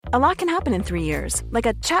A lot can happen in 3 years, like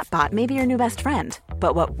a chatbot may be your new best friend.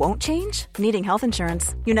 But what won't change? Needing health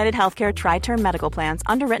insurance. United Healthcare Tri-Term Medical Plans,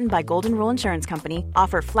 underwritten by Golden Rule Insurance Company,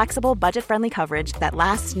 offer flexible, budget-friendly coverage that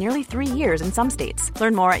lasts nearly 3 years in some states.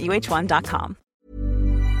 Learn more at uh1.com.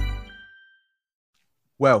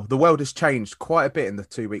 Well, the world has changed quite a bit in the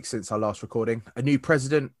 2 weeks since our last recording. A new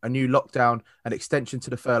president, a new lockdown, an extension to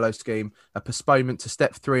the furlough scheme, a postponement to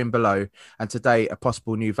step 3 and below, and today a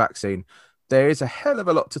possible new vaccine. There is a hell of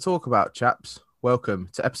a lot to talk about, chaps. Welcome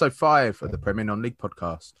to episode 5 of the Premier Non-League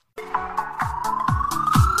podcast.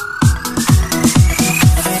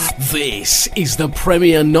 This is the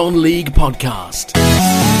Premier Non-League podcast.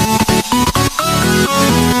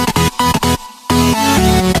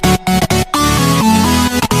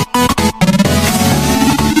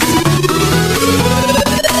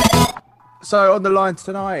 So on the line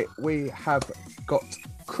tonight, we have got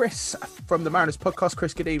Chris from the Mariners podcast.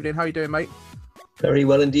 Chris, good evening. How are you doing, mate? Very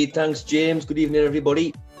well indeed. Thanks, James. Good evening,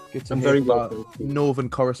 everybody. Good to hear well. Northern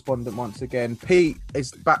correspondent once again. Pete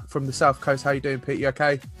is back from the South Coast. How are you doing, Pete? You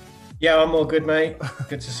okay? Yeah, I'm all good, mate.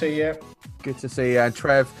 Good to see you. Good to see you. And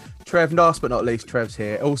Trev, last but not least, Trev's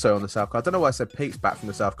here, also on the South Coast. I don't know why I said Pete's back from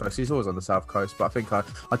the South Coast. He's always on the South Coast, but I think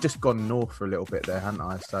I've just gone north for a little bit there, hadn't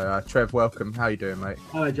I? So, Trev, welcome. How you doing, mate?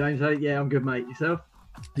 Hello, James. Yeah, I'm good, mate. Yourself?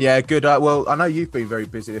 Yeah, good. Well, I know you've been very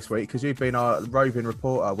busy this week because you've been our roving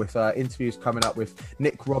reporter with interviews coming up with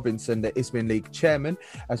Nick Robinson, the Isthmian League chairman,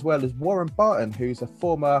 as well as Warren Barton, who's a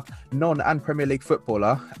former non- and Premier League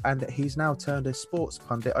footballer, and he's now turned a sports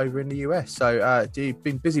pundit over in the US. So you've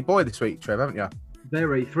been busy boy this week, Trev, haven't you?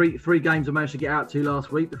 Very. Three games I managed to get out to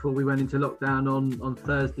last week before we went into lockdown on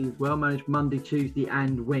Thursday as well. Managed Monday, Tuesday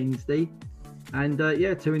and Wednesday. And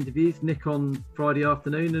 2 interviews. Nick on Friday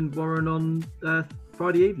afternoon and Warren on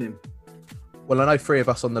Friday evening. Well, I know 3 of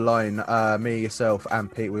us on the line, me, yourself and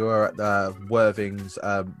Pete, we were at the Worthing's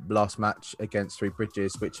last match against Three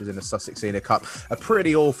Bridges, which is in the Sussex Senior Cup. A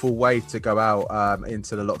pretty awful way to go out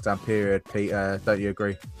into the lockdown period, Pete. Don't you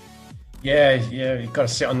agree? Yeah, you've got to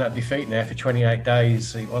sit on that defeat now for 28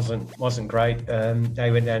 days. It wasn't great.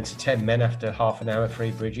 They went down to 10 men after half an hour,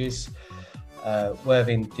 Three Bridges.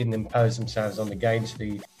 Worthing didn't impose themselves on the game to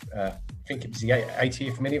the, I think it was the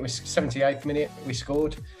 80th minute, it was 78th minute we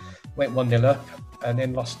scored. Went 1-0 up and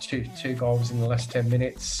then lost two goals in the last 10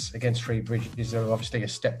 minutes against Three Bridges. They're obviously a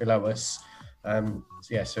step below us.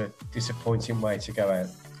 So a disappointing way to go out.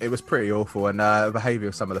 It was pretty awful, and the behaviour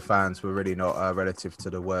of some of the fans were really not relative to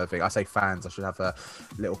the Worthing. I say fans, I should have a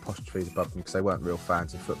little apostrophe above them because they weren't real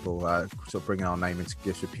fans of football, sort of bringing our name into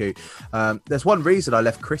disrepute. There's one reason I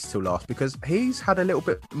left Chris till last, because he's had a little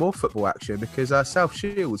bit more football action, because South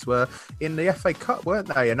Shields were in the FA Cup,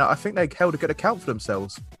 weren't they? And I think they held a good account for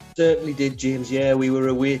themselves. Certainly did, James. Yeah, we were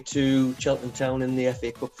away to Cheltenham Town in the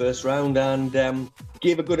FA Cup first round and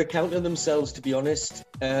gave a good account of themselves, to be honest.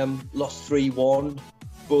 Lost 3-1.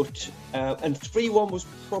 And 3-1 was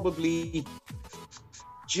probably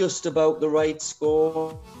just about the right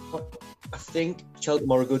score. I think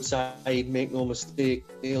Cheltenham are a good side, make no mistake.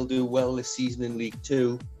 They'll do well this season in League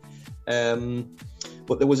Two.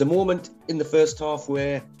 But there was a moment in the first half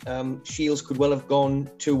where Shields could well have gone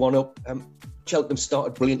 2-1 up. Cheltenham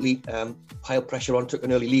started brilliantly, piled pressure on, took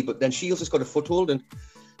an early lead, but then Shields has got a foothold and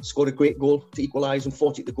scored a great goal to equalise.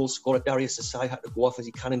 Unfortunately, the goal scorer, Darius Asai, had to go off as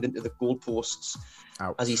he cannoned into the goalposts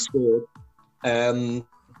as he scored.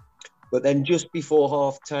 But then just before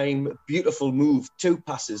half-time, beautiful move, 2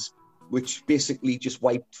 passes, which basically just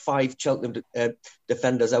wiped 5 Cheltenham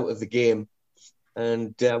defenders out of the game.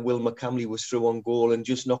 And Will McCamley was through on goal and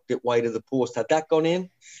just knocked it wide of the post. Had that gone in,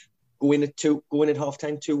 go in at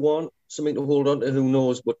half-time 2-1, something to hold on to, who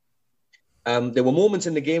knows. But there were moments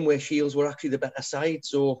in the game where Shields were actually the better side.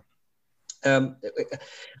 So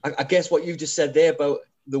I guess what you just said there about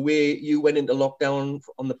the way you went into lockdown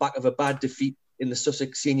on the back of a bad defeat in the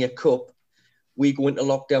Sussex Senior Cup, we go into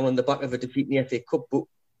lockdown on the back of a defeat in the FA Cup, but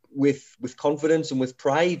with confidence and with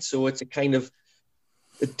pride. So it's a kind of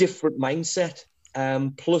a different mindset.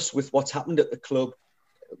 Plus with what's happened at the club,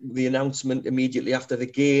 the announcement immediately after the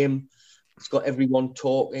game, it's got everyone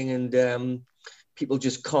talking and people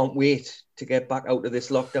just can't wait to get back out of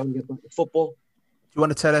this lockdown and get back to football. Do you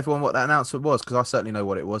want to tell everyone what that announcement was? Because I certainly know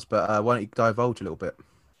what it was, but why don't you divulge a little bit?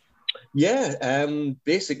 Yeah,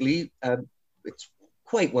 basically, it's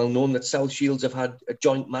quite well known that South Shields have had a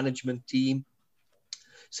joint management team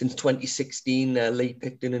since 2016, Lee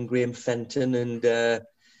Picton and Graham Fenton, and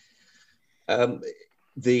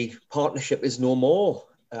the partnership is no more.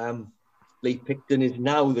 Lee Picton is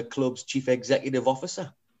now the club's chief executive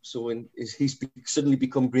officer. So he's suddenly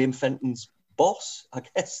become Graham Fenton's boss, I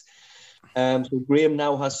guess. So Graham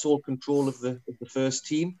now has sole control of the first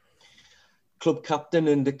team. Club captain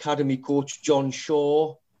and academy coach John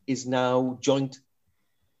Shaw is now joint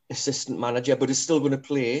assistant manager, but is still going to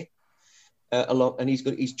play along, and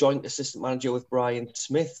he's joint assistant manager with Brian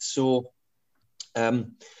Smith. So there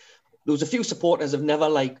was a few supporters have never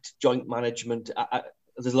liked joint management.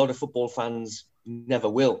 There's a lot of football fans never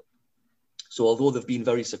will. So although they've been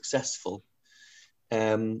very successful,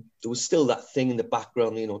 there was still that thing in the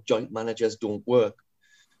background, joint managers don't work.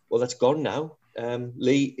 Well, that's gone now.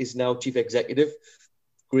 Lee is now chief executive,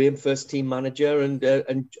 Graham first team manager,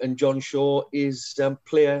 and John Shaw is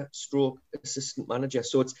player stroke assistant manager.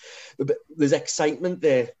 So there's excitement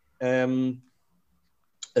there,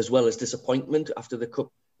 as well as disappointment after the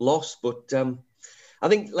cup loss. But I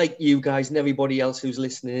think, like you guys and everybody else who's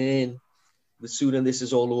listening in, the sooner this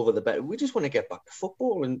is all over, the better. We just want to get back to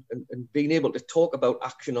football and being able to talk about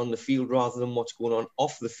action on the field rather than what's going on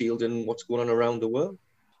off the field and what's going on around the world.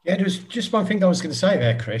 Yeah, there was just one thing I was going to say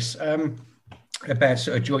there, Chris, about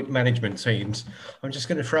sort of joint management teams. I'm just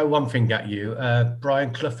going to throw one thing at you.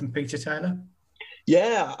 Brian Clough and Peter Taylor?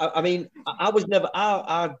 Yeah, I mean, I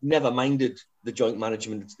never minded the joint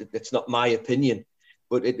management. It's not my opinion,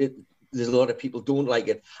 but there's a lot of people don't like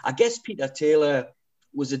it. I guess Peter Taylor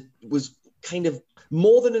was kind of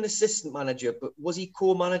more than an assistant manager, but was he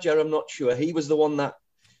co-manager? I'm not sure. He was the one that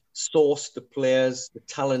sourced the players, the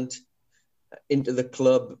talent into the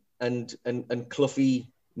club, and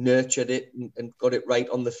Cloughie nurtured it and got it right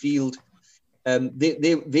on the field.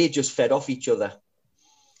 They just fed off each other.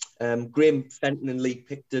 Graham Fenton and Lee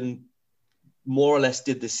Picton more or less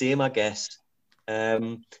did the same, I guess.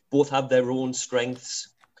 Both had their own strengths.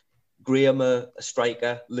 Graham a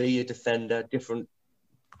striker, Lee a defender, different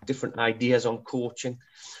ideas on coaching.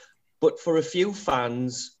 But for a few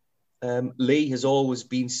fans, Lee has always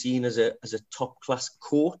been seen as a top-class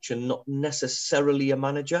coach and not necessarily a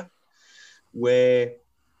manager, where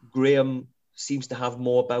Graham seems to have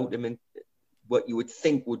more about him and what you would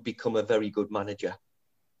think would become a very good manager.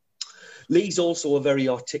 Lee's also a very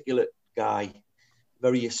articulate guy,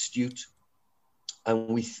 very astute,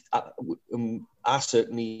 and I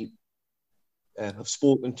certainly have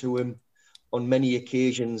spoken to him on many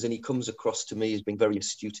occasions, and he comes across to me as being very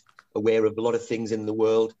astute, aware of a lot of things in the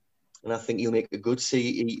world, and I think he'll make a good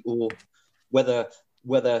CEO.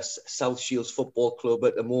 Whether South Shields Football Club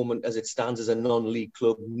at the moment, as it stands as a non-league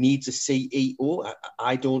club, needs a CEO,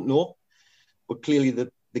 I don't know, but clearly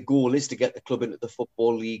the goal is to get the club into the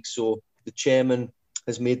Football League. So the chairman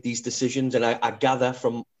has made these decisions, and I gather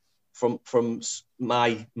from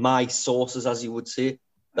my sources, as you would say,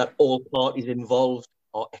 that all parties involved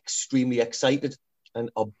are extremely excited and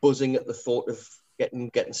are buzzing at the thought of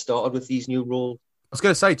getting started with these new roles. I was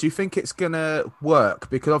going to say, do you think it's going to work?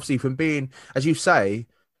 Because obviously from being, as you say,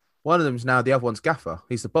 one of them's now the other one's gaffer.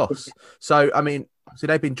 He's the boss. So, I mean, so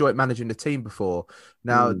they've been joint managing the team before.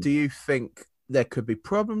 Now, do you think there could be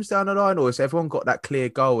problems down the line, or has everyone got that clear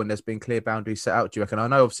goal and there's been clear boundaries set out, do you reckon? I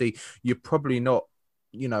know obviously you're probably not,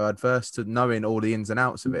 adverse to knowing all the ins and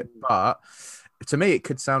outs of it, but to me, it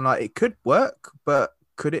could sound like it could work, but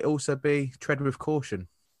could it also be tread with caution?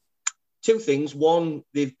 Two things. One,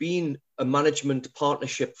 they've been a management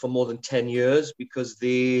partnership for more than 10 years because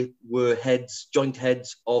they were joint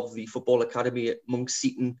heads of the football academy at Monk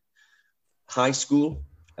Seaton High School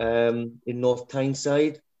in North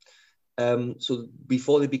Tyneside. So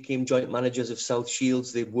before they became joint managers of South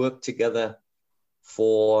Shields, they worked together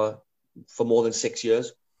for more than 6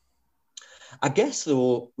 years. I guess,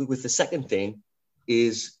 though, with the second thing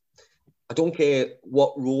is, I don't care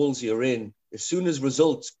what roles you're in, as soon as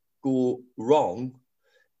results go wrong,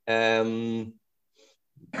 there's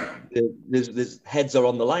heads are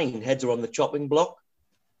on the line, heads are on the chopping block.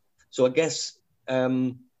 So I guess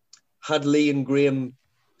had Lee and Graham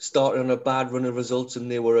started on a bad run of results and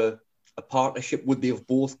they were a partnership, would they have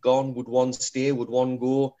both gone? Would one stay? Would one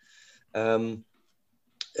go?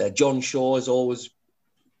 John Shaw is always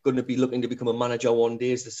going to be looking to become a manager one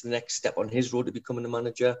day. Is this the next step on his road to becoming a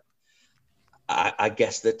manager? I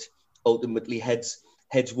guess that ultimately heads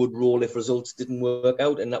would roll if results didn't work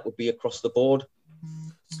out, and that would be across the board.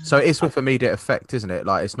 So it's with immediate effect, isn't it?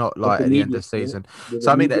 Like, it's not like at the end of the season. So,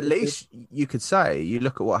 I mean, at least you could say, you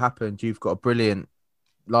look at what happened, you've got a brilliant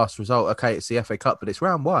last result. Okay, it's the FA Cup, but it's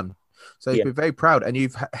round one. So you've been very proud, and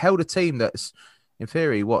you've held a team that's, in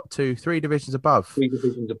theory, three divisions above? 3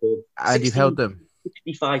 divisions above. And you've held them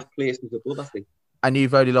 65 places above, I think. And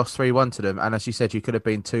you've only lost 3-1 to them. And as you said, you could have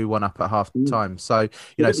been 2-1 up at half time. So,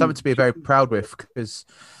 something to be very proud with, because,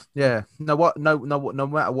 no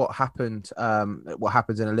matter what happened, what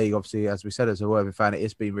happens in the league, obviously, as we said, as a Worthing fan, it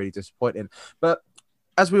has been really disappointing. But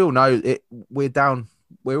as we all know, we're down.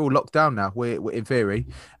 We're all locked down now. We're in theory,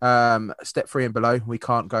 step 3 and below. We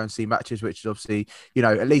can't go and see matches, which is obviously,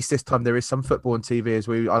 at least this time there is some football on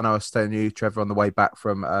TV. I know I was telling you, Trevor, on the way back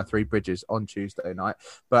from Three Bridges on Tuesday night.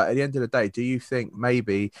 But at the end of the day, do you think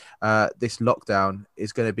maybe this lockdown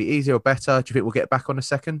is going to be easier or better? Do you think we'll get back on a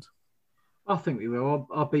second? I think we will.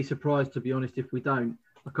 I'll be surprised, to be honest, if we don't.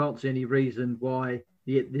 I can't see any reason why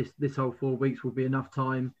this whole 4 weeks will be enough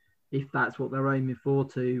time, if that's what they're aiming for,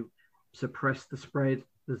 to suppress the spread.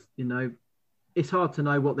 It's hard to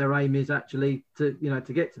know what their aim is actually to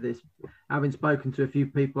get to this. Having spoken to a few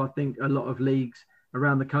people, I think a lot of leagues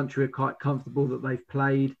around the country are quite comfortable that they've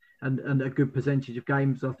played and a good percentage of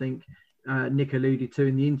games. I think Nick alluded to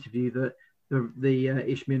in the interview that the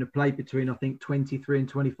Isthmian have played between, I think, 23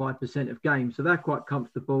 and 25% of games. So they're quite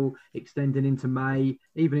comfortable extending into May,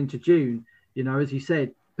 even into June. As you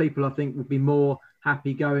said, people, I think, would be more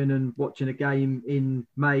happy going and watching a game in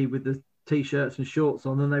May with the T-shirts and shorts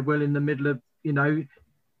on than they will in the middle of,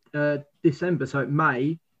 December. So it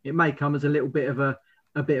may come as a little bit of a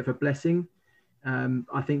blessing.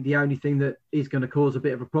 I think the only thing that is going to cause a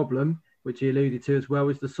bit of a problem, which he alluded to as well,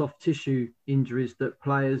 is the soft tissue injuries that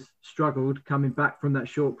players struggled coming back from that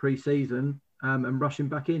short pre-season and rushing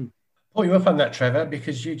back in. Pull you up on that, Trevor,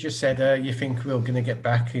 because you just said you think we're going to get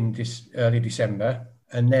back in this early December,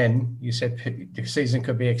 and then you said the season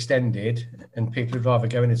could be extended and people would rather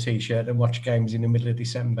go in a T-shirt and watch games in the middle of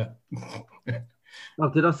December. Oh,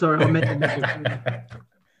 did I? Sorry, I meant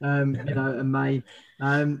and May.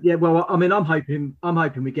 Well, I mean, I'm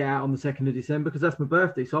hoping we get out on the 2nd of December because that's my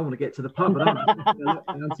birthday, so I want to get to the pub.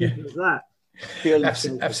 That.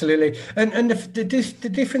 Absolutely, and the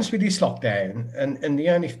difference with this lockdown and the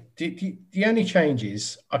only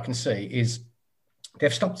changes I can see is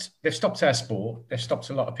they've stopped our sport, they've stopped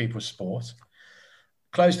a lot of people's sport,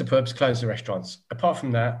 closed the pubs, closed the restaurants. Apart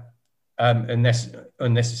from that,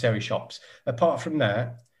 unnecessary shops. Apart from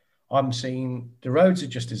that, I'm seeing the roads are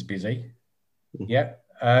just as busy. Yeah.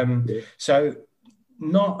 So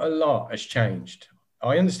not a lot has changed.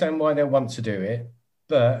 I understand why they want to do it,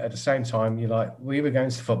 but at the same time, we were going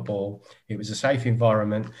to football. It was a safe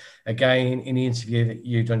environment. Again, in the interview that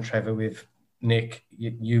you've done, Trevor, with Nick,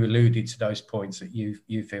 you alluded to those points that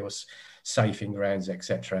you feel safe in grounds,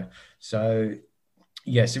 etc. So,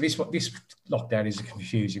 so this lockdown is a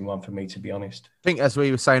confusing one for me, to be honest. I think, as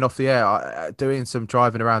we were saying off the air, doing some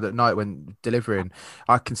driving around at night when delivering,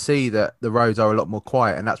 I can see that the roads are a lot more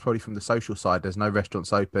quiet, and that's probably from the social side. There's no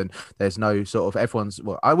restaurants open. There's no sort of everyone's.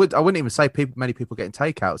 Well, I wouldn't even say many people getting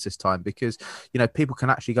takeouts this time because people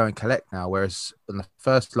can actually go and collect now, whereas in the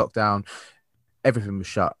first lockdown, everything was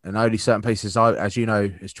shut, and only certain places. As you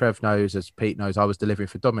know, as Trev knows, as Pete knows, I was delivering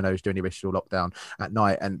for Domino's during the original lockdown at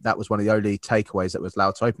night, and that was one of the only takeaways that was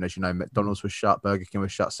allowed to open. As you know, McDonald's was shut, Burger King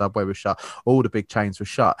was shut, Subway was shut, all the big chains were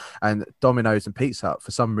shut, and Domino's and Pizza Hut, for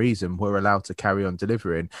some reason, were allowed to carry on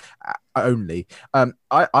delivering only.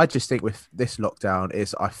 I just think with this lockdown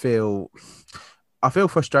I feel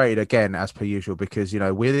frustrated again, as per usual, because,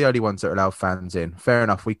 we're the only ones that allow fans in. Fair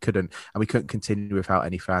enough, we couldn't continue without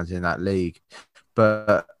any fans in that league.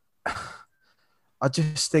 But I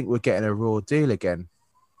just think we're getting a raw deal again.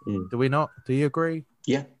 Do we not? Do you agree?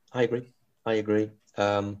 Yeah, I agree.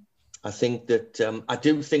 I think that I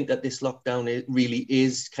do think that this lockdown really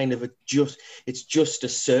is kind of it's just a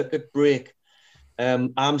circuit break.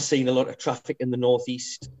 I'm seeing a lot of traffic in the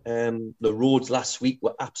northeast. The roads last week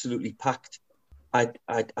were absolutely packed. I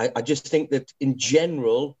just think that in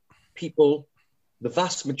general, people, the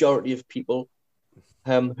vast majority of people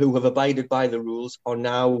who have abided by the rules are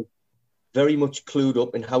now very much clued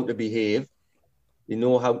up in how to behave. They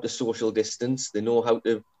know how to social distance. They know how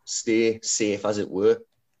to stay safe, as it were.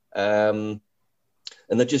 And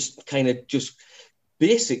they're just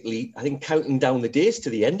basically, I think, counting down the days to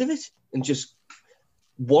the end of it and just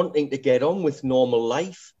wanting to get on with normal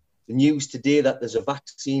life. The news today that there's a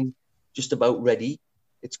vaccine just about ready.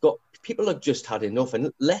 People have just had enough,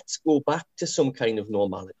 and let's go back to some kind of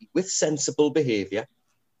normality with sensible behaviour.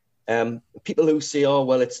 People who say, "Oh,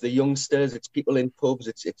 well, it's the youngsters, it's people in pubs,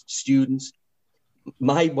 it's students."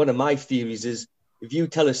 One of my theories is, if you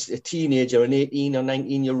tell a teenager, an 18 or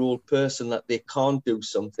 19-year-old person that they can't do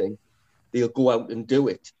something, they'll go out and do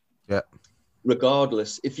it. Yeah.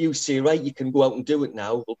 Regardless, if you say, right, you can go out and do it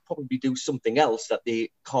now, they'll probably do something else that they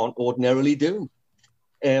can't ordinarily do.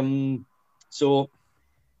 So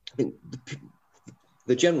I think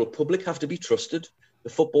the general public have to be trusted. The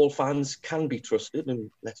football fans can be trusted,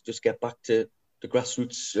 and let's just get back to the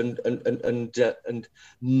grassroots and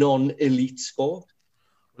non-elite sport.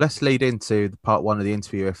 Let's lead into the part one of the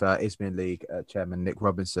interview with Isthmian League Chairman Nick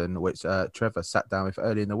Robinson, which Trevor sat down with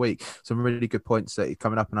early in the week. Some really good points that are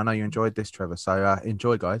coming up, and I know you enjoyed this, Trevor. So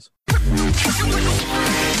enjoy, guys.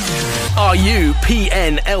 Are you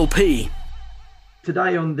PNLP?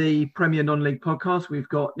 Today on the Premier Non-League podcast, we've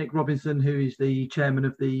got Nick Robinson, who is the chairman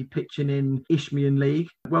of the Pitching in Isthmian League.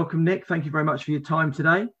 Welcome, Nick. Thank you very much for your time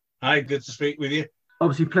today. Hi, good to speak with you.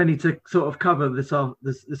 Obviously, plenty to sort of cover this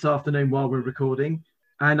afternoon while we're recording.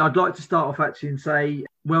 And I'd like to start off actually and say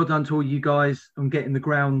well done to all you guys on getting the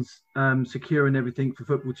grounds secure and everything for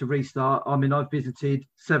football to restart. I mean, I've visited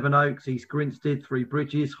Sevenoaks, East Grinstead, Three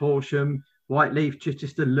Bridges, Horsham, Whiteleaf,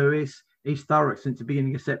 Chichester, Lewis, East Thurrock since the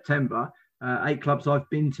beginning of September. 8 clubs I've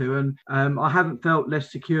been to, and I haven't felt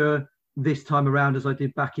less secure this time around as I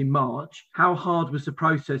did back in March. How hard was the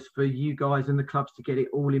process for you guys and the clubs to get it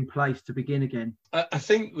all in place to begin again? I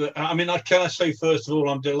think that, can I say first of all,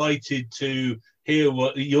 I'm delighted to hear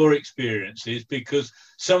what your experience is, because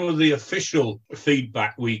some of the official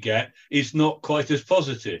feedback we get is not quite as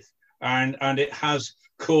positive, and it has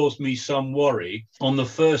caused me some worry on the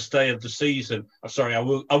first day of the season. Sorry, I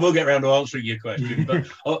will get around to answering your question,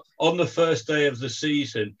 but on the first day of the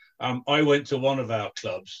season, I went to one of our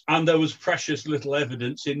clubs and there was precious little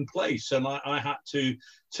evidence in place, and I had to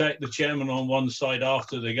take the chairman on one side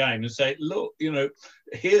after the game and say, look,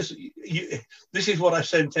 this is what I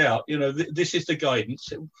sent out, this is the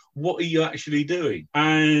guidance, what are you actually doing?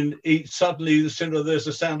 And suddenly there's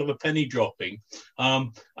the sound of a penny dropping,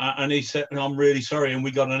 and he said, I'm really sorry. And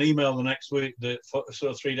we got an email the next week,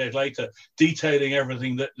 sort of 3 days later, detailing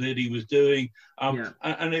everything that he was doing,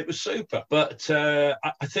 and it was super. But I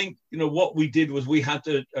think what we did was we had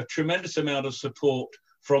a tremendous amount of support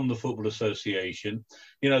from the Football Association.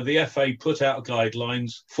 The FA put out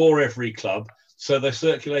guidelines for every club, so they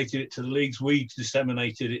circulated it to the leagues. We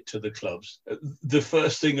disseminated it to the clubs. The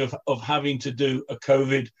first thing of having to do a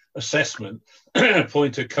COVID assessment,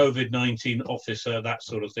 appoint a COVID-19 officer, that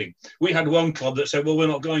sort of thing. We had one club that said, well, we're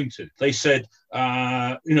not going to. They said,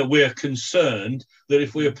 we're concerned that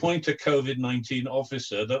if we appoint a COVID-19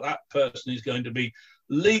 officer, that person is going to be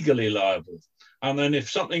legally liable. And then if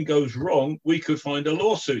something goes wrong, we could find a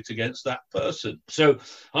lawsuit against that person. So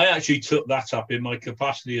I actually took that up in my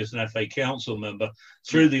capacity as an FA Council member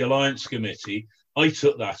through the Alliance Committee. I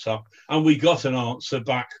took that up and we got an answer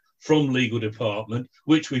back from legal department,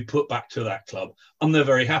 which we put back to that club, and they're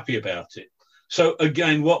very happy about it. So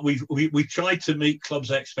again, what we tried to meet clubs'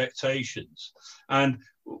 expectations, and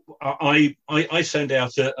I send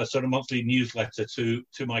out a sort of monthly newsletter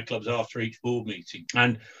to my clubs after each board meeting.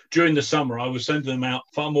 And during the summer, I was sending them out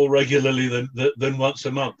far more regularly than once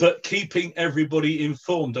a month, but keeping everybody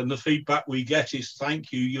informed. And the feedback we get is,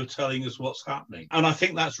 thank you, you're telling us what's happening. And I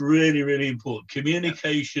think that's really, really important.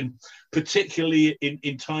 Communication, particularly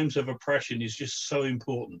in times of oppression, is just so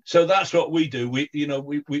important. So that's what we do.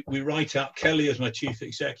 We write out. Kelly, as my chief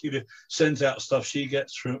executive, sends out stuff she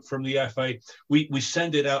gets from the FA. We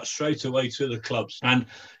send it out straight away to the clubs, and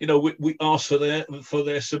we ask for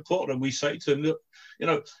their support, and we say to them, look,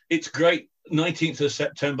 it's great, 19th of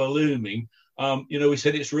September looming. We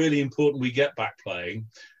said it's really important we get back playing.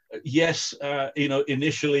 Yes,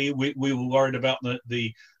 initially we were worried about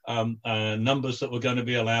the numbers that were going to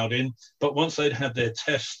be allowed in, but once they'd had their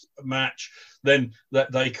test match, then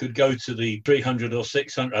that they could go to the 300 or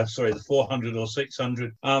 600, the 400 or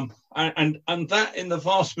 600, and that in the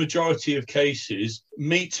vast majority of cases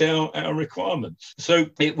meets our requirements. So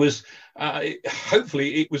it was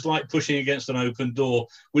hopefully it was like pushing against an open door,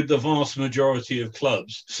 with the vast majority of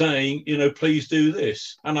clubs saying, please do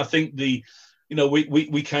this. And I think we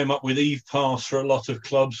came up with Eve Pass for a lot of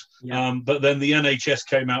clubs, but then the NHS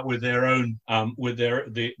came out with their own, with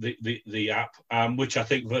the app, which I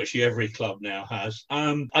think virtually every club now has.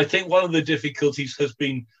 I think one of the difficulties has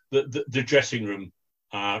been the dressing room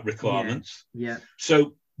requirements. Yeah.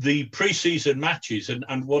 So the pre-season matches,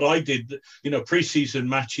 and what I did, pre-season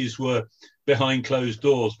matches were behind closed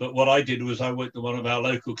doors, but what I did was I went to one of our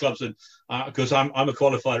local clubs, and because I'm a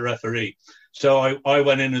qualified referee, so I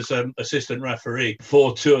went in as an assistant referee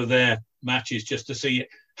for 2 of their matches just to see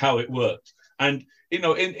how it worked. And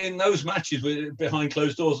in those matches behind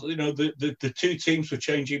closed doors, the 2 teams were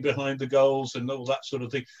changing behind the goals and all that sort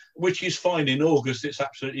of thing, which is fine. In August, it's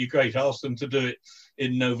absolutely great. I asked them to do it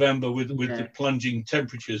in November with the plunging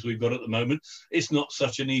temperatures we've got at the moment. It's not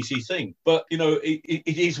such an easy thing, but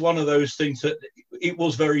it is one of those things that it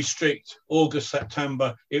was very strict. August,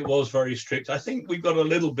 September, it was very strict. I think we've got a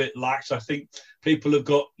little bit lax. I think people have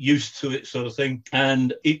got used to it, sort of thing.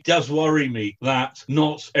 And it does worry me that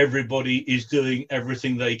not everybody is doing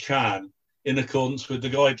everything they can in accordance with the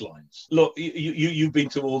guidelines. Look, you've been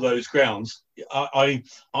to all those grounds.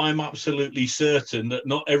 I'm absolutely certain that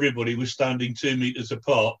not everybody was standing 2 meters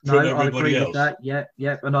apart from everybody else. With that.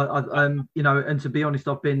 Yeah. And and to be honest,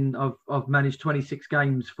 I've managed 26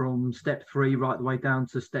 games from step 3 right the way down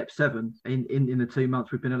to step 7 in the 2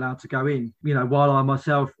 months we've been allowed to go in. While I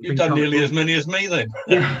myself you've done nearly as many as me then.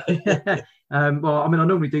 Yeah. Well, I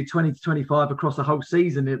normally do 20 to 25 across the whole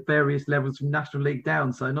season at various levels from National League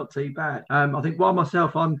down, so not too bad. I think while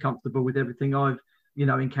myself, I'm comfortable with everything I've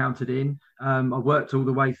encountered in. I worked all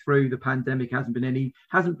the way through the pandemic.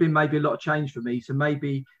 Hasn't been maybe a lot of change for me. So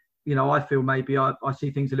maybe, I feel maybe I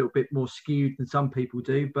see things a little bit more skewed than some people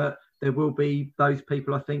do, but there will be those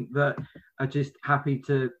people, I think, that are just happy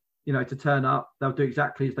to turn up. They'll do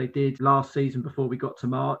exactly as they did last season before we got to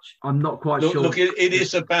March. I'm not quite sure. Look, it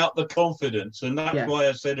is about the confidence. And that's why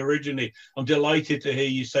I said originally, I'm delighted to hear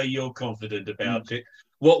you say you're confident about it.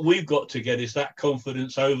 What we've got to get is that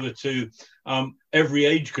confidence over to every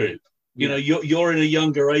age group. You're in a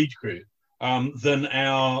younger age group than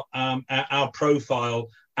our profile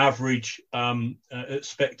average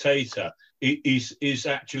spectator is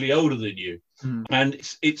actually older than you. And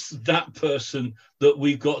it's that person that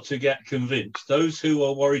we've got to get convinced. Those who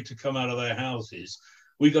are worried to come out of their houses,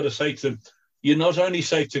 we've got to say to them, you're not only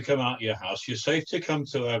safe to come out of your house, you're safe to come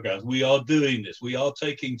to our grounds. We are doing this. We are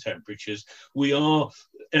taking temperatures. We are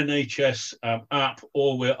NHS app,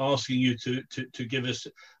 or we're asking you to give us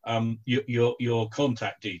your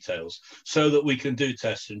contact details so that we can do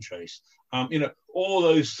test and trace. All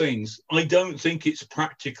those things. I don't think it's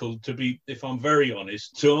practical to be, if I'm very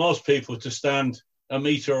honest, to ask people to stand a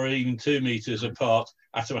metre or even 2 metres apart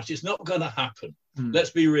at a match. It's not going to happen.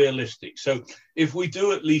 Let's be realistic. So if we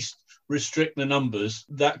do at least restrict the numbers,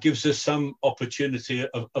 that gives us some opportunity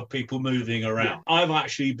of people moving around. I've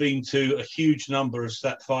actually been to a huge number of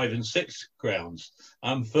step 5 and 6 grounds.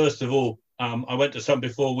 First of all, I went to some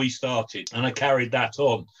before we started, and I carried that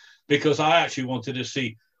on because I actually wanted to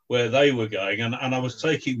see where they were going, and I was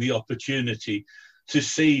taking the opportunity to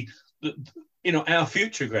see our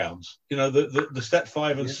future grounds, the step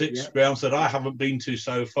 5 and 6 grounds that I haven't been to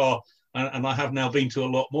so far, and I have now been to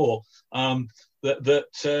a lot more. I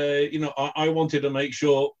wanted to make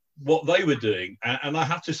sure what they were doing, and I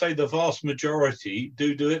have to say the vast majority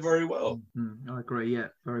do it very well. I agree,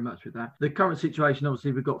 very much with that. The current situation,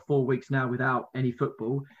 obviously, we've got 4 weeks now without any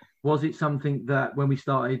football. Was it something that when we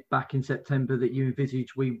started back in September that you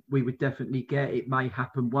envisaged we would definitely get? It may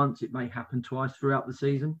happen once, it may happen twice throughout the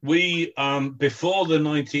season. We, before the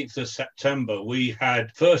 19th of September, we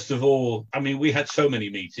had, first of all, we had so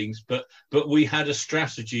many meetings, but we had a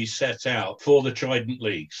strategy set out for the Trident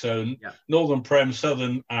League. So Northern Prem,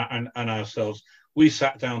 Southern and ourselves, we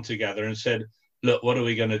sat down together and said, look, what are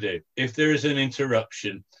we going to do? If there is an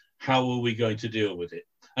interruption, how are we going to deal with it?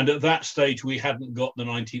 And at that stage, we hadn't got the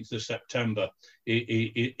 19th of September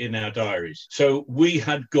in our diaries. So we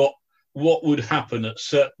had got what would happen at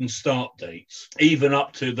certain start dates, even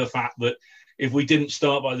up to the fact that if we didn't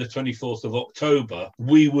start by the 24th of October,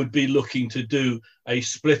 we would be looking to do a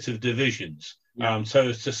split of divisions. So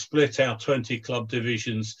as to split our 20 club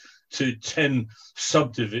divisions to 10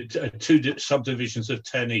 two subdivisions of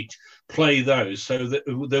 10 each, play those so that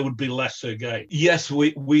there would be lesser games. Yes,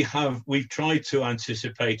 we've tried to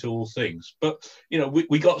anticipate all things, but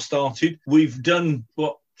we got started. We've done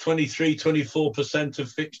 24% of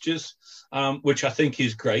fixtures, which I think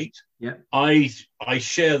is great. I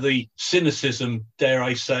share the cynicism, dare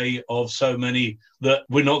I say, of so many that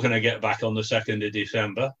we're not going to get back on the 2nd of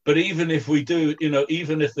December. But even if we do,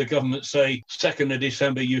 even if the government say 2nd of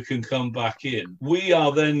December, you can come back in, we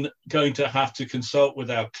are then going to have to consult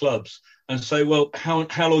with our clubs and say, well, how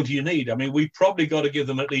long do you need? We've probably got to give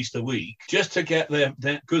them at least a week just to get their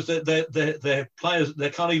because their players,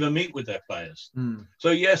 they can't even meet with their players.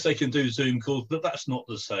 So yes, they can do Zoom calls, but that's not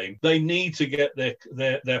the same. They need to get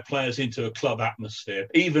their players into a club atmosphere.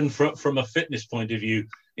 Even from a fitness point of view,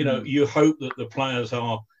 you hope that the players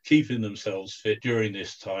are keeping themselves fit during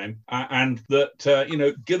this time, and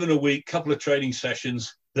that given a week, couple of training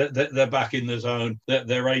sessions, that they're back in the zone, that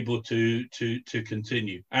they're able to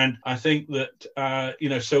continue. And I think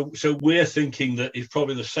that so we're thinking that it's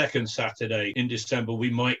probably the 2nd Saturday in December we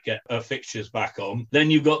might get fixtures back on. Then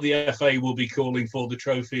you've got the FA will be calling for the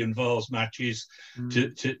trophy and Vase matches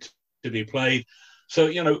to be played. So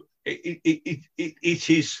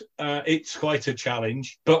it's quite a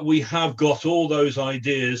challenge, but we have got all those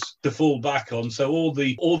ideas to fall back on. So all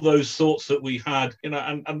those thoughts that we had,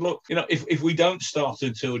 and look, if we don't start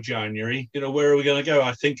until January, where are we going to go?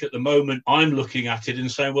 I think at the moment I'm looking at it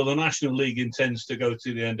and saying, well, the National League intends to go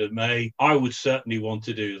to the end of May. I would certainly want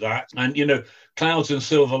to do that. And clouds and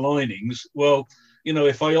silver linings. Well,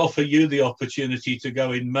 if I offer you the opportunity to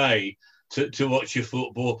go in May to watch your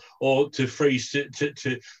football, or to freeze to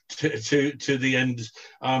the end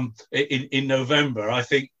in November, I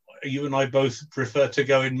think you and I both prefer to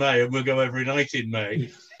go in May, and we'll go every night in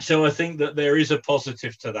May. So I think that there is a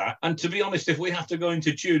positive to that. And to be honest, if we have to go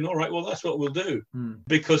into June, all right, well, that's what we'll do.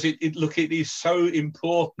 Because it is so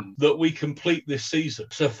important that we complete this season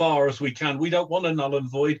so far as we can. We don't want a null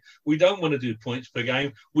and void. We don't want to do points per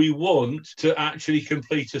game. We want to actually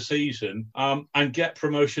complete a season and get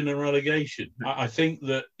promotion and relegation. I think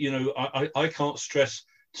that, I can't stress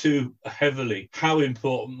too heavily how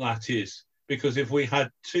important that is. Because if we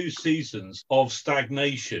had 2 seasons of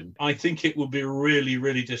stagnation, I think it would be really,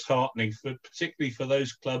 really disheartening, particularly for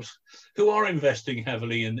those clubs who are investing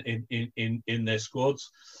heavily in their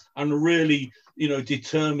squads and really,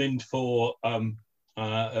 determined for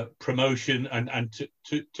promotion and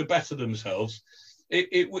to better themselves.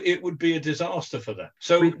 It would be a disaster for them.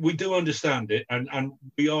 So we do understand it, and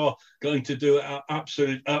we are going to do our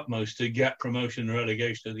absolute utmost to get promotion and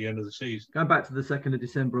relegation at the end of the season. Going back to the 2nd of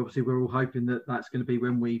December, obviously we're all hoping that that's going to be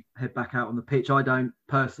when we head back out on the pitch. I don't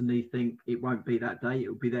personally think it won't be that day. It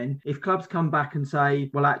will be then. If clubs come back and say,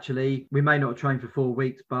 well, actually, we may not have trained for 4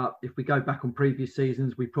 weeks, but if we go back on previous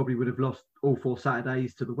seasons, we probably would have lost all 4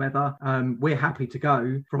 Saturdays to the weather. We're happy to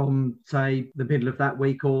go from, say, the middle of that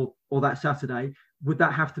week or that Saturday. Would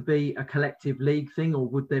that have to be a collective league thing, or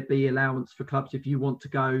would there be allowance for clubs if you want to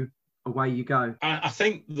go, away you go? I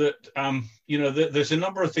think that, there's a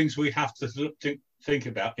number of things we have to think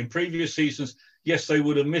about. In previous seasons, yes, they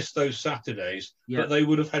would have missed those Saturdays, but they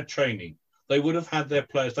would have had training. They would have had their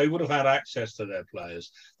players. They would have had access to their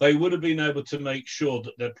players. They would have been able to make sure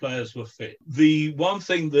that their players were fit. The one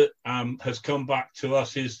thing that has come back to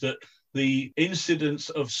us is that the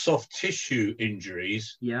incidence of soft tissue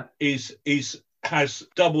injuries has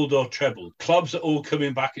doubled or trebled. Clubs are all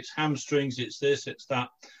coming back. It's hamstrings, it's this, it's that.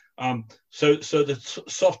 So the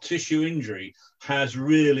soft tissue injury has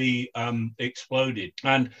really exploded.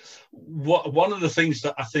 And one of the things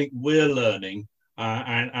that I think we're learning,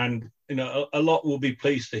 and a lot will be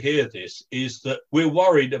pleased to hear this, is that we're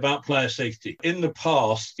worried about player safety. In the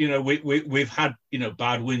past, we've had,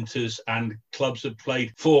 bad winters, and clubs have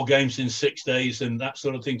played 4 games in 6 days and that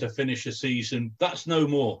sort of thing to finish a season. That's no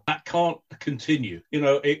more. That can't continue.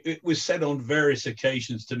 It was said on various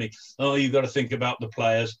occasions to me, oh, you've got to think about the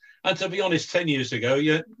players. And to be honest, 10 years ago,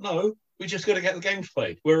 we just got to get the games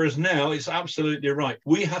played. Whereas now, it's absolutely right.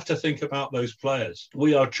 We have to think about those players.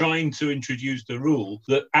 We are trying to introduce the rule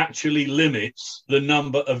that actually limits the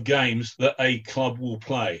number of games that a club will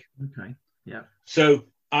play. Okay, yeah. So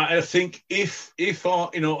I think if our,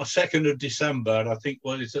 a 2nd of December, and I think,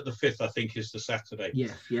 it's at the 5th, I think is the Saturday.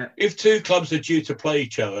 Yes, yeah. If 2 clubs are due to play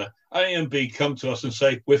each other, A and B come to us and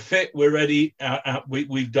say, we're fit, we're ready,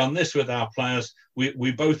 we've done this with our players,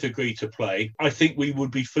 we both agree to play. I think we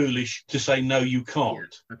would be foolish to say, no, you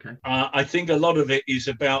can't. Yeah. Okay. I think a lot of it is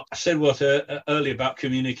about, I said earlier about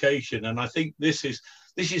communication, and I think this is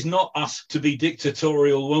not us to be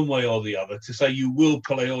dictatorial one way or the other, to say you will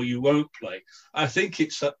play or you won't play. I think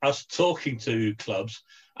it's us talking to clubs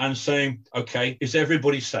and saying, okay, is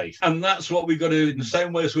everybody safe? And that's what we've got to do, in the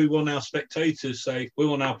same way as we want our spectators safe, we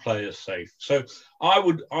want our players safe. So I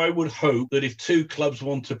would hope that if 2 clubs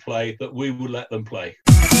want to play, that we will let them play.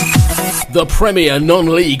 The Premier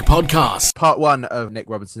Non-League Podcast. Part 1 of Nick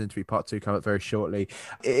Robinson's interview, part 2 come up very shortly.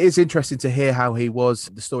 It is interesting to hear how he was,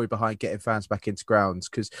 the story behind getting fans back into grounds,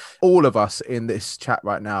 because all of us in this chat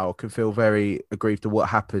right now can feel very aggrieved to what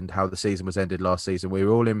happened, how the season was ended last season. We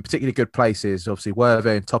were all in particularly good places. Obviously,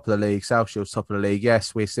 Worthing, top of the league, South Shields, top of the league.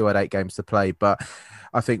 Yes, we still had 8 games to play, but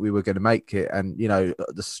I think we were going to make it. And,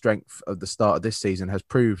 the strength of the start of this season has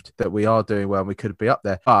proved that we are doing well and we could be up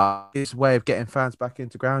there. But it's a way of getting fans back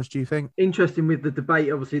into grounds, do you think? Interesting with the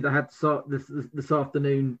debate, obviously, they had this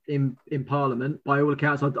afternoon in Parliament. By all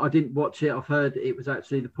accounts, I didn't watch it. I've heard it was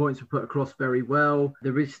actually, the points were put across very well.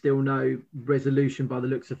 There is still no resolution by the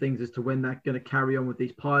looks of things as to when they're going to carry on with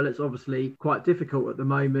these pilots. Obviously, quite difficult at the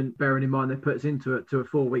moment, bearing in mind they put us into a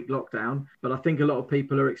 4-week lockdown. But I think a lot of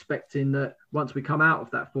people are expecting that once we come out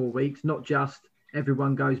of that 4 weeks, not just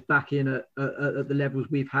everyone goes back in at the levels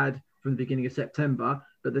we've had from the beginning of September,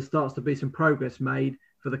 but there starts to be some progress made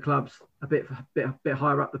for the clubs a bit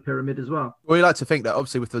higher up the pyramid as well. Well, we like to think that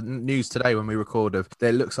obviously with the news today when we record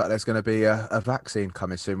it looks like there's going to be a vaccine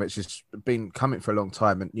coming soon, which has been coming for a long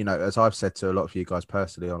time. And, you know, as I've said to a lot of you guys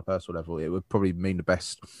personally on a personal level, it would probably mean the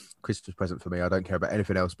best Christmas present for me. I don't care about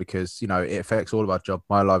anything else because, you know, it affects all of our job.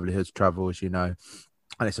 My livelihood's travel, as you know.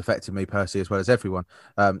 And it's affected me personally as well as everyone.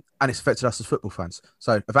 And it's affected us as football fans.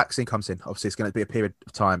 So a vaccine comes in. Obviously, it's going to be a period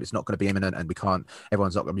of time. It's not going to be imminent and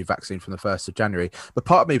everyone's not going to be vaccinated from the 1st of January. But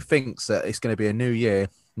part of me thinks that it's going to be a new year,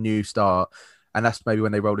 new start. And that's maybe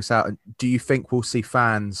when they roll this out. And do you think we'll see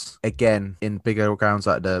fans again in bigger grounds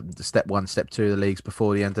like the step 1, step 2 of the leagues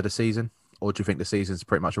before the end of the season? Or do you think the season's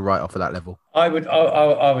pretty much a write-off at that level? I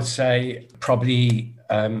would say probably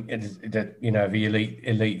the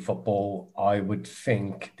elite football. I would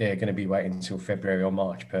think they're going to be waiting until February or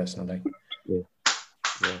March. Personally, yeah.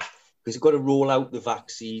 Because you've got to roll out the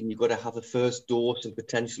vaccine, you've got to have a first dose and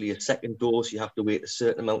potentially a second dose. You have to wait a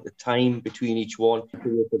certain amount of time between each one for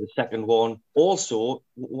the second one. Also,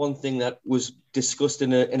 one thing that was discussed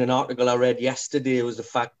in an article I read yesterday was the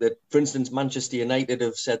fact that, for instance, Manchester United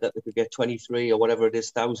have said that they could get 23 or whatever it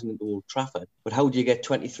is, 1,000 into Old Trafford. But how do you get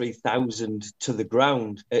 23,000 to the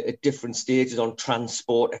ground at different stages on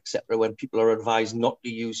transport, etc., when people are advised not to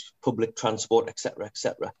use public transport, etc.,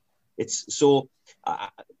 etc.? It's so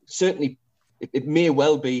certainly it may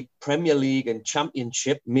well be Premier League and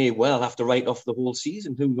Championship may well have to write off the whole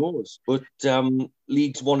season. Who knows? But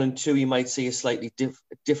Leagues 1 and 2, you might see a slightly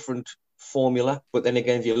different formula. But then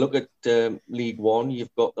again, if you look at League 1,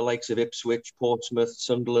 you've got the likes of Ipswich, Portsmouth,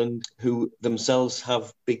 Sunderland, who themselves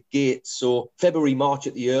have big gates. So February, March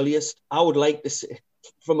at the earliest. I would like to see,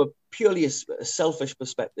 from a purely a selfish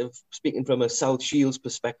perspective, speaking from a South Shields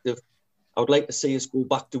perspective, I would like to see us go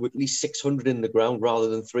back to at least 600 in the ground rather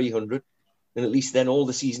than 300. And at least then all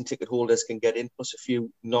the season ticket holders can get in, plus a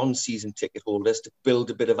few non-season ticket holders to build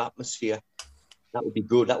a bit of atmosphere. That would be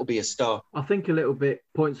good. That would be a start. I think a little bit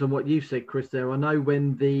points on what you said, Chris, there. I know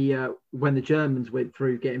when the Germans went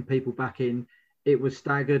through getting people back in, it was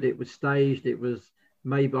staggered, it was staged, it was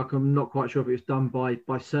maybe, I'm not quite sure if it was done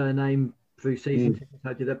by surname through season tickets,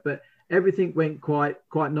 how did that, but everything went quite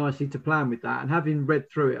nicely to plan with that. And having read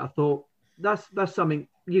through it, I thought, that's something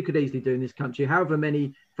you could easily do in this country. However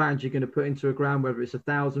many fans you're going to put into a ground, whether it's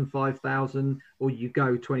 1,000, 5,000, or you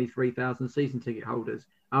go 23,000 season ticket holders.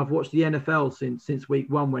 I've watched the NFL since week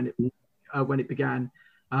 1 when it began.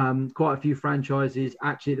 Quite a few franchises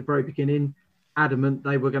actually at the very beginning adamant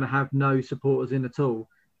they were going to have no supporters in at all.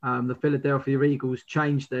 The Philadelphia Eagles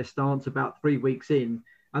changed their stance about 3 weeks in,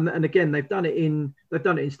 and again they've done it in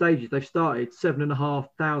stages. They've started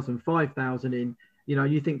 7,500, 5,000 in. You know,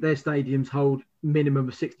 you think their stadiums hold minimum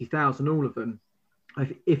of 60,000, all of them.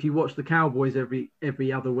 If you watch the Cowboys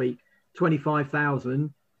every other week,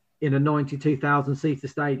 25,000 in a 92,000 seater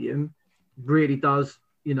stadium really does,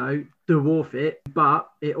 dwarf it, but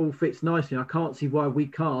it all fits nicely. I can't see why we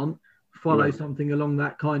can't follow something along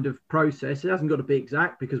that kind of process. It hasn't got to be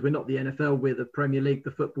exact because we're not the NFL, we're the Premier League,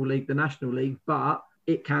 the Football League, the National League, but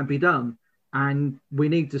it can be done. And we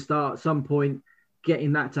need to start at some point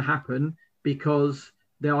getting that to happen, because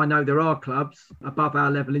I know there are clubs above our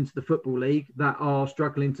level into the Football League that are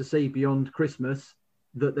struggling to see beyond Christmas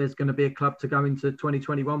that there's going to be a club to go into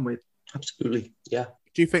 2021 with. Absolutely, yeah.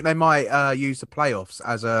 Do you think they might use the playoffs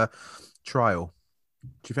as a trial? Do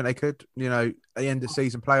you think they could? At the end of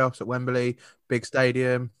season playoffs at Wembley, big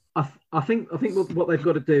stadium. I think what they've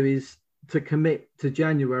got to do is to commit to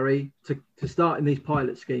January to start in these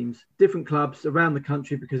pilot schemes. Different clubs around the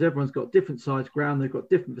country, because everyone's got different size ground, they've got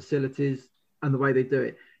different facilities and the way they do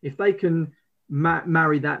it. If they can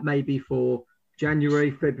marry that maybe for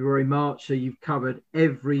January, February, March, so you've covered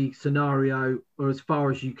every scenario or as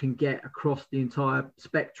far as you can get across the entire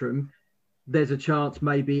spectrum, there's a chance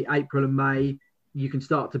maybe April and May you can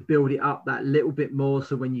start to build it up that little bit more.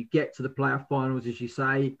 So when you get to the playoff finals, as you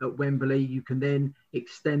say, at Wembley, you can then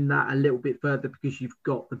extend that a little bit further because you've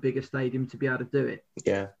got the bigger stadium to be able to do it.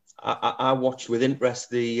 Yeah, I watched with interest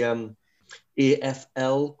the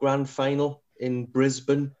AFL Grand Final in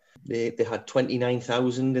Brisbane. They had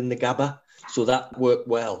 29,000 in the Gabba, so that worked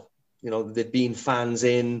well. There'd been fans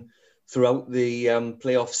in throughout the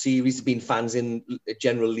playoff series. There'd been fans in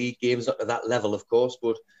general league games, not at that level, of course,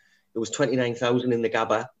 but there was 29,000 in the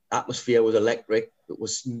Gabba. Atmosphere was electric. It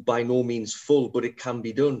was by no means full, but it can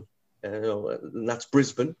be done. And that's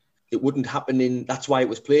Brisbane. It wouldn't happen that's why it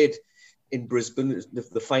was played in Brisbane.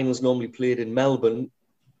 The finals normally played in Melbourne,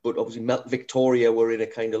 but obviously Victoria were in a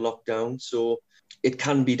kind of lockdown. So it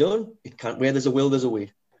can be done. It can. Where there's a will, there's a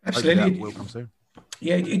way. Absolutely. Will come soon.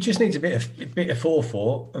 Yeah, it just needs a bit of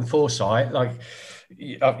forethought and foresight. Like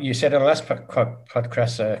you said on the last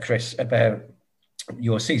podcast, Chris, about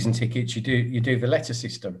your season tickets. You do the letter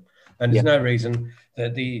system, and there's no reason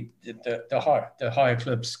that the higher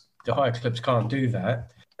clubs can't do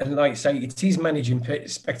that. And like you say, it is managing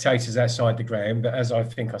spectators outside the ground. But as I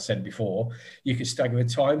think I said before, you could stagger the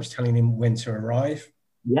times, telling them when to arrive.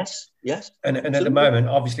 Yes. And at the moment,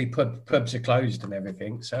 obviously, pubs are closed and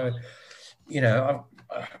everything. So,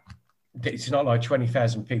 it's not like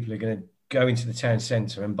 20,000 people are going to go into the town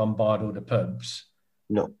centre and bombard all the pubs.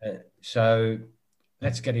 No. So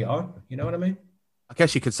let's get it on. You know what I mean? I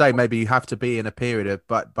guess you could say maybe you have to be in a period of,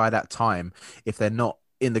 but by that time, if they're not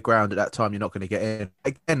in the ground at that time, you're not going to get in.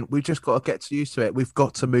 Again, we've just got to get used to it. We've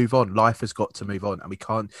got to move on. Life has got to move on, and we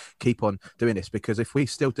can't keep on doing this, because if we're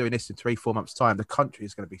still doing this in 3-4 months' time, the country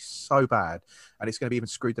is going to be so bad, and it's going to be even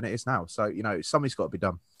screwed than it is now. So, something's got to be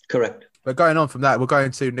done. Correct. But going on from that, we're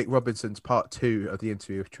going to Nick Robinson's part 2 of the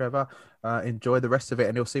interview with Trevor. Enjoy the rest of it,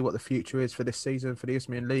 and you'll see what the future is for this season for the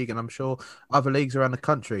Isthmian League, and I'm sure other leagues around the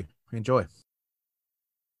country. Enjoy.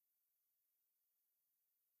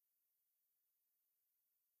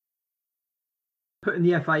 Putting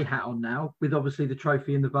the FA hat on now, with obviously the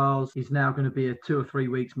trophy in the vase is now going to be a 2 or 3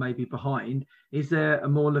 weeks maybe behind. Is there a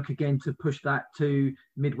more look again to push that to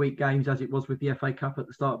midweek games as it was with the FA Cup at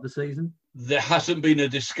the start of the season? There hasn't been a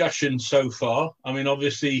discussion so far. I mean,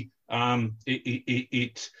 obviously,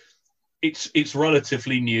 it's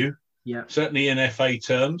relatively new. Yeah. Certainly in FA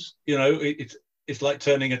terms, it's like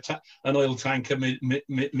turning an oil tanker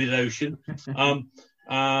mid-ocean.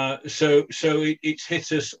 So it's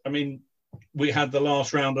hit us. I mean, we had the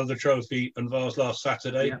last round of the trophy and vase last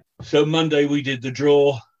Saturday. Yeah. So Monday we did the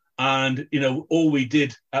draw, and all we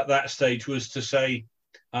did at that stage was to say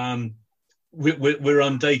we're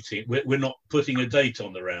undating. We're not putting a date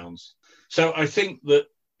on the rounds. So I think that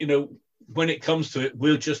when it comes to it,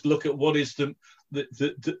 we'll just look at what is the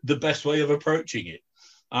best way of approaching it.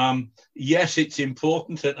 Yes, it's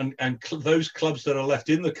important, and those clubs that are left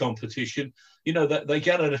in the competition, that they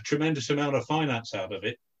get a tremendous amount of finance out of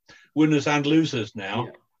it. Winners and losers now.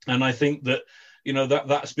 Yeah. And I think that,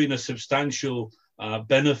 that's been a substantial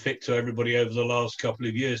benefit to everybody over the last couple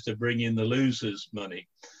of years to bring in the losers' money.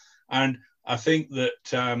 And I think that,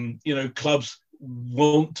 clubs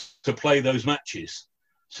want to play those matches.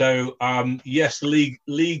 So, yes, league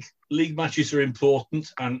matches are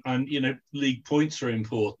important, and league points are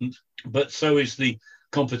important, but so is the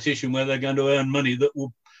competition where they're going to earn money that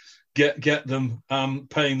will get them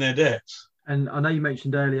paying their debts. And I know you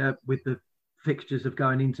mentioned earlier with the fixtures of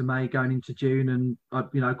going into May, going into June, and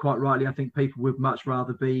quite rightly, I think people would much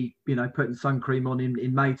rather be, putting sun cream on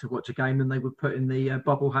in May to watch a game than they would putting the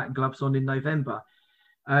bubble hat and gloves on in November.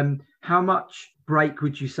 How much break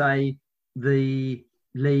would you say the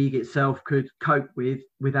league itself could cope with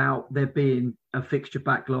without there being a fixture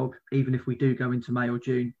backlog, even if we do go into May or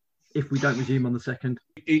June, if we don't resume on the 2nd?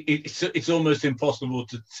 It's almost impossible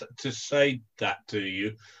to say that to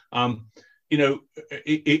you.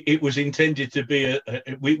 It was intended to be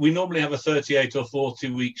we normally have a 38 or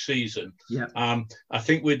 40 week season. Yeah. I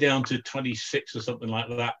think we're down to 26 or something like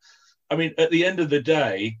that. I mean, at the end of the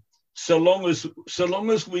day, so long as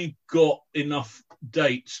we've got enough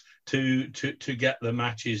dates to get the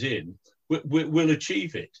matches in, we'll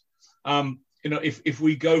achieve it. If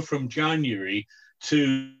we go from January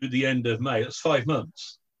to the end of May, that's 5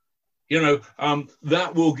 months.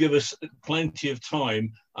 That will give us plenty of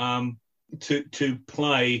time to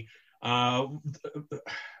play.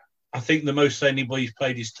 I think the most anybody's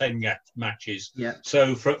played is 10 matches. Yeah.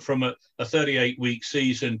 So from a 38-week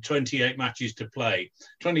season, 28 matches to play.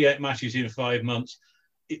 28 matches in 5 months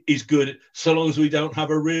is good, so long as we don't have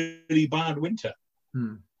a really bad winter.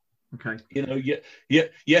 Okay.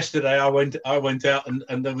 Yesterday I went out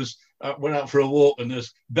and there was went out for a walk, and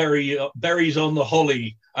there's berries on the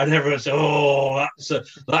holly, and everyone said, "Oh,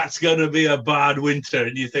 that's going to be a bad winter."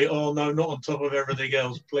 And you think, "Oh no, not on top of everything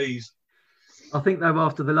else, please." I think though,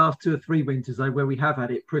 after the last 2 or 3 winters though, where we have had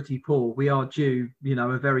it pretty poor, we are due,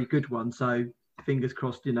 a very good one. So fingers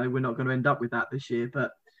crossed, we're not going to end up with that this year.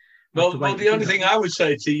 But well, the only thing I would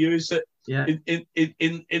say to you is that yeah,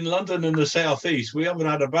 in London and the South East, we haven't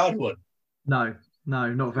had a bad one. No,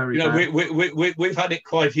 not very bad. We've had it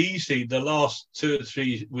quite easy the last 2 or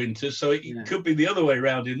 3 winters, so it could be the other way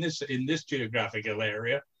around in this geographical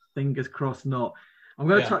area. Fingers crossed not. I'm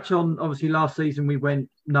going to touch on, obviously, last season we went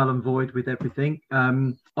null and void with everything.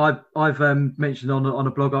 I've mentioned on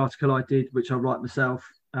a blog article I did, which I write myself,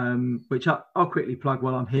 which I'll quickly plug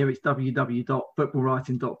while I'm here. It's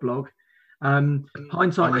www.footballwriting.blog.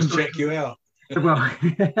 Hindsight. I must check you out. Well,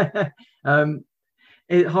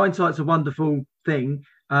 hindsight's a wonderful thing.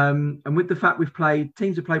 And with the fact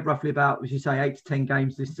teams have played roughly about, as you say, 8 to 10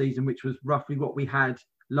 games this season, which was roughly what we had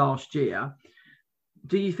last year.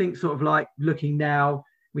 Do you think, sort of like looking now,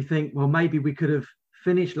 we think, well, maybe we could have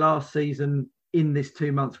finished last season in this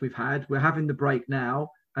 2 months we've had. We're having the break now,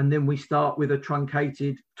 and then we start with a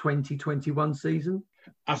truncated 2021 season?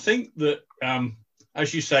 I think that,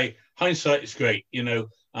 as you say, hindsight is great, and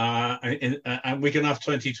we can have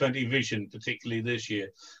 2020 vision, particularly this year.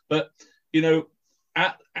 But,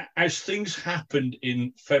 as things happened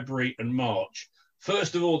in February and March,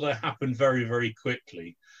 first of all, they happened very, very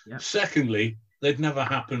quickly. Yeah. Secondly, they'd never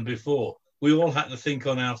happened before. We all had to think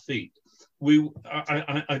on our feet.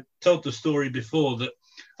 I told the story before that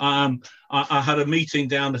I had a meeting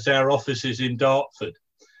down at our offices in Dartford.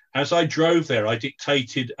 As I drove there, I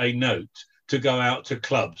dictated a note to go out to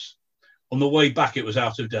clubs. On the way back, it was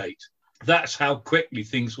out of date. That's how quickly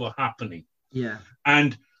things were happening. Yeah.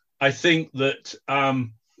 And I think that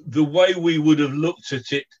the way we would have looked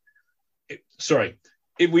at it,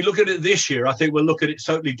 if we look at it this year, I think we'll look at it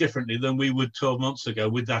totally differently than we would 12 months ago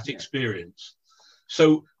with that experience.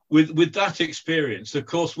 So with that experience, of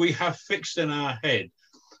course, we have fixed in our head,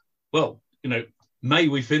 well, May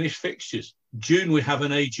we finish fixtures. June we have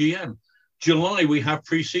an AGM. July we have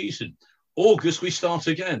pre-season. August we start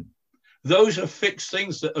again. Those are fixed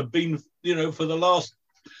things that have been, for the last,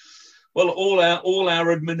 all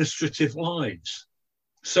our administrative lives.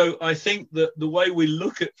 So I think that the way we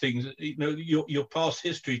look at things, your past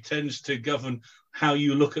history tends to govern how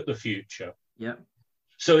you look at the future. Yeah.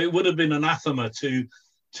 So it would have been anathema to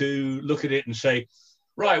look at it and say,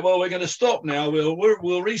 right, well, we're going to stop now.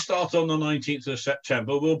 We'll restart on the 19th of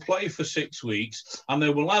September. We'll play for 6 weeks, and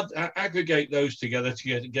then we'll aggregate those together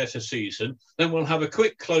to get a season. Then we'll have a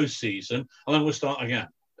quick close season, and then we'll start again.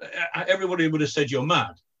 Everybody would have said you're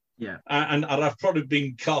mad. Yeah, and I've probably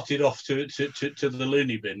been carted off to the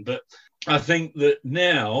loony bin. But I think that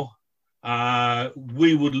now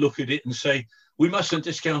we would look at it and say we mustn't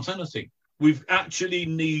discount anything. We actually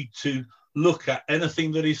need to look at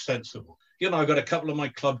anything that is sensible. I've got a couple of my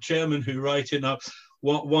club chairmen who write in.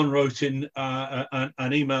 One wrote in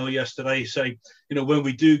an email yesterday saying, when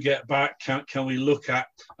we do get back, can we look at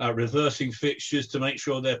reversing fixtures to make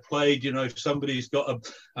sure they're played? If somebody's got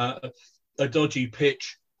a dodgy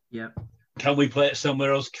pitch. Yeah. Can we play it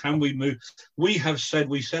somewhere else? Can we move? We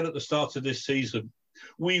said at the start of this season,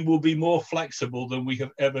 we will be more flexible than we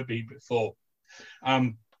have ever been before.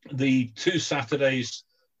 The 2 Saturdays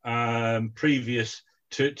previous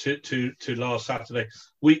to last Saturday,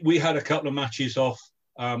 we had a couple of matches off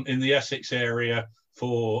in the Essex area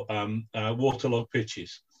for waterlogged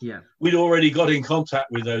pitches. Yeah. We'd already got in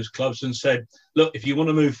contact with those clubs and said, look, if you want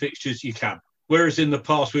to move fixtures, you can. Whereas in the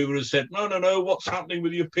past, we would have said, no, what's happening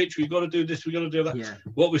with your pitch? We've got to do this, we've got to do that. Yeah.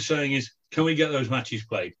 What we're saying is, can we get those matches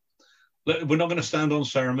played? We're not going to stand on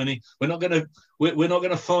ceremony. We're not going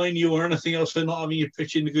to fine you or anything else for not having your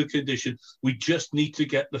pitch in good condition. We just need to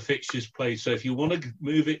get the fixtures played. So if you want to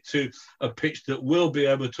move it to a pitch that will be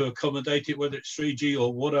able to accommodate it, whether it's 3G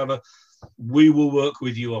or whatever, we will work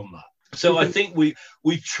with you on that. So I think we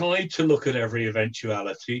tried to look at every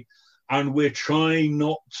eventuality, and we're trying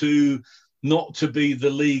not to be the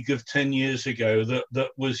league of 10 years ago that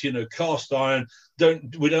was, cast iron.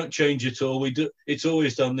 We don't change it all. It's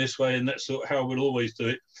always done this way, and that's how we'll always do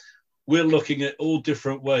it. We're looking at all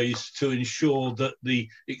different ways to ensure that the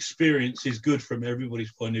experience is good from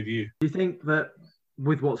everybody's point of view. Do you think that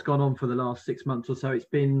with what's gone on for the last 6 months or so, it's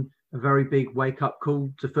been a very big wake-up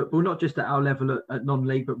call to football, not just at our level at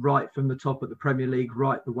non-league, but right from the top at the Premier League,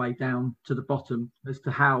 right the way down to the bottom, as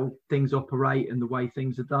to how things operate and the way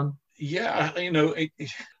things are done? Yeah,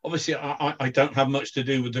 obviously I don't have much to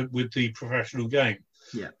do with the professional game.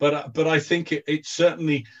 Yeah. But I think it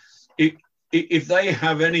certainly, if they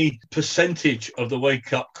have any percentage of the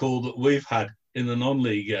wake-up call that we've had in the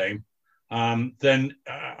non-league game, then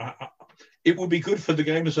it would be good for the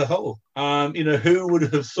game as a whole. Who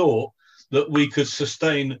would have thought that we could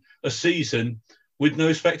sustain a season with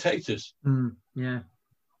no spectators? Yeah.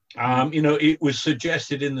 It was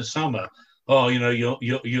suggested in the summer,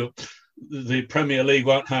 the Premier League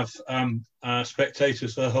won't have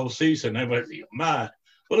spectators for the whole season. Everybody, you're mad.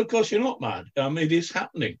 Well, of course, you're not mad. It is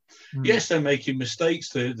happening. Yes, they're making mistakes.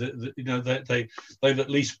 They've at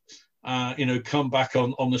least come back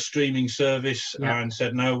on the streaming service and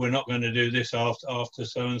said, no, we're not going to do this after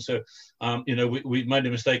so and so. We made a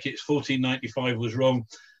mistake. It's 14.95 was wrong.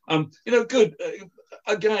 Good.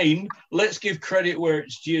 Again, let's give credit where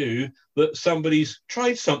it's due that somebody's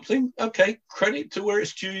tried something. Okay, credit to where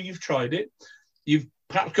it's due. You've tried it. You've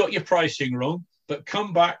perhaps got your pricing wrong. but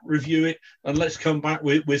come back, review it, and let's come back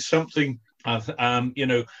with something. It's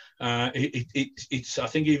I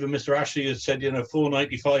think even Mr. Ashley has said,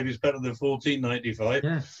 £4.95 is better than £14.95.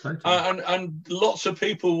 Yeah, totally. And lots of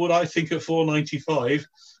people would, I think, at £4.95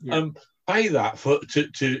 pay that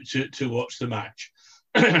to watch the match.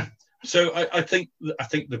 So I think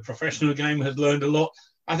the professional game has learned a lot.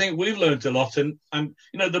 I think we've learned a lot, and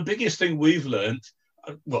the biggest thing we've learned,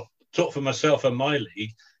 talk for myself and my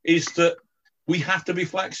league, is that we have to be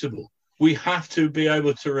flexible. We have to be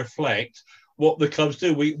able to reflect what the clubs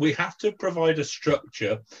do. We have to provide a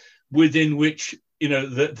structure within which,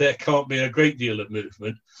 that there can't be a great deal of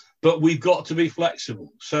movement, but we've got to be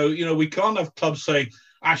flexible. So, we can't have clubs say,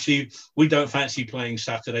 actually, we don't fancy playing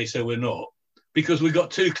Saturday, so we're not, because we've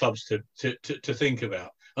got two clubs to think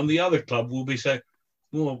about. And the other club will be saying,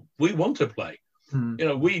 well, we want to play.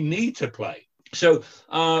 We need to play. So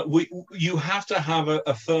you have to have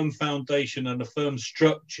a firm foundation and a firm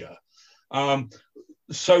structure,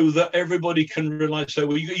 so that everybody can realize.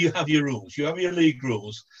 So you have your rules, you have your league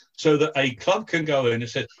rules, so that a club can go in and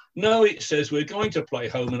say, no, it says we're going to play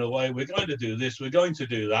home and away, we're going to do this, we're going to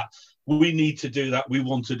do that, we need to do that, we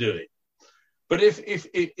want to do it. But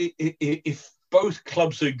if both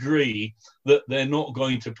clubs agree that they're not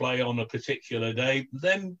going to play on a particular day,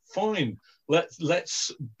 then fine.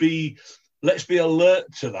 Let's be alert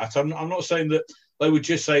to that. I'm not saying that they would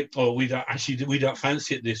just say, "Oh, we don't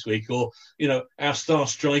fancy it this week," or our star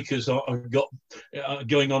strikers are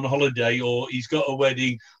going on holiday, or he's got a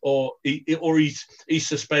wedding, or he's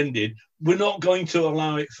suspended. We're not going to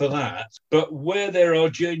allow it for that. But where there are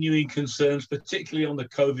genuine concerns, particularly on the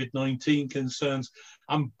COVID-19 concerns,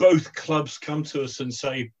 and both clubs come to us and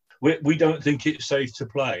say, we don't think it's safe to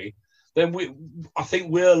play, then I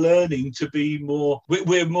think we're learning to be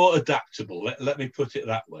we're more adaptable. Let me put it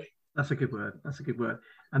that way. That's a good word.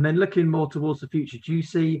 And then looking more towards the future, do you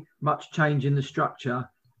see much change in the structure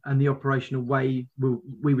and the operational way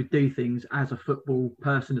we would do things as a football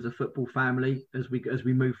person, as a football family, as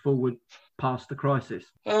we move forward past the crisis?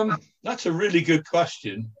 That's a really good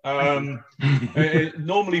question.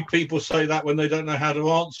 Normally people say that when they don't know how to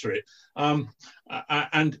answer it. And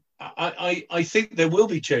I think there will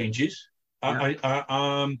be changes.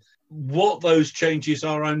 Yeah. What those changes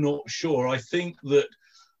are, I'm not sure. I think that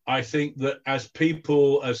as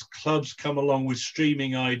clubs come along with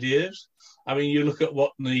streaming ideas, I mean, you look at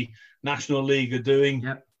what the National League are doing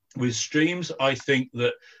with streams. I think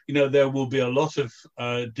that, there will be a lot of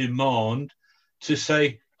demand to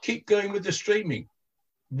say, keep going with the streaming.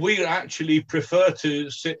 We actually prefer to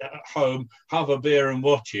sit at home, have a beer and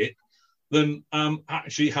watch it than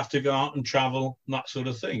actually have to go out and travel and that sort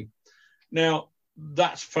of thing. Now,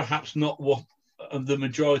 that's perhaps not what the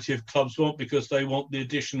majority of clubs want, because they want the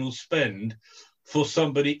additional spend for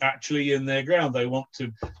somebody actually in their ground. They want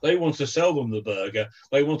to sell them the burger.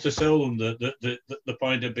 They want to sell them the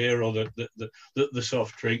pint of beer or the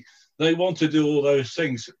soft drink. They want to do all those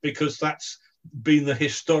things because that's been the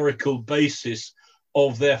historical basis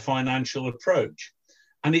of their financial approach,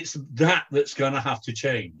 and it's that's going to have to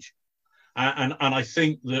change. And I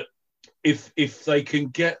think that if they can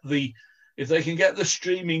get the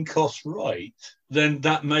streaming costs right, then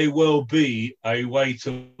that may well be a way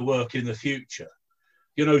to work in the future.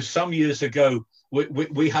 Some years ago,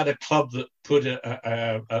 we had a club that put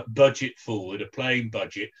a budget forward, a playing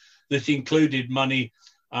budget, that included money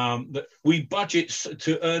that we budget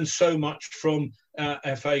to earn so much from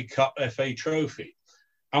FA Cup, FA Trophy.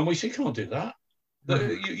 And we said, can't do that.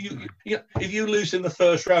 If you lose in the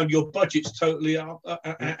first round, your budget's totally out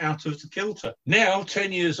of the kilter. Now,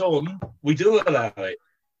 10 years on, we do allow it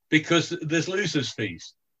because there's losers'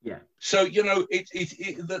 fees. Yeah. So,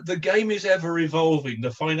 the game is ever evolving.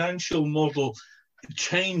 The financial model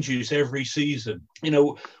changes every season.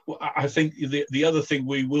 I think the other thing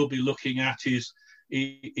we will be looking at is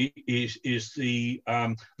the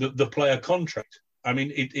player contract. I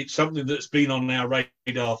mean, it's something that's been on our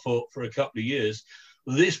radar for a couple of years.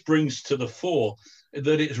 This brings to the fore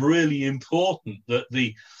that it's really important that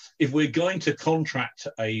if we're going to contract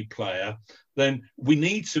a player, then we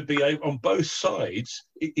need to be able, on both sides,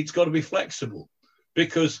 it's got to be flexible.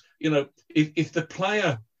 Because, if the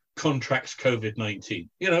player contracts COVID-19,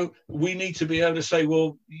 we need to be able to say,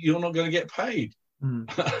 well, you're not going to get paid.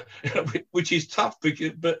 Which is tough,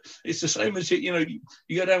 but it's the same as you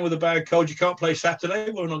go down with a bad cold, you can't play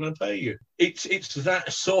Saturday, we're not going to pay you. It's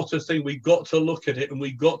that sort of thing. We've got to look at it, and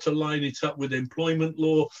we've got to line it up with employment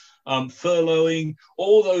law, furloughing,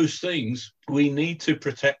 all those things. We need to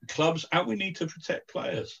protect clubs and we need to protect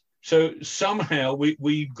players. So somehow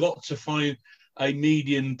we've got to find a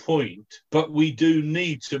median point, but we do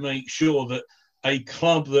need to make sure that a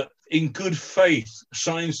club that in good faith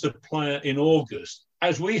signs the player in August,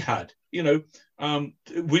 as we had.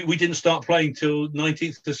 We didn't start playing till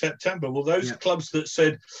 19th of September. Well, those clubs that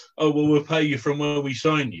said, oh, well, we'll pay you from where we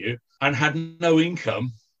sign you and had no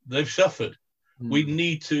income, they've suffered. We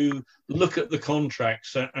need to look at the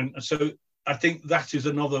contracts. And so I think that is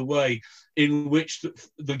another way in which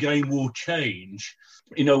the game will change.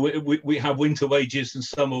 We have winter wages and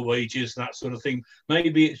summer wages, that sort of thing.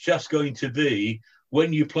 Maybe it's just going to be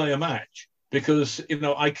when you play a match, because,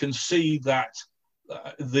 I can see that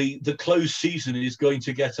the closed season is going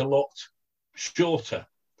to get a lot shorter.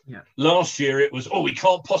 Yeah. Last year it was, we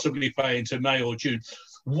can't possibly play into May or June.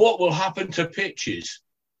 What will happen to pitches?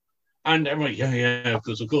 And everyone,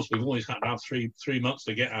 because of course we've always had to have three months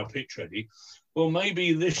to get our pitch ready. Well,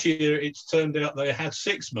 maybe this year it's turned out they had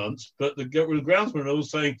 6 months, but the groundsmen are all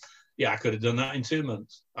saying, I could have done that in 2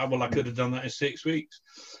 months. I could have done that in 6 weeks.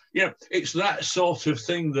 It's that sort of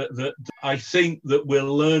thing that I think that we're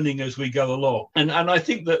learning as we go along. And I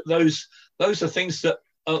think that those are things that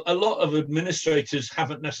a lot of administrators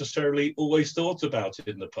haven't necessarily always thought about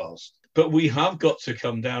in the past. But we have got to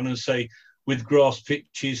come down and say, with grass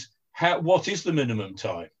pitches, what is the minimum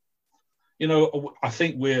time? I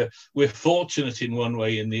think we're fortunate in one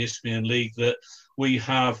way in the Isthmian League that we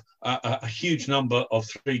have a huge number of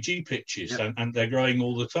 3G pitches, and they're growing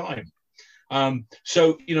all the time.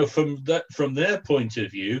 So from their point of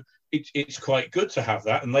view, it's quite good to have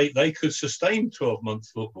that, and they could sustain 12-month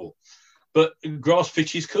football, but grass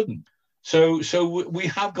pitches couldn't. So we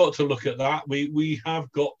have got to look at that. We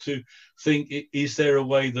have got to think: is there a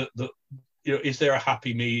way that is there a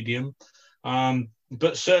happy medium?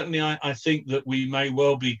 But certainly, I think that we may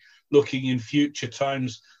well be looking in future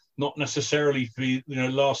times, not necessarily for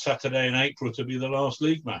last Saturday in April to be the last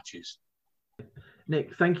league matches.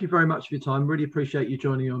 Nick, thank you very much for your time. Really appreciate you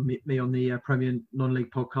joining me on the Premier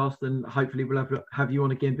Non-League podcast, and hopefully we'll have you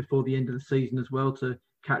on again before the end of the season as well to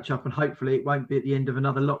catch up, and hopefully it won't be at the end of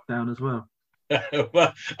another lockdown as well.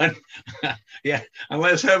 Well, and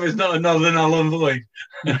let's hope it's not another null and void.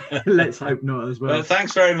 Let's hope not as well.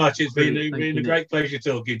 Thanks very much. It's been a great pleasure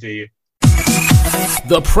talking to you.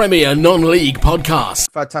 The Premier Non-League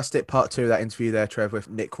Podcast. Fantastic part 2 of that interview there, Trev, with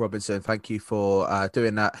Nick Robinson. Thank you for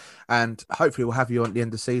doing that. And hopefully we'll have you on at the end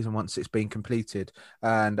of the season once it's been completed.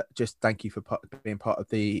 And just thank you for being part of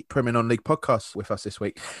the Premier Non-League Podcast with us this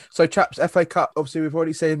week. So, chaps, FA Cup, obviously we've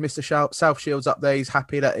already seen Mr. South Shields up there. He's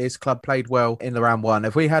happy that his club played well in the round 1.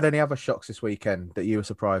 Have we had any other shocks this weekend that you were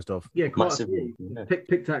surprised of? Yeah, quite a few. Yeah.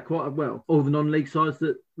 Picked out quite well. All the non-league sides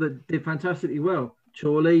that did fantastically well.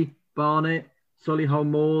 Chorley, Barnet, Solihull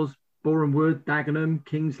Moors, Boreham Wood, Dagenham,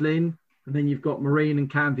 Kings Lynn, and then you've got Marine and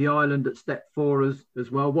Canvey Island at step 4 as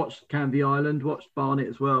well. Watched Canvey Island, watched Barnet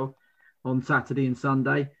as well on Saturday and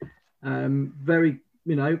Sunday.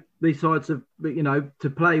 These sides have, to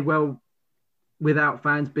play well without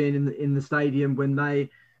fans being in the stadium when they,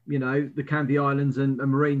 the Canvey Islands and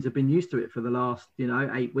Marines have been used to it for the last,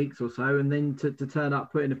 8 weeks or so, and then to turn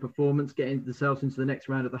up, put in a performance, getting themselves into the next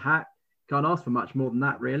round of the hat, can't ask for much more than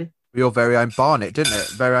that, really. Your very own Barnet, didn't it?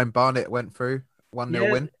 Very own Barnet went through 1-0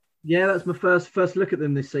 win. Yeah, that's my first look at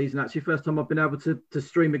them this season. Actually, first time I've been able to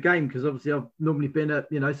stream a game, because obviously I've normally been at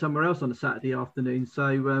somewhere else on a Saturday afternoon. So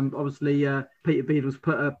obviously Peter Beadle's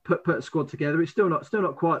put a squad together. It's still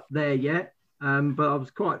not quite there yet, but I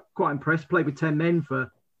was quite impressed. Played with 10 men for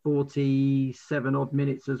 47 odd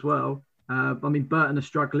minutes as well. Burton are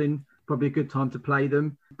struggling. Probably a good time to play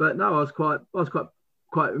them. But no, I was quite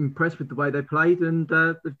impressed with the way they played, and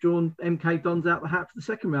they've drawn MK Dons out the hat for the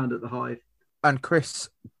second round at the Hive. And Chris,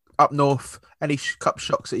 up north, any cup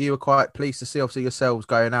shocks that you were quite pleased to see? Obviously yourselves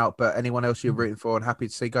going out, but anyone else you're rooting for and happy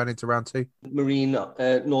to see going into round 2? Marine,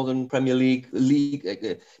 Northern Premier League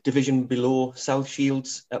division below, South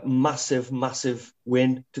Shields, a massive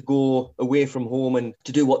win to go away from home and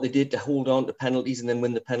to do what they did, to hold on to penalties and then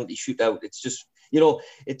win the penalty shootout. It's just,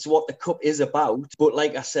 it's what the cup is about. But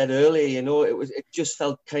like I said earlier, it just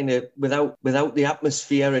felt kind of without the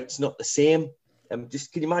atmosphere, it's not the same.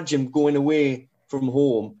 Just can you imagine going away from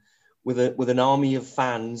home with an army of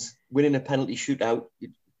fans winning a penalty shootout,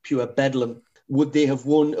 pure bedlam? Would they have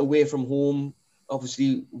won away from home,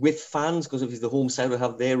 obviously with fans, because obviously the home side will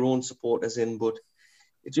have their own supporters in? But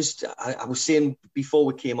it just, I was saying before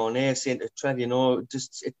we came on air, saying to Trev,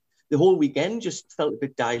 the whole weekend just felt a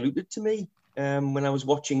bit diluted to me. When I was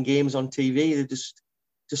watching games on TV, it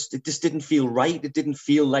just didn't feel right. It didn't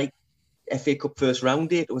feel like FA Cup first round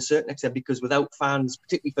day to a certain extent, because without fans,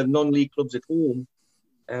 particularly for non-league clubs at home,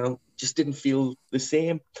 just didn't feel the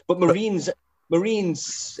same. But Marines'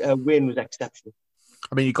 win was exceptional.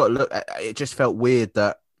 You got to look. It just felt weird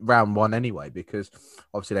that round one anyway, because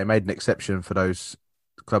obviously they made an exception for those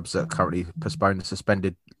clubs that are currently postponed and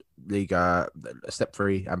suspended league step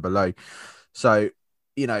 3 and below. So,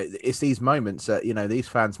 you know, it's these moments that, you know, these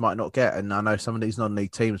fans might not get. And I know some of these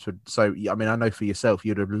non-league teams would. So, I mean, I know for yourself,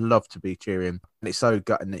 you'd have loved to be cheering. And it's so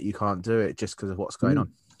gutting that you can't do it just because of what's going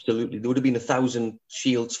on. Absolutely. There would have been 1,000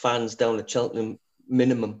 Shields fans down at Cheltenham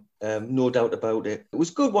minimum. No doubt about it. It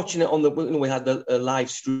was good watching it on we had a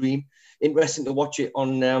live stream. Interesting to watch it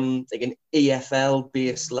on like an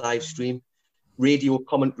EFL-based live stream. Radio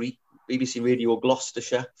commentary, BBC Radio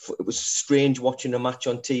Gloucestershire. It was strange watching a match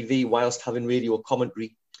on TV whilst having radio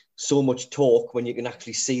commentary. So much talk when you can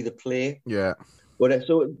actually see the play. Yeah. But it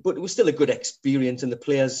was still a good experience, and the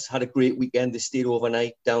players had a great weekend. They stayed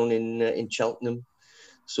overnight down in Cheltenham,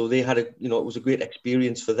 so they had it was a great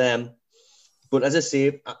experience for them. But as I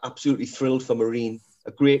say, absolutely thrilled for Marine.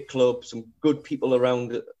 A great club, some good people around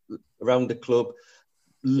the club,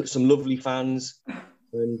 some lovely fans,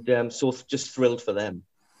 and so just thrilled for them.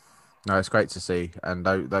 No, it's great to see, and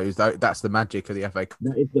that's the magic of the FA Cup.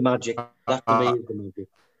 That is the magic. That to me is the magic.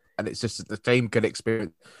 And it's just the same good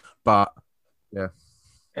experience, but yeah.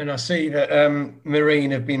 And I see that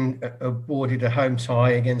Marine have been awarded a home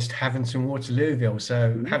tie against Havant and Waterlooville.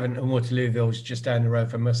 So Havant and Waterlooville is just down the road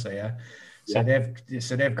from us there. So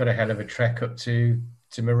they've got a hell of a trek up to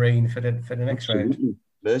Marine for the next round.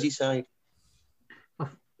 Merseyside.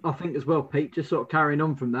 I think as well, Pete, just sort of carrying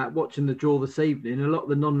on from that, watching the draw this evening, a lot of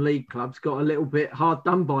the non-league clubs got a little bit hard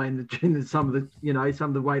done by in some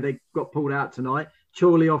of the way they got pulled out tonight.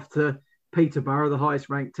 Chorley off to Peterborough, the highest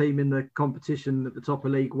ranked team in the competition at the top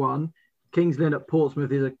of League One. Kings Lynn at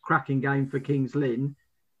Portsmouth is a cracking game for Kings Lynn.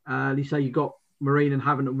 You say you got Marine and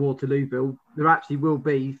Havant and Waterlooville. There actually will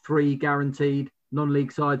be 3 guaranteed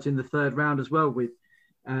non-league sides in the third round as well, with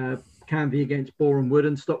Canvey against Boreham Wood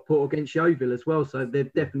and Stockport against Yeovil as well. So there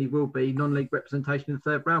definitely will be non-league representation in the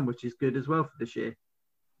third round, which is good as well for this year.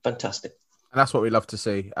 Fantastic. And that's what we love to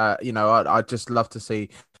see. I just love to see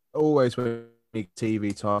always when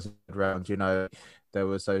TV ties around, there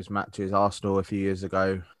was those matches, Arsenal a few years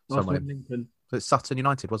ago. Lincoln. It's Sutton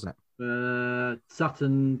United, wasn't it?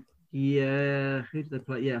 Sutton, yeah. Who did they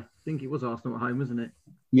play? Yeah, I think it was Arsenal at home, wasn't it?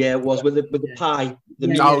 Yeah, it was with the pie.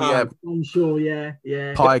 Yeah. I'm sure, yeah.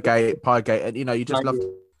 Piegate, and you just love.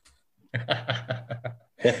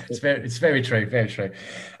 It's very true, very true.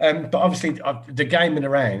 But obviously, the game in the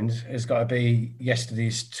round has got to be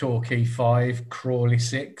yesterday's Torquay 5, Crawley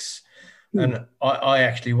 6, and I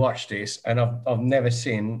actually watched this, and I've never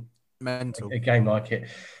seen a game like it.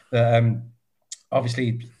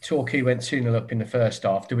 Obviously, Torquay went 2-0 up in the first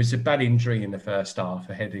half. There was a bad injury in the first half,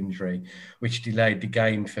 a head injury, which delayed the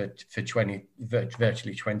game for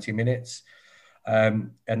virtually 20 minutes.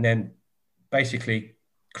 And then basically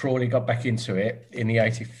Crawley got back into it in the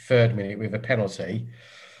 83rd minute with a penalty.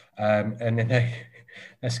 And then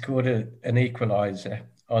they scored an equaliser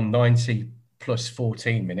on 90 plus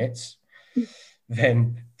 14 minutes.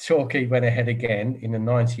 Then Torquay went ahead again in the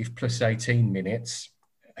 90th plus 18 minutes.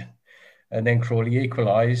 And then Crawley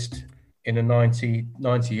equalised in the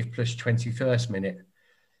 90th plus 21st minute.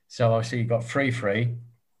 So obviously you got 3-3.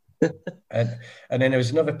 and then there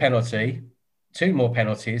was another penalty, 2 more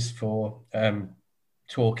penalties for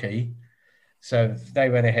Torquay. So they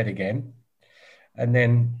went ahead again. And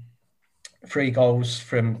then 3 goals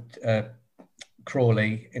from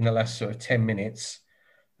Crawley in the last sort of 10 minutes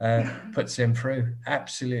puts them through.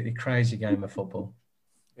 Absolutely crazy game of football.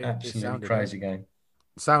 Absolutely crazy game.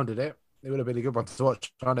 Sounded it. It would have been a good one to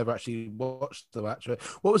watch. I never actually watched the match.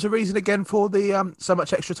 What was the reason again for the so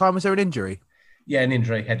much extra time? Was there an injury? Yeah, an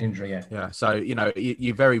injury, head injury, yeah. Yeah, so,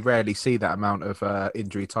 you very rarely see that amount of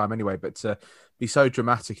injury time anyway, but to be so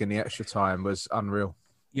dramatic in the extra time was unreal.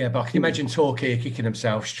 Yeah, but I can imagine Torquay kicking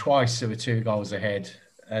themselves twice. There were 2 goals ahead,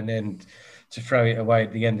 and then to throw it away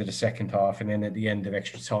at the end of the second half and then at the end of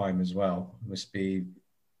extra time as well must be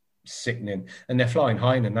sickening. And they're flying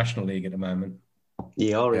high in the National League at the moment.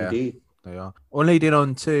 They are indeed. They are. Well, leading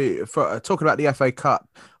on to talking about the FA Cup,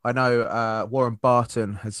 I know Warren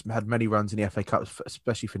Barton has had many runs in the FA Cup,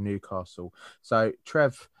 especially for Newcastle. So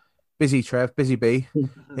Busy B,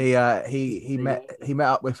 he met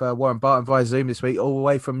up with Warren Barton via Zoom this week, all the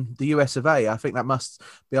way from the US of A. I think that must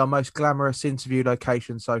be our most glamorous interview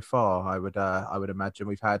location so far. I would imagine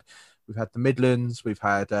we've had the Midlands, we've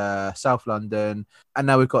had South London, and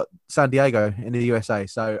now we've got San Diego in the USA.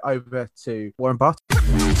 So over to Warren Barton.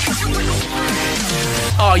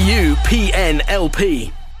 Are you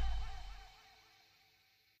PNLP?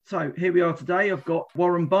 So here we are today. I've got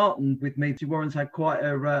Warren Barton with me. Warren's had quite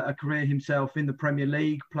a career himself in the Premier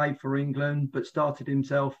League, played for England, but started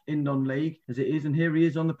himself in non-league as it is. And here he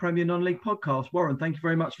is on the Premier Non-League podcast. Warren, thank you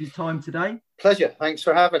very much for your time today. Pleasure. Thanks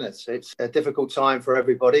for having us. It's a difficult time for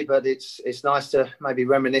everybody, but it's nice to maybe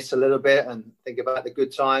reminisce a little bit and think about the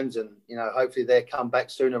good times, and hopefully they come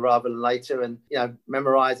back sooner rather than later, and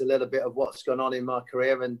memorise a little bit of what's gone on in my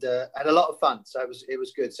career, and had a lot of fun. So it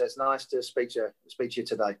was good. So it's nice to speak to you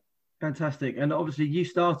today. Fantastic. And obviously you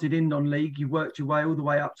started in non-league, you worked your way all the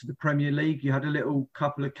way up to the Premier League. You had a little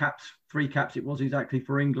couple of caps, 3 caps it was exactly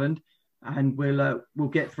for England, and we'll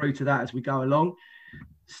get through to that as we go along.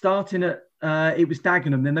 Starting at it was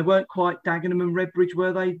Dagenham, then they weren't quite Dagenham and Redbridge,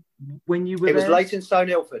 were they, when you were there? It was Leytonstone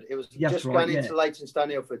Ilford. It was into Leytonstone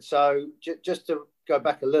Ilford. So just to go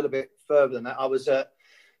back a little bit further than that, I was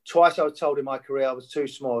twice I was told in my career I was too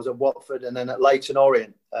small. I was at Watford and then at Leyton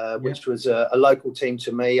Orient, which was a local team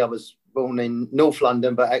to me. I was born in North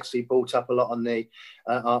London, but actually brought up a lot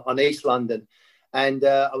on East London. And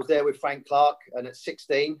I was there with Frank Clark, and at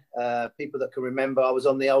 16, people that can remember, I was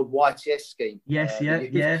on the old YTS scheme. Yes,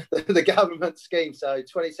 the government scheme. So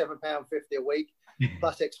 £27.50 a week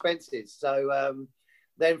plus expenses. So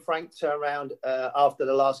then Frank turned around after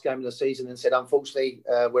the last game of the season and said, unfortunately,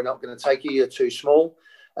 we're not going to take you. You're too small.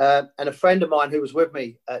 And a friend of mine who was with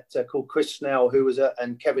me called Chris Snell,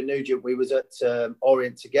 and Kevin Nugent, we was at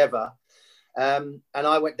Orient together. And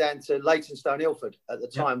I went down to Leytonstone Ilford at the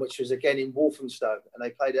time, which was again in Walthamstow, and they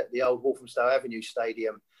played at the old Walthamstow Avenue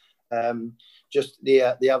Stadium, just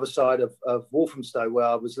the other side of Walthamstow where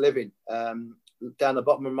I was living. Down the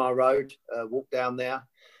bottom of my road, walked down there.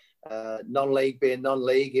 Non-league being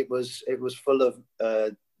non-league, it was full of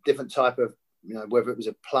different type of, whether it was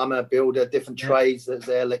a plumber, builder, different trades. That's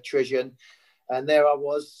there, electrician. And there I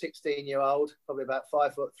was, 16-year-old, probably about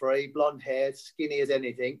 5'3", blonde hair, skinny as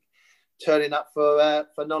anything, turning up for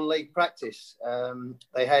non-league practice.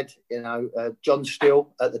 They had, John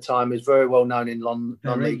Still at the time was very well known in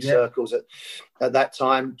non-league circles at that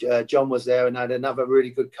time. John was there, and had another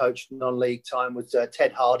really good coach non-league time was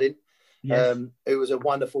Ted Harding, who was a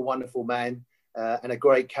wonderful, wonderful man and a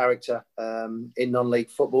great character in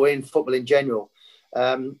non-league football, in football in general,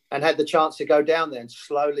 and had the chance to go down there and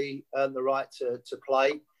slowly earn the right to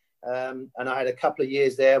play. And I had a couple of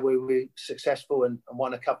years there where we were successful and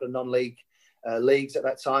won a couple of non-league leagues at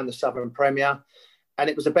that time, the Southern Premier. And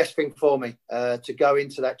it was the best thing for me to go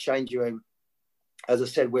into that changing room, as I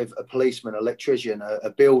said, with a policeman, an electrician,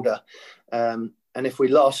 a builder. And if we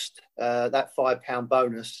lost, that £5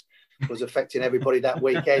 bonus was affecting everybody that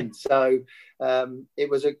weekend. So it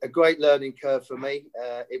was a great learning curve for me.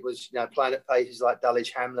 It was, playing at places like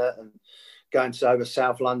Dulwich Hamlet and going to over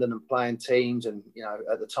South London and playing teams. And,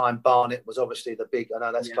 at the time, Barnet was obviously the big, I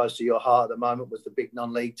know that's close to your heart at the moment, was the big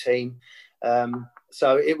non-league team.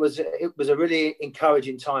 So it was a really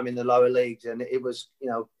encouraging time in the lower leagues. And it was,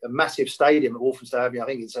 a massive stadium at Walthamstow Avenue. I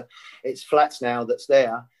think it's flats now that's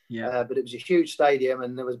there. Yeah. But it was a huge stadium,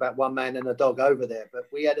 and there was about one man and a dog over there. But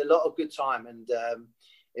we had a lot of good time, and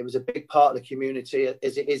it was a big part of the community,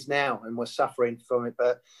 as it is now, and we're suffering from it.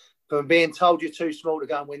 But from being told you're too small to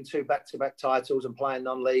go and win 2 back-to-back titles and playing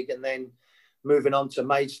non-league, and then moving on to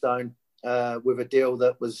Maidstone with a deal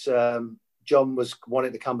that was John was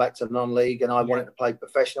wanting to come back to non-league, and I wanted to play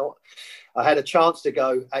professional. I had a chance to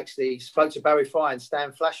go, actually spoke to Barry Fry and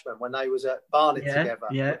Stan Flashman when they was at Barnet together.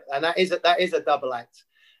 Yeah. And that is a double act.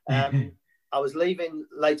 I was leaving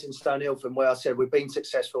Leytonstone Ilford, where I said we've been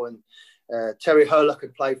successful, and Terry Hurlock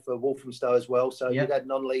had played for Walthamstow as well, so you'd had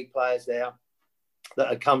non-league players there that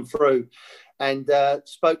had come through, and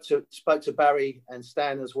spoke to Barry and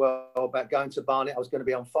Stan as well about going to Barnet. I was going to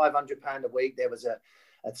be on £500 a week. There was a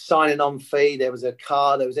signing on fee, there was a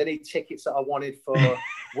car, there was any tickets that I wanted for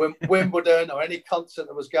Wimbledon or any concert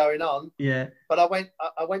that was going on. Yeah. But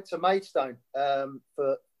I went to Maidstone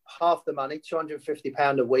for half the money,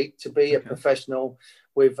 £250 a week, to be a professional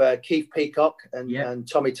with Keith Peacock and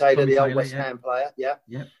Tommy Taylor, the old West Ham player.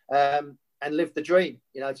 And live the dream,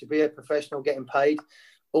 to be a professional, getting paid.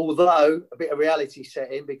 Although a bit of reality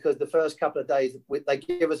set in, because the first couple of days they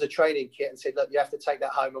give us a training kit and said, look, you have to take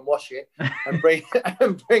that home and wash it and bring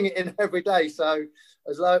it in every day. So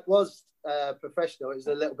as though it was professional, it was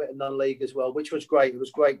a little bit of non-league as well, which was great. It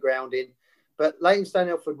was great grounding. But Leytonstone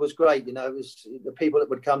Ilford was great. It was the people that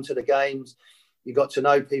would come to the games. You got to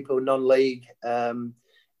know people non-league. And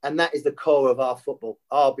that is the core of our football,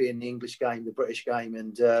 our being the English game, the British game.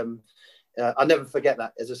 And I'll never forget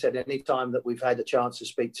that. As I said, any time that we've had a chance to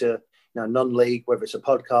speak to non-league, whether it's a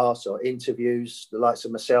podcast or interviews, the likes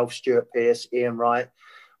of myself, Stuart Pearce, Ian Wright,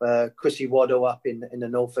 Chrissy Waddle up in the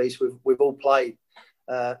North East, we've all played.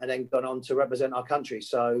 and then gone on to represent our country.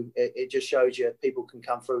 So it just shows you people can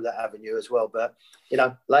come through that avenue as well. But, you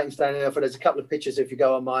know, Leytonstone and Ilford, there's a couple of pictures if you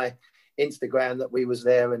go on my Instagram that we was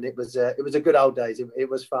there, and it was a good old days. It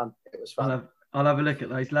was fun. It was fun. I'll have a look at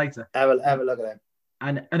those later. Have a look at them.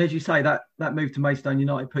 And as you say, that move to Maidstone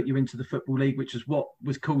United put you into the Football League, which is what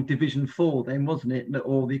was called Division 4 then, wasn't it?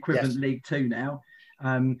 Or the equivalent League 2 now.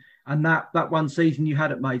 And that one season you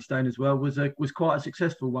had at Maidstone as well was quite a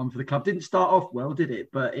successful one for the club. Didn't start off well, did it?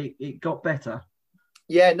 But it got better.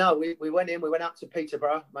 Yeah, no, we went up to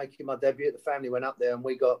Peterborough, making my debut. The family went up there, and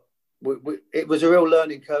it was a real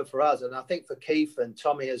learning curve for us, and I think for Keith and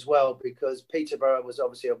Tommy as well, because Peterborough was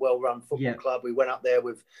obviously a well-run football club. We went up there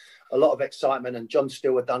with a lot of excitement, and John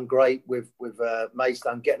Steele had done great with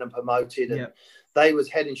Maidstone, getting them promoted, and they was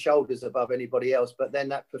head and shoulders above anybody else. But then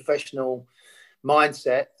that professional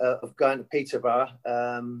mindset of going to Peterborough,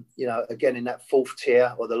 you know, again in that fourth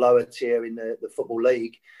tier or the lower tier in the Football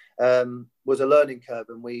League, was a learning curve,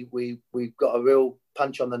 and we got a real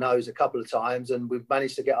punch on the nose a couple of times, and we've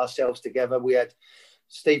managed to get ourselves together. We had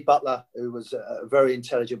Steve Butler, who was a very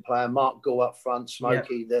intelligent player, Mark Gore up front,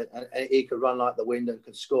 Smokey, and he could run like the wind and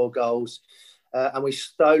could score goals. And we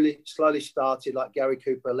slowly started, like Gary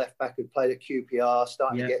Cooper, left back, who played at QPR,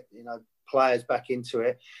 starting to get, you know, players back into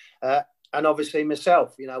it. And obviously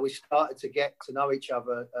myself, you know, we started to get to know each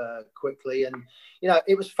other quickly. And, you know,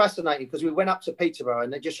 it was fascinating because we went up to Peterborough,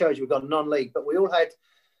 and it just shows you we've got non-league, but we all had,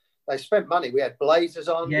 they spent money. We had blazers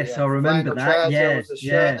on. Yes, I remember that. The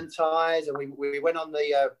shirt and ties. And we went on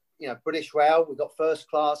the, you know, British Rail. We got first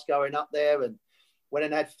class going up there, and went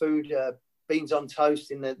and had food, beans on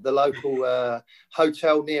toast in the local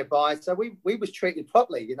hotel nearby. So we was treated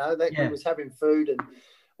properly, you know, we was having food and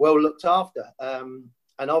well looked after.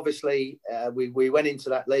 And obviously, we went into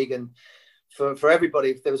that league, and for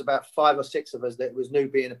everybody, there was about 5 or 6 of us that was new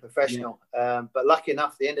being a professional. But lucky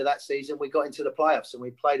enough, the end of that season, we got into the playoffs, and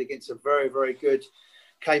we played against a very, very good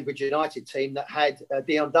Cambridge United team that had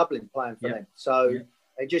Dion Dublin playing for them. So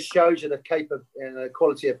it just shows you the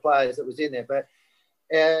quality of players that was in there. But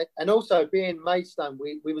and also being Maidstone,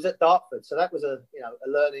 we was at Dartford, so that was a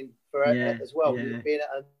learning for as well. Being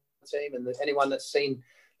at a team, and anyone that's seen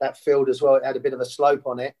that field as well, it had a bit of a slope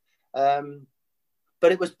on it.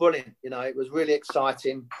 But it was brilliant, you know. It was really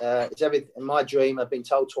exciting. It's everything. In my dream, I've been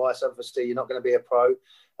told twice, obviously, you're not going to be a pro.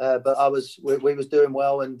 But we was doing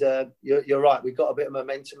well, and you're right. We got a bit of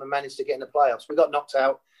momentum and managed to get in the playoffs. We got knocked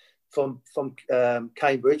out from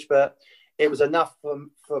Cambridge, but it was enough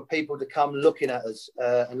for people to come looking at us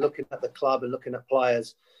and looking at the club and looking at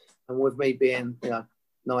players. And with me being,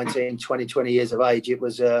 19, 20 years of age, it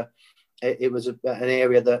was an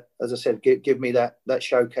area that, as I said, give me that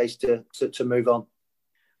showcase to move on.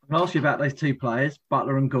 I'm going to ask you about those 2 players,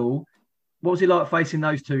 Butler and Gould. What was it like facing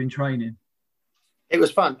those 2 in training? It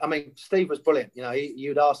was fun. I mean, Steve was brilliant. You know,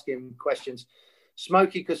 you'd ask him questions.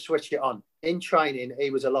 Smokey could switch it on. In training, he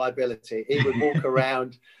was a liability. He would walk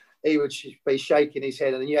around. He would be shaking his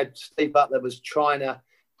head. And then you had Steve Butler was trying to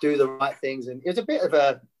do the right things. And it was a bit of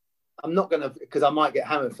a, I'm not going to, because I might get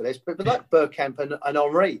hammered for this, but like Bergkamp and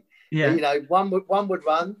Henri. Yeah. You know, one would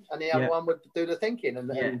run and the other one would do the thinking. And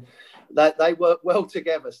they work well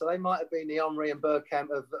together. So they might have been the Henri and Bergkamp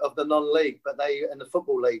of the non-league, but they in the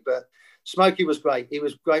Football League. But Smokey was great. He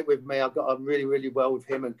was great with me. I got on really, really well with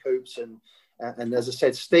him and Coops. And as I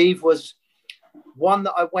said, Steve was one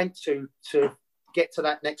that I went to get to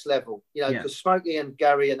that next level. You know, because Smokey and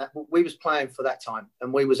Gary and that, we was playing for that time,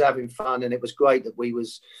 and we was having fun, and it was great that we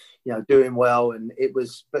was, doing well. And it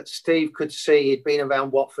was, but Steve could see he'd been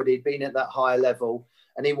around Watford, he'd been at that higher level,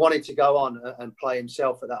 and he wanted to go on and play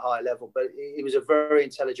himself at that higher level. But he was a very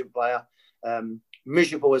intelligent player,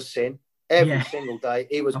 miserable as sin. Every single day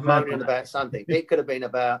he was moaning about something. It could have been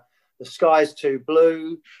about the sky's too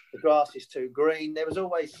blue, the grass is too green. There was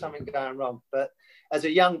always something going wrong. But as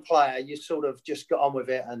a young player, you sort of just got on with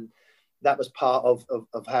it, and that was part of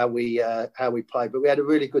how we played. But we had a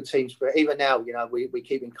really good team spirit. Even now, we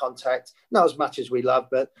keep in contact, not as much as we love,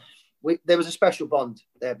 but there was a special bond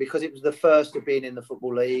there because it was the first of being in the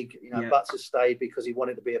Football League. Butts has stayed because he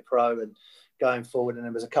wanted to be a pro and going forward. And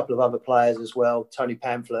there was a couple of other players as well. Tony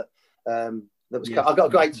Pamphlet. I've got a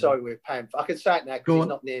great story with Pamphlet. I can say it now because he's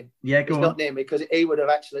not near. Yeah, he's not near me because he would have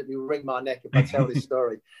absolutely wring my neck if I tell this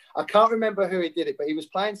story. I can't remember who he did it, but he was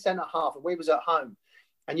playing centre half and we was at home.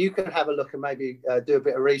 And you can have a look and maybe do a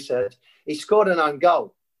bit of research. He scored an own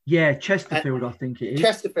goal. Yeah, Chesterfield, I think it is.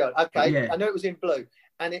 Chesterfield, okay. Yeah. I know it was in blue.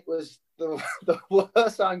 And it was the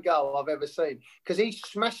worst own goal I've ever seen because he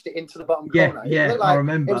smashed it into the bottom corner. Yeah, I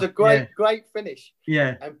remember. It was a great finish.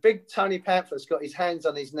 Yeah. And big Tony Pamphlet's got his hands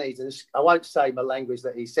on his knees. And I won't say my language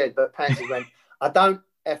that he said, but Pansy went, I don't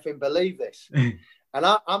effing believe this. And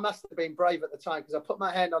I must have been brave at the time because I put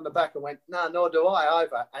my hand on the back and went, no, nor do I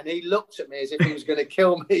either. And he looked at me as if he was going to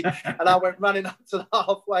kill me. And I went running up to the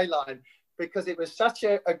halfway line. Because it was such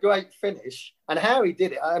a great finish, and how he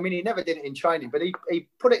did it. I mean, he never did it in training, but he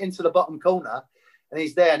put it into the bottom corner, and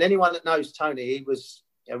he's there. And anyone that knows Tony, he was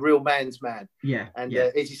a real man's man. Yeah. And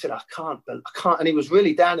he said, I can't, and he was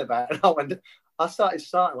really down about it. And I started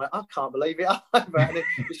starting. Went, I can't believe it either. And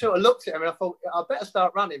he sort of looked at him, and I thought, I better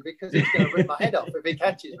start running because he's going to rip my head off if he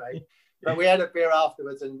catches me. But we had a beer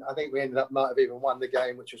afterwards, and I think we might have even won the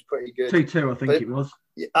game, which was pretty good. 2-2, I think it was.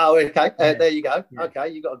 Oh, okay. Yeah. There you go. Yeah. Okay,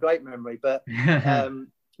 you got a great memory. But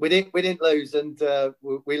we didn't lose, and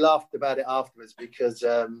we laughed about it afterwards because,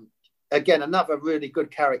 again, another really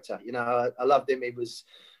good character. You know, I loved him. He was,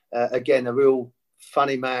 again, a real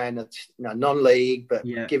funny man, non-league, but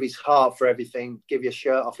give his heart for everything, give your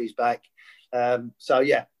shirt off his back. So,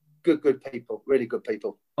 yeah, good people, really good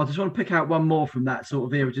people. I just want to pick out one more from that sort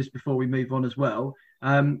of era just before we move on as well.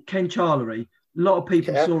 Ken Charlery. A lot of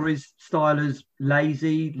people saw his style as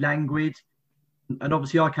lazy, languid, and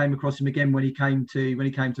obviously I came across him again when he came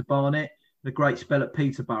to Barnet. The great spell at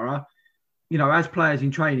Peterborough. You know, as players in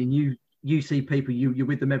training, you see people, you're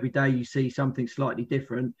with them every day. You see something slightly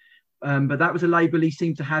different, but that was a label he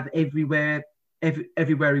seemed to have everywhere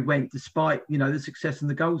he went, despite the success and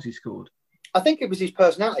the goals he scored. I think it was his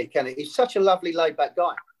personality, Kenny. He's such a lovely, laid-back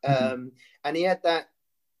guy, and he had that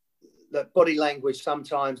body language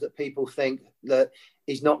sometimes that people think that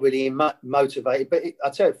he's not really motivated. But I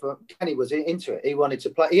tell you, Kenny was into it. He wanted to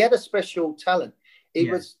play. He had a special talent.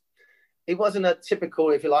 He wasn't a typical,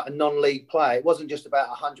 if you like, a non-league player. It wasn't just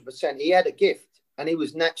about 100%. He had a gift, and he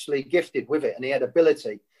was naturally gifted with it, and he had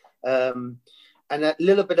ability. And that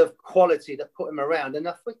little bit of quality that put him around. And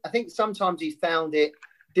I think sometimes he found it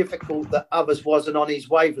difficult that others wasn't on his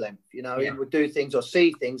wavelength. He would do things or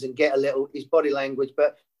see things and get a little his body language,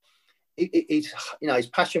 but his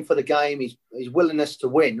passion for the game, his willingness to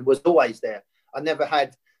win was always there. I never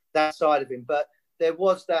had that side of him, but there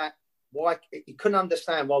was that why he couldn't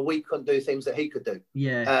understand why we couldn't do things that he could do.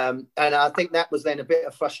 And I think that was then a bit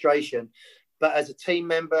of frustration. But as a team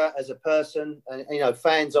member, as a person, and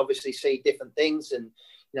fans obviously see different things, and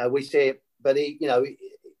we see it. But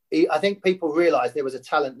I think people realised there was a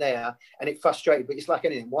talent there, and it frustrated. But it's like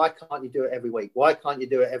anything. Why can't you do it every week? Why can't you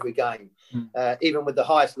do it every game? Even with the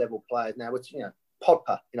highest level players now, which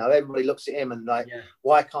Podper, everybody looks at him and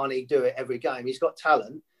why can't he do it every game? He's got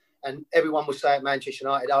talent, and everyone will say at Manchester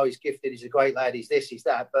United, oh, he's gifted, he's a great lad, he's this, he's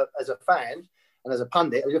that. But as a fan and as a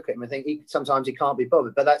pundit, I look at him and think sometimes he can't be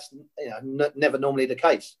bothered. But that's never normally the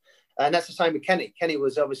case, and that's the same with Kenny. Kenny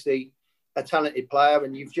was obviously a talented player,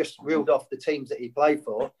 and you've just reeled off the teams that he played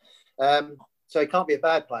for. So he can't be a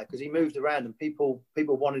bad player because he moved around and people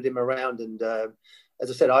wanted him around. And as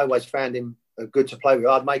I said, I always found him good to play with.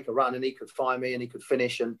 I'd make a run and he could find me and he could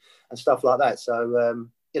finish and stuff like that. So,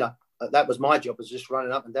 that was my job, was just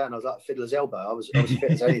running up and down. I was like a fiddler's elbow. I was fit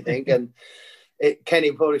as anything. And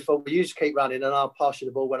Kenny probably thought, well, you just keep running and I'll pass you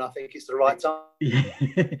the ball when I think it's the right time.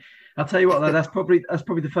 I'll tell you what, though, that's probably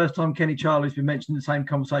the first time Kenny Charlie's been mentioned in the same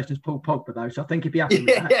conversation as Paul Pogba, though. So I think he'd be happy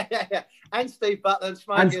with that. Yeah. And Steve Butler and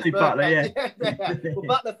Smokey. And Steve Butler, yeah. Well,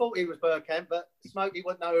 Butler thought he was Bergkamp, but Smokey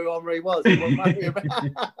wouldn't know who Henry was. He wouldn't know him.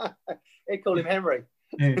 He'd call him Henry.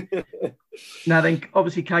 Now then,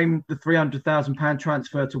 obviously came the £300,000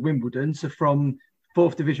 transfer to Wimbledon. So from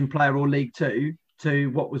 4th Division player or League Two to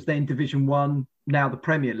what was then Division One, now the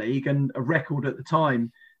Premier League, and a record at the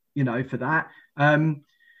time, for that.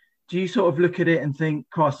 Do you sort of look at it and think,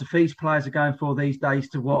 Christ, if these players are going for these days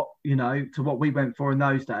to what we went for in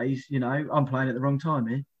those days, I'm playing at the wrong time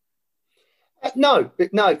here? No,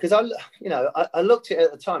 because I looked at it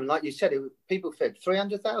at the time, like you said, people said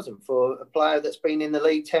 300,000 for a player that's been in the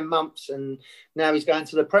league 10 months and now he's going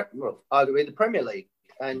to arguably the Premier League.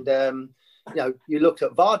 And you looked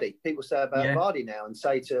at Vardy. People say about Vardy now and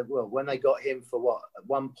say when they got him for at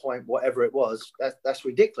one point, whatever it was, that's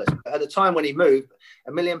ridiculous. But at the time when he moved,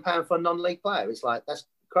 £1 million for a non-league player, it's like, that's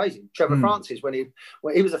crazy. Trevor Francis, when he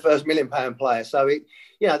was the first £1 million player. So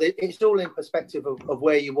it's all in perspective of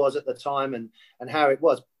where he was at the time and how it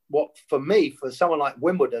was. What for me, for someone like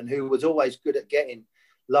Wimbledon, who was always good at getting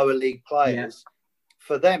lower league players,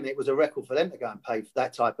 for them, it was a record for them to go and pay for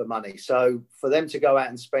that type of money. So for them to go out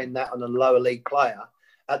and spend that on a lower league player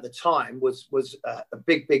at the time was a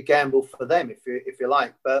big gamble for them, if you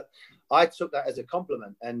like. But I took that as a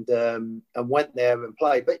compliment and went there and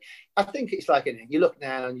played. But I think it's like anything. You look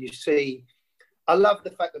now and you see. I love the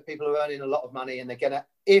fact that people are earning a lot of money and they're gonna,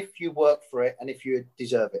 if you work for it and if you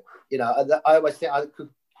deserve it. I always think I could.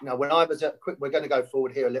 When I was we're going to go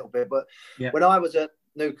forward here a little bit, but when I was at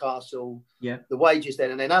Newcastle, the wages then,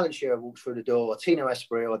 and then Alan Shearer walks through the door, or Tino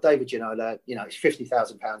Esprit or David Ginola, it's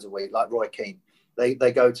 £50,000 a week, like Roy Keane.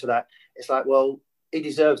 They go to that. It's like, well, he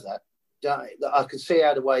deserves that. I can see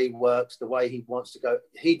how the way he works, the way he wants to go.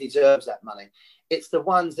 He deserves that money. It's the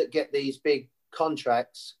ones that get these big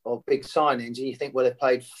contracts or big signings, and you think, well, they've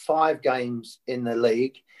played 5 games in the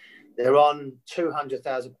league, they're on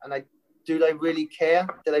 200,000, and do they really care?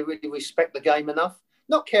 Do they really respect the game enough?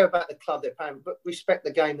 Not care about the club they're playing, but respect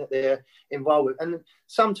the game that they're involved with. And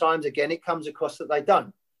sometimes, again, it comes across that they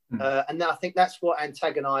don't. And I think that's what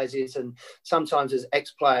antagonises. And sometimes as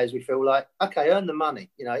ex-players, we feel like, okay, earn the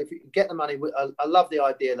money. If you get the money, I love the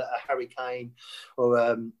idea that a Harry Kane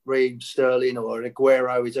or Raheem Sterling or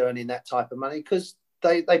Aguero is earning that type of money because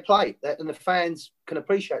they play. And the fans can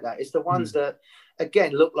appreciate that. It's the ones that,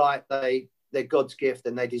 again, look like they're God's gift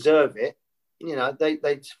and they deserve it.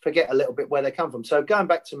 They forget a little bit where they come from. So going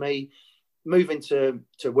back to me, moving to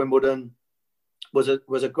Wimbledon was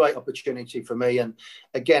a great opportunity for me. And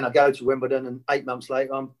again, I go to Wimbledon, and 8 months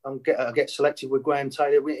later, I get selected with Graham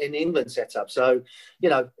Taylor in the England setup. So,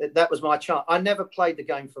 that was my chance. I never played the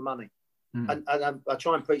game for money. And I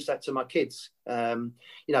try and preach that to my kids.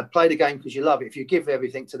 Play the game because you love it. If you give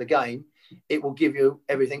everything to the game, it will give you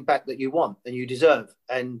everything back that you want and you deserve.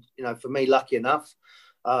 And, for me, lucky enough,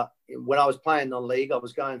 when I was playing non-league, I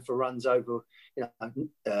was going for runs over,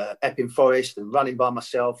 Epping Forest and running by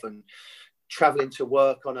myself and travelling to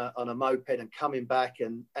work on a moped and coming back.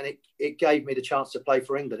 And it gave me the chance to play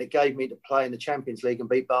for England. It gave me to play in the Champions League and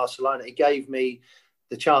beat Barcelona. It gave me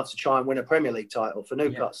the chance to try and win a Premier League title for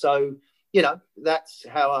Newcastle. So, that's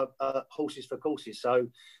how horses for courses. So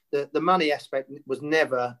the money aspect was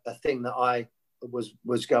never a thing that I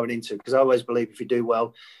was going into, because I always believe if you do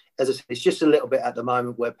well, as I said, it's just a little bit at the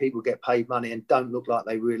moment where people get paid money and don't look like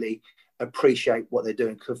they really appreciate what they're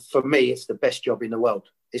doing. Because for me, it's the best job in the world.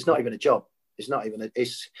 It's not even a job. It's not even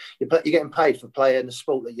you're getting paid for playing the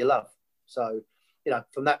sport that you love. So,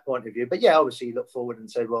 from that point of view, but obviously you look forward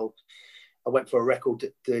and say, well, I went for a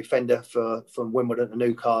record defender from Wimbledon to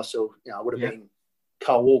Newcastle. I would have been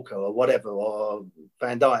Carl Walker or whatever, or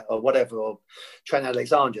Van Dijk or whatever, or Trent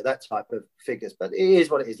Alexander, that type of figures. But it is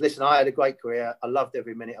what it is. Listen, I had a great career. I loved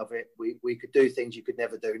every minute of it. We could do things you could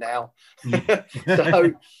never do now.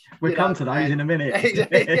 So we'll come to those in a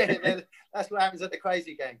minute. That's what happens at the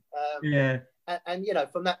crazy game. And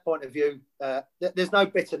from that point of view, there's no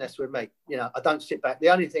bitterness with me. I don't sit back. The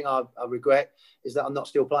only thing I regret is that I'm not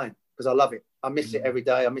still playing, because I love it. I miss it every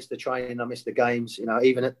day. I miss the training. I miss the games.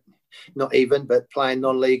 But playing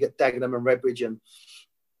non-league at Dagenham and Redbridge and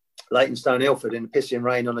Leytonstone Ilford in the pissing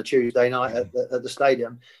rain on a Tuesday night at the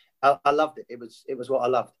stadium. I loved it. It was what I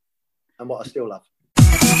loved and what I still love.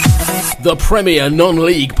 The Premier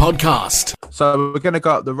Non-League Podcast. So we're going to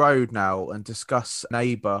go up the road now and discuss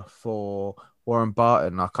neighbour for Warren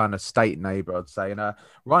Barton, our kind of state neighbour, I'd say. And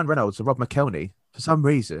Ryan Reynolds and Rob McElhenney, for some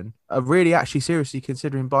reason, are really actually seriously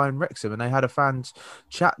considering buying Wrexham. And they had a fans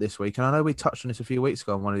chat this week. And I know we touched on this a few weeks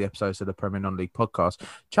ago on one of the episodes of the Premier Non-League Podcast.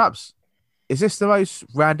 Chaps, is this the most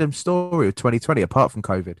random story of 2020 apart from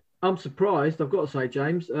COVID? I'm surprised, I've got to say,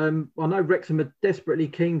 James. I know Wrexham are desperately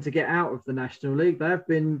keen to get out of the National League. They have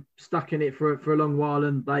been stuck in it for a long while,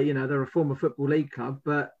 and they're a former Football League club.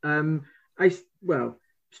 But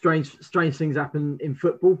strange things happen in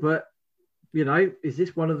football. But is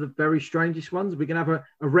this one of the very strangest ones? We're going to have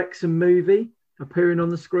a Wrexham movie appearing on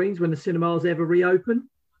the screens when the cinemas ever reopen.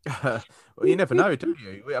 Well, you never know, do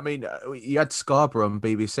you? I mean, you had Scarborough on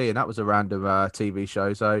BBC, and that was a random TV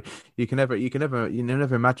show. So you never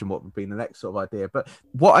imagine what would be the next sort of idea. But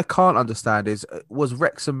what I can't understand is, was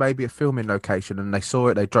Wrexham maybe a filming location, and they saw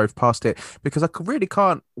it, they drove past it? Because I really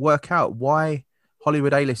can't work out why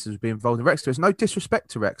Hollywood A-listers would be involved in Wrexham. There's no disrespect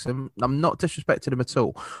to Wrexham. I'm not disrespecting them at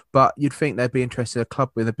all. But you'd think they'd be interested in a club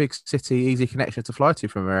with a big city, easy connection to fly to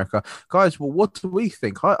from America. Guys, well, what do we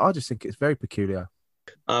think? I just think it's very peculiar.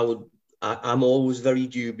 I'm always very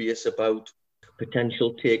dubious about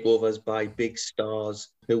potential takeovers by big stars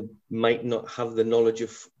who might not have the knowledge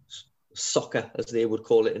of soccer, as they would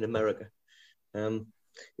call it in America. It'll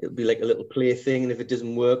be like a little plaything, and if it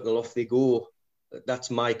doesn't work, well, off they go.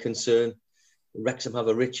 That's my concern. Wrexham have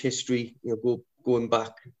a rich history, going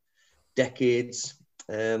back decades,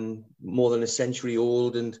 more than a century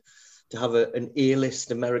old, and to have an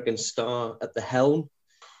A-list American star at the helm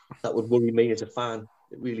That would worry me as a fan.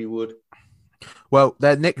 It really would. Well,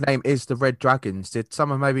 their nickname is the Red Dragons. Did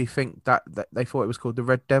someone maybe think that they thought it was called the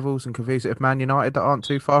Red Devils and confuse it with Man United that aren't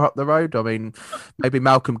too far up the road? I mean, maybe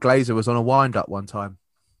Malcolm Glazer was on a wind-up one time.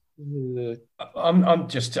 I'm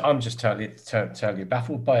just totally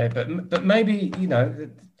baffled by it. But maybe, you know,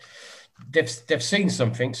 they've seen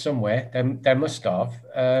something somewhere. They must have,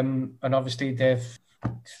 and obviously they've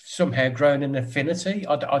somehow grown an affinity.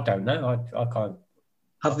 I don't know. I can't.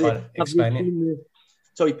 Explain it.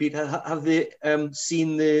 Sorry, Peter. Have they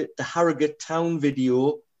seen the Harrogate Town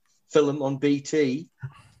video film on BT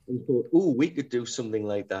and thought, "Oh, we could do something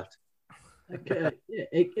like that"?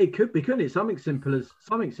 It could be, couldn't it? Something simple as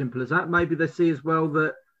that. Maybe they see as well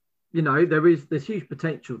that, you know, there's huge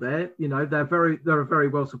potential there. You know, they're a very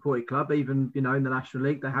well supported club. Even, you know, in the National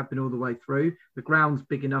League, they have been all the way through. The ground's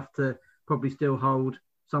big enough to probably still hold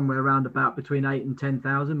somewhere around about between 8,000 and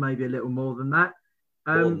 10,000, maybe a little more than that.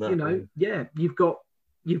 You know, yeah, you've got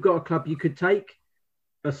a club you could take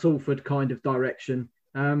a Salford kind of direction.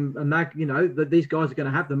 And that, you know, that these guys are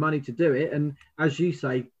going to have the money to do it. And as you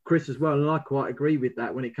say, Chris, as well, and I quite agree with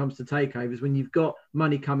that when it comes to takeovers, when you've got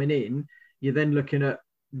money coming in, you're then looking at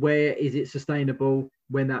where is it sustainable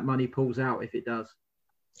when that money pulls out, if it does.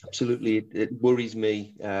 Absolutely. It worries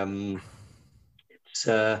me.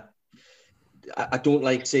 I don't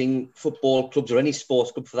like seeing football clubs or any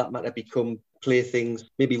sports club for that matter become playthings.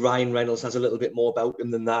 Maybe Ryan Reynolds has a little bit more about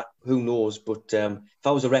him than that. Who knows? But if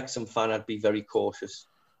I was a Wrexham fan, I'd be very cautious.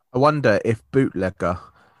 I wonder if Bootlegger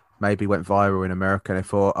maybe went viral in America and they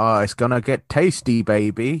thought, it's going to get tasty,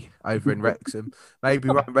 baby, over in Wrexham. Maybe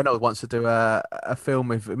Ryan Reynolds wants to do a film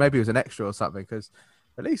with, maybe it was an extra or something, because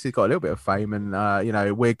at least he's got a little bit of fame and, you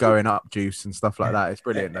know, we're going up juice and stuff like that. It's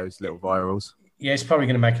brilliant, those little virals. Yeah, it's probably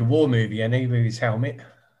going to make a war movie, and with his helmet.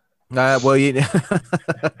 Well, you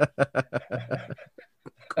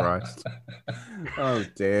Christ. Oh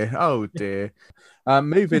dear.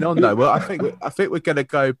 Moving on though. Well, I think we're going to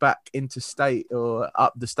go back into state or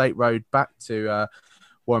up the state road back to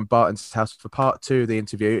Warren Barton's house for part 2 of the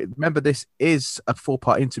interview. Remember, this is a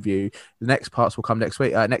 4-part interview. The next parts will come next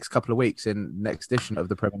week, next couple of weeks in next edition of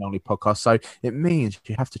the Premier Only podcast. So it means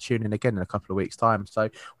you have to tune in again in a couple of weeks' time. So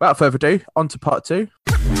without further ado, on to part 2.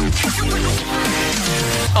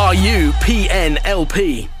 Are you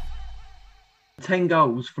PNLP? 10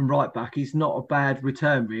 goals from right back is not a bad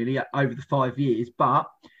return really over the 5 years, but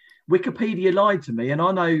Wikipedia lied to me, and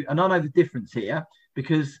I know the difference here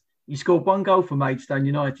because you scored 1 goal for Maidstone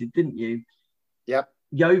United, didn't you? Yep.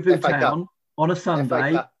 Yeovil Town on a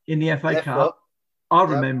Sunday in the FA Cup. I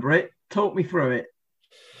remember it. Talk me through it.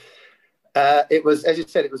 It was, as you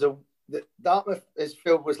said, it was Dartmouth's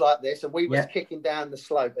field was like this, and we was kicking down the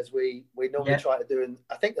slope as we normally try to do in,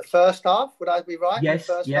 I think, the first half. Would I be right? Yes.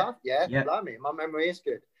 The first half? Yeah. Blimey, my memory is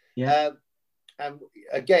good. Yeah. And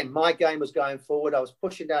again, my game was going forward. I was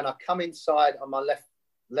pushing down. I come inside on my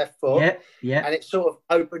left foot. And it sort of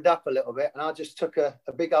opened up a little bit, and I just took a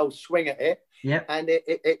big old swing at it. And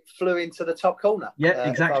it flew into the top corner.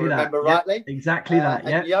 Exactly if I remember rightly. Exactly that.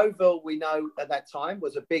 And Yeovil, we know at that time,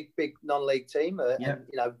 was a big non-league team. And,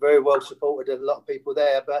 you know, very well supported. A lot of people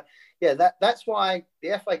there. But yeah, that's why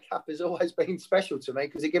the FA Cup has always been special to me,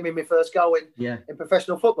 because it gave me my first goal in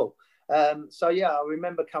professional football. So yeah, I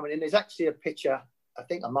remember coming in. There's actually a picture. I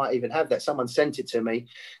think I might even have that. Someone sent it to me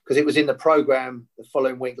because it was in the programme the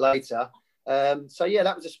following week later. So yeah,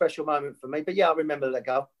 that was a special moment for me. But yeah, I remember that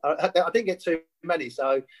goal. I didn't get too many,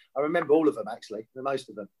 so I remember all of them actually, most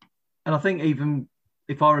of them. And I think even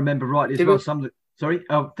if I remember rightly as well,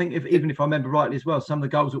 even if I remember rightly as well, some of the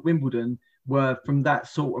goals at Wimbledon were from that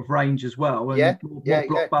sort of range as well, and more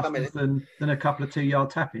blockbusters than a couple of 2-yard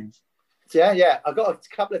tap-ins. Yeah. I got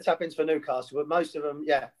a couple of tap-ins for Newcastle, but most of them,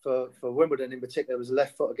 for Wimbledon in particular, was a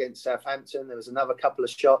left foot against Southampton. There was another couple of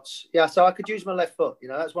shots. Yeah, so I could use my left foot. You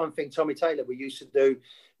know, that's one thing Tommy Taylor, we used to do.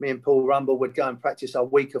 Me and Paul Rumble would go and practice our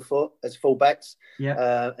weaker foot as fullbacks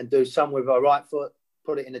and do some with our right foot,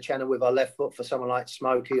 put it in the channel with our left foot for someone like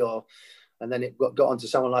Smokey and then it got onto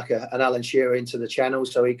someone like an Alan Shearer into the channel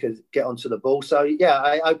so he could get onto the ball. So, yeah,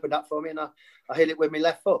 I opened up for me and I hit it with my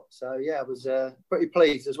left foot. So, yeah, I was pretty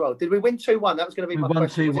pleased as well. Did we win 2-1? That was going to be my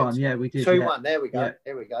question. We won 2-1, yeah, we did. 2-1, there we go. Yeah.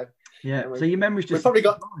 There we go. Yeah, so your memory's just...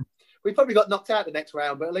 We probably got knocked out the next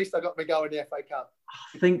round, but at least I got my goal in the FA Cup.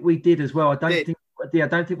 I think we did as well. I don't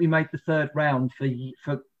think we made the third round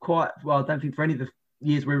for quite... Well, I don't think for any of the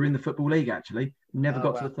years we were in the Football League, actually. We never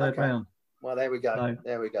got to the third round. Well, there we go. So,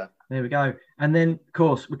 there we go. And then, of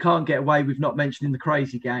course, we can't get away with not mentioning the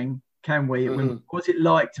Crazy Gang, can we? What was it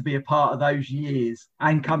like to be a part of those years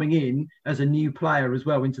and coming in as a new player as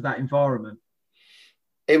well into that environment?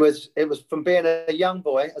 it was from being a young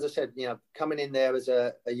boy, as I said, coming in there as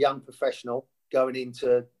a young professional, coming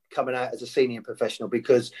out as a senior professional,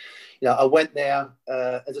 because I went there,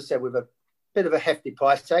 as I said, with a bit of a hefty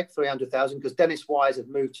price tag, 300,000, because Dennis Wise had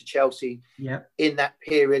moved to Chelsea in that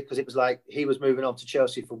period, because it was like he was moving on to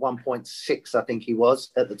Chelsea for 1.6, I think he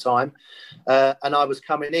was at the time, and I was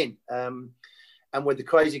coming in. And with the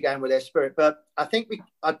crazy game with their spirit. But I think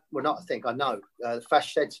I know.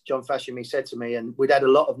 John Fash and me said to me, and we'd had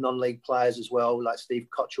a lot of non-league players as well, like Steve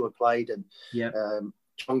Cottrell had played, and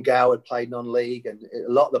John Gow had played non-league, and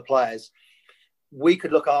a lot of the players, we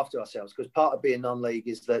could look after ourselves, because part of being non-league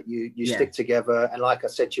is that you stick together. And like I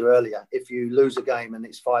said to you earlier, if you lose a game and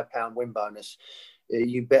it's £5 win bonus,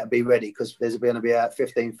 you better be ready, because there's going to be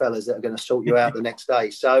 15 fellas that are going to sort you out the next day.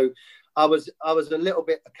 So I was a little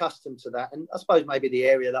bit accustomed to that, and I suppose maybe the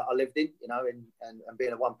area that I lived in, and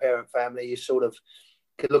being a one-parent family, you sort of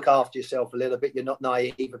could look after yourself a little bit. You're not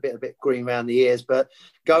naive, a bit green around the ears. But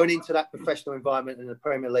going into that professional environment in the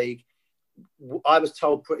Premier League, I was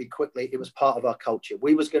told pretty quickly it was part of our culture.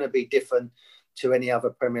 We was going to be different to any other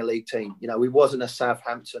Premier League team. We wasn't a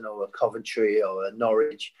Southampton or a Coventry or a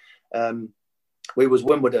Norwich. We was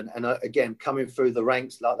Wimbledon, and again, coming through the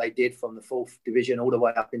ranks like they did from the 4th division all the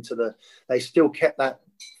way up into they still kept that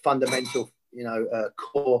fundamental,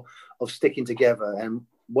 core of sticking together, and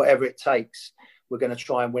whatever it takes, we're going to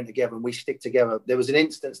try and win together, and we stick together. There was an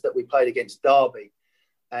instance that we played against Derby,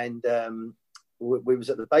 and we was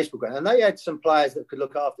at the baseball ground, and they had some players that could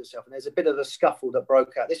look after themselves, and there's a bit of a scuffle that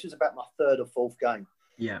broke out. This was about my 3rd or 4th game.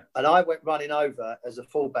 Yeah. And I went running over as a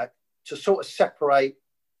fullback to sort of separate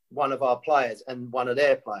one of our players and one of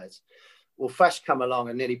their players. Well, Fash come along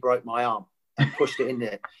and nearly broke my arm and pushed it in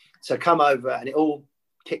there. So come over, and it all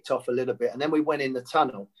kicked off a little bit. And then we went in the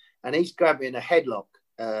tunnel, and he's grabbed me in a headlock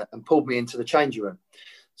and pulled me into the changing room.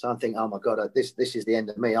 So I'm thinking, oh my God, this is the end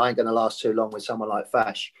of me. I ain't going to last too long with someone like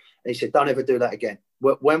Fash. And he said, don't ever do that again.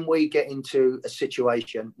 When we get into a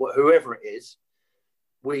situation, whoever it is,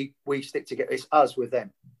 we stick together. It's us with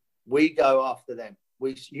them. We go after them.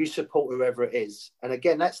 You support whoever it is. And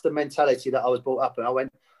again, that's the mentality that I was brought up in. I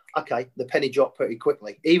went, okay, the penny dropped pretty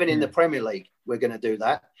quickly. Even in the Premier League, we're going to do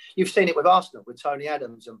that. You've seen it with Arsenal, with Tony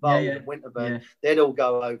Adams and Barton and Winterburn. Yeah. They'd all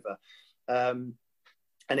go over.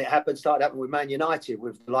 And it started happening with Man United,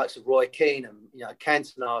 with the likes of Roy Keane and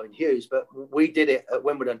Cantona and Hughes. But we did it at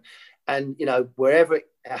Wimbledon, and wherever it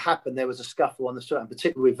happened, there was a scuffle on the street. And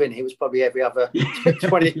particularly with Vinny, it was probably every other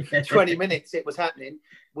 20 minutes it was happening.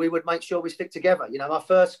 We would make sure we stick together. My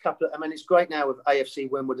first couple of, it's great now with AFC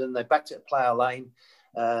Wimbledon. They backed it at Plough Lane.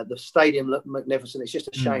 The stadium looked magnificent. It's just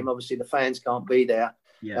a shame, obviously, the fans can't be there.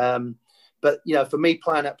 Yeah. But for me,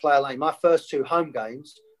 playing at Plough Lane, my first 2 home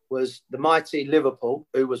games was the mighty Liverpool,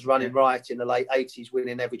 who was running riot in the late 80s,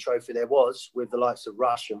 winning every trophy there was, with the likes of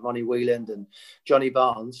Rush and Ronnie Wheeland and Johnny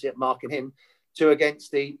Barnes, marking him, to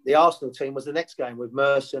against the Arsenal team was the next game, with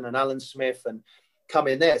Merson and Alan Smith and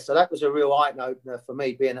coming there. So that was a real eye-opener for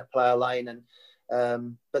me, being at Plough Lane.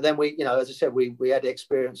 And but then we, as I said, we had the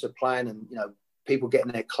experience of playing, and people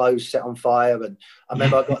getting their clothes set on fire. And I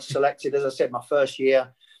remember I got selected, as I said, my first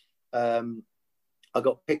year. I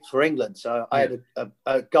got picked for England, so I had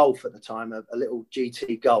a Golf at the time, a little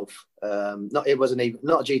GT Golf. It wasn't even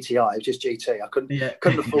not a GTI, it was just GT. I couldn't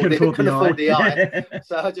afford it. Couldn't afford the I,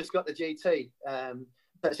 so I just got the GT.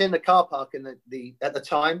 But it's in the car park, and at the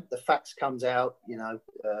time the fax comes out.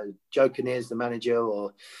 Joe Kinnear's the manager,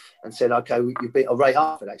 and said, "Okay, you've been Ray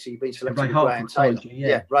Hartford. Actually, you've been selected with Graham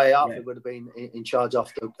Taylor. Ray Hartford would have been in charge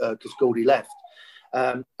after because Goldie left."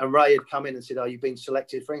 And Ray had come in and said, "Oh, you've been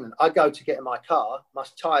selected for England." I go to get in my car, my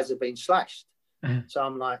tyres have been slashed. So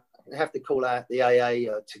I'm like, I have to call out the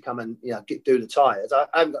AA to come and do the tyres. I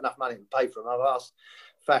haven't got enough money to pay for them. I've asked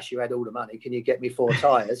Fash, you had all the money, can you get me 4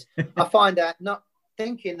 tyres? I find out, not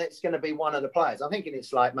thinking that it's going to be one of the players. I'm thinking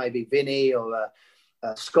it's like maybe Vinny or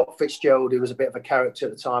Scott Fitzgerald, who was a bit of a character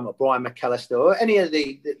at the time, or Brian McAllister, or any of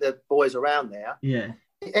the boys around there. Yeah.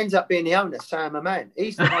 It ends up being the owner, Sam Aman.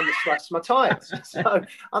 He's the one that slashed my tyres. So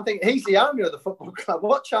I'm thinking, he's the owner of the football club.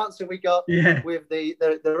 What chance have we got with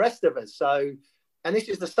the rest of us? So, and this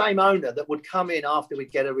is the same owner that would come in after we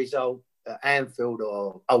get a result at Anfield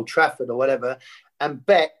or Old Trafford or whatever, and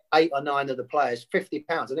bet 8 or 9 of the players £50.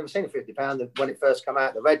 I've never seen a £50 when it first came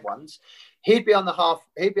out, the red ones. He'd be on the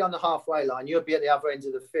halfway line. You'd be at the other end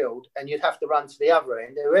of the field, and you'd have to run to the other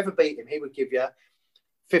end. Whoever beat him, he would give you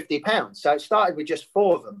 £50. So it started with just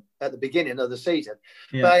 4 of them at the beginning of the season.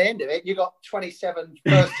 Yeah. By the end of it, you got 27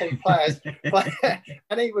 first team players,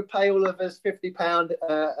 and he would pay all of us £50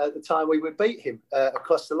 at the time we would beat him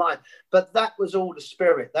across the line. But that was all the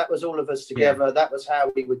spirit. That was all of us together. Yeah. That was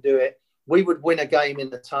how we would do it. we would win a game in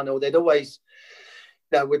the tunnel. They'd always,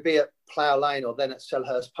 we'd be at Plough Lane or then at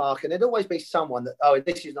Selhurst Park, and there'd always be someone that,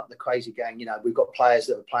 this is not the crazy gang. We've got players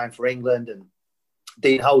that were playing for England, and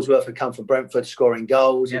Dean Holsworth had come from Brentford scoring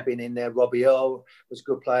goals. He'd been in there. Robbie Earle was a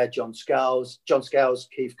good player. John Scales,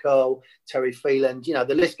 Keith Curle, Terry Phelan.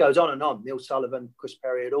 The list goes on and on. Neil Sullivan, Chris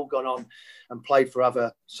Perry had all gone on and played for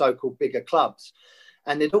other so-called bigger clubs.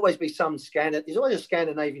 And there'd always be there's always a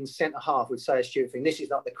Scandinavian centre half would say a stupid thing. This is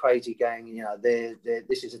not the crazy gang.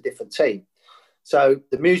 This is a different team. So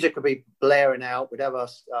the music would be blaring out. We'd have our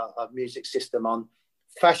music system on.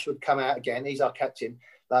 Fash would come out again. He's our captain.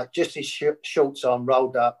 Like just his shorts on,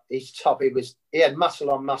 rolled up, his top. He had muscle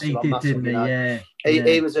on muscle.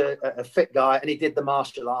 He was a fit guy, and he did the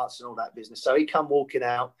martial arts and all that business. So he'd come walking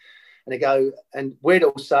out, and he'd go, and we'd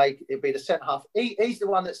all say it'd be the centre half. He's the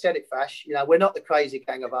one that said it, Fash. We're not the crazy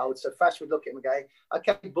gang of old. So Fash would look at him and go,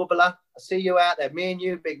 "Okay, Bubbler, I see you out there. Me and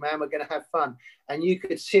you, big man, we're going to have fun." And you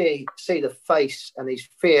could see the face and his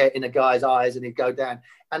fear in the guy's eyes, and he'd go down.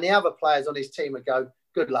 And the other players on his team would go,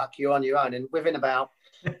 "Good luck, you're on your own." And within about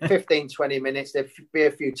 15, 20 minutes, there'd be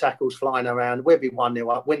a few tackles flying around. We'd be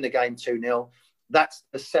 1-0 up, win the game 2-0. That's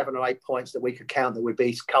the 7 or 8 points that we could count that would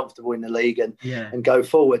be comfortable in the league and go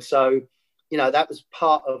forward. So, that was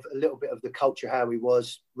part of a little bit of the culture, how he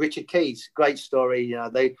was. Richard Keys, great story.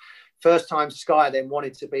 They first time Sky then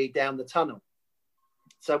wanted to be down the tunnel.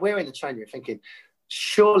 So we're in the change room thinking,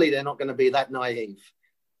 surely they're not going to be that naive.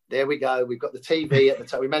 There we go. We've got the TV at the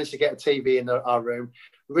time. We managed to get a TV in our room.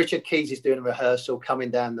 Richard Keys is doing a rehearsal,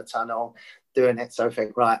 coming down the tunnel, doing it. So I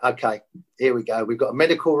think, right, okay, here we go. We've got a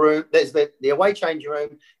medical room. There's the away change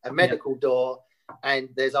room, a medical door, and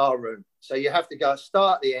there's our room. So you have to go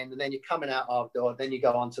start at the end, and then you're coming out our door, then you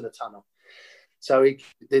go onto the tunnel. So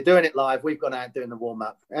they're doing it live. We've gone out doing the warm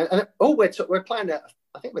up, and we're playing.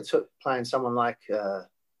 I think we're playing someone like a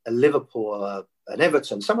Liverpool, an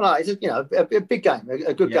Everton, someone like a big game,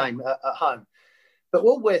 a good game at home. But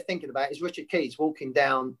what we're thinking about is Richard Keys walking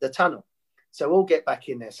down the tunnel. So we'll get back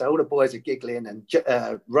in there. So all the boys are giggling,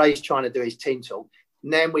 and Ray's trying to do his team talk.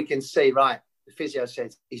 And then we can see, right, the physio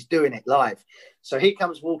says he's doing it live. So he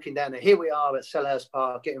comes walking down there. Here we are at Selhurst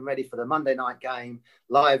Park, getting ready for the Monday night game,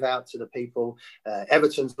 live out to the people.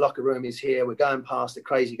 Everton's locker room is here. We're going past the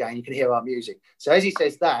crazy game. You can hear our music. So as he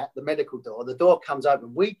says that, the door comes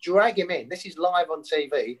open. We drag him in. This is live on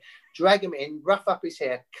TV. Drag him in, rough up his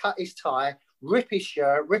hair, cut his tie, rip his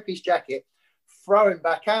shirt, rip his jacket, throw him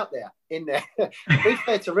back out there in there. We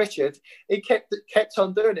said to Richard, he kept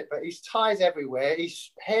on doing it, but his tie's everywhere,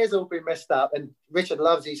 his hair's all been messed up, and Richard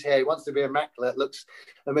loves his hair. He wants to be immaculate, looks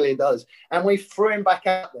 $1 million. And we threw him back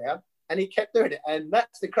out there, and he kept doing it. And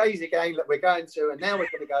that's the crazy game that we're going to. And now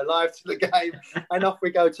we're going to go live to the game, and off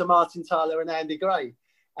we go to Martin Tyler and Andy Gray.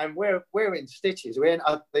 And we're in stitches.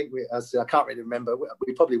 I can't really remember.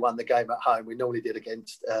 We probably won the game at home. We normally did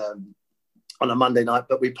against on a Monday night,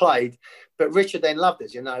 but we played. But Richard then loved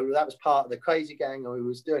us. That was part of the crazy gang, and we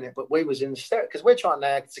was doing it. But we was in the stitches because we're trying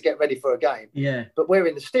now to get ready for a game. Yeah. But we're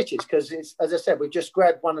in the stitches because, as I said, we've just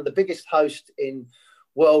grabbed one of the biggest hosts in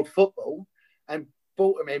world football and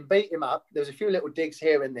brought him in, beat him up. There was a few little digs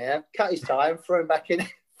here and there, cut his tie, and threw him back in,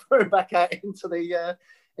 threw him back out into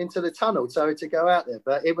the tunnel. So to go out there,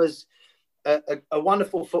 but it was a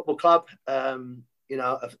wonderful football club.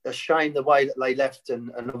 A shame the way that they left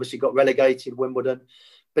and obviously got relegated, Wimbledon.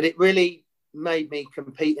 But it really made me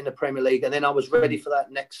compete in the Premier League. And then I was ready for that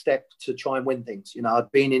next step to try and win things.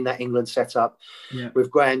 I'd been in that England setup with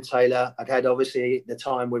Graham Taylor. I'd had, obviously, the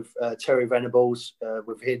time with Terry Venables,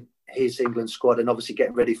 with his England squad, and obviously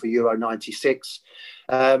getting ready for Euro 96.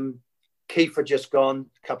 Keith had just gone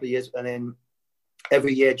a couple of years. And then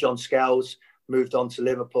every year, John Scales moved on to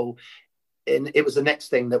Liverpool. And it was the next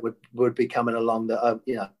thing that would be coming along that,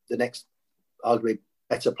 the next arguably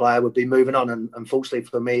better player would be moving on. And unfortunately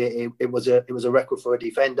for me, it was a record for a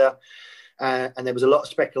defender. And there was a lot of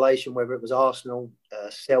speculation, whether it was Arsenal,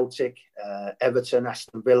 Celtic, Everton,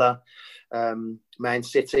 Aston Villa, Man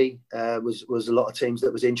City, was a lot of teams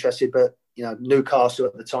that was interested. But, Newcastle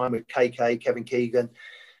at the time with KK, Kevin Keegan,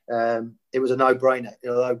 it was a no-brainer.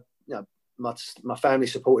 Although, my family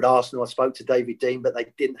supported Arsenal. I spoke to David Dean, but they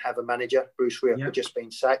didn't have a manager. Bruce Rioch had just been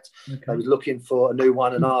sacked. Okay. They was looking for a new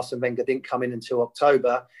one, and Arsene Wenger didn't come in until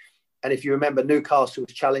October. And if you remember, Newcastle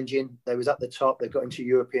was challenging. They was at the top. They got into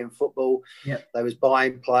European football. Yep. They was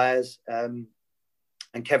buying players. And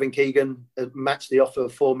Kevin Keegan matched the offer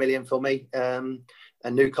of $4 million for me. And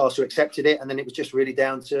Newcastle accepted it. And then it was just really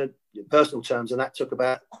down to personal terms. And that took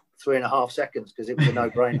about 3.5 seconds because it was a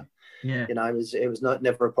no-brainer. It was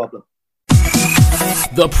never a problem.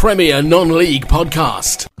 The Premier Non-League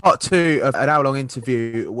Podcast. Part 2 of an hour-long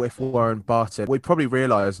interview with Warren Barton. We probably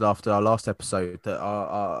realised after our last episode that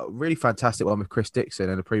our really fantastic one with Chris Dixon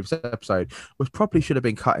in the previous episode was probably should have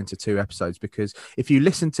been cut into 2 episodes, because if you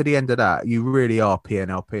listen to the end of that, you really are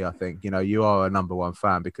PNLP, I think. You know, you are a number one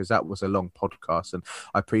fan, because that was a long podcast, and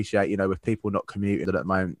I appreciate, you know, with people not commuting at the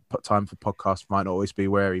moment, time for podcasts might not always be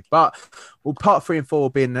wary. But well, part 3 and 4 will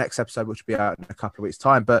be in the next episode, which will be out in a couple of weeks'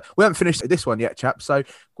 time. But we haven't finished this one yet, chaps, so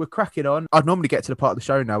we're cracking on. I'd normally get to the part of the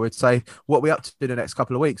show now. We'd say, what are we up to in the next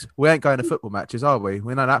couple of weeks? We ain't going to football matches, are we?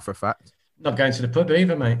 We know that for a fact. Not going to the pub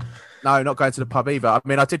either, mate. No, not going to the pub either. I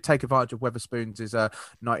mean, I did take advantage of Weatherspoons'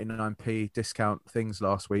 99p discount things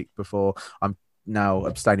last week before. I'm now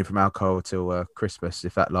abstaining from alcohol till Christmas.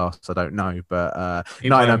 If that lasts, I don't know. But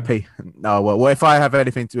 99p. No, well, if I have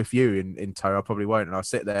anything to with you in tow, I probably won't. And I'll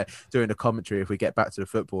sit there doing the commentary if we get back to the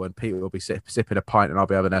football, and Peter will be sipping a pint, and I'll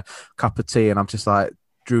be having a cup of tea, and I'm just like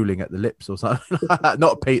drooling at the lips or something.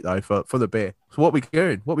 Not Pete though, for the beer. So what we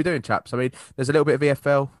doing? What we doing, chaps? I mean, there's a little bit of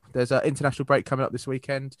EFL. There's an international break coming up this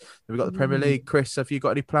weekend. We've got the Premier League. Chris, have you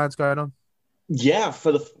got any plans going on? Yeah,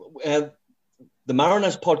 for the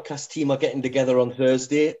Mariners podcast team are getting together on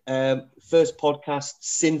Thursday. First podcast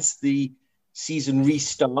since the season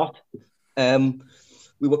restart.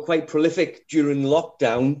 We were quite prolific during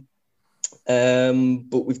lockdown,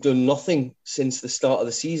 but we've done nothing since the start of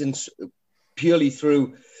the season, purely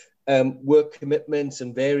through work commitments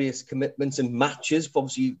and various commitments and matches.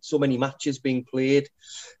 Obviously, so many matches being played.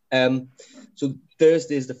 So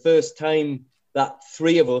Thursday is the first time that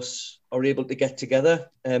 3 of us are able to get together,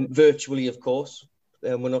 virtually, of course.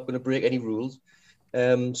 We're not going to break any rules.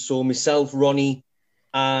 So myself, Ronnie,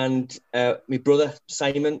 and my brother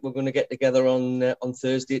Simon, we're going to get together on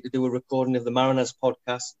Thursday to do a recording of the Mariners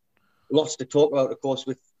podcast. Lots to talk about, of course,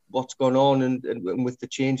 with what's going on and with the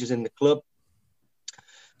changes in the club.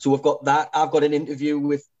 So we've got that. I've got an interview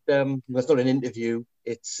with, it's not an interview,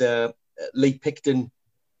 it's Lee Picton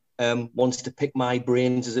wants to pick my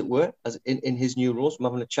brains, as it were, as in his new role. So I'm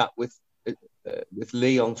having a chat with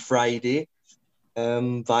Lee on Friday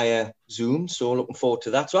via Zoom. So looking forward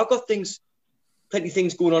to that. So I've got plenty of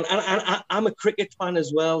things going on. And I'm a cricket fan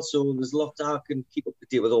as well, so there's lots I can keep up to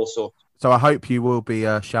date with also. So I hope you will be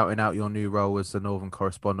shouting out your new role as the Northern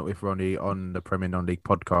correspondent with Ronnie on the Premier Non-League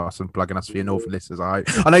podcast and plugging us for your Northern listeners. I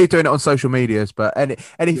know you're doing it on social medias, but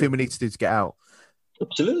anything we need to do to get out.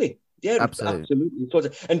 Absolutely. Yeah, absolutely.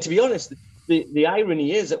 And to be honest, the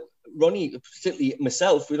irony is that Ronnie, particularly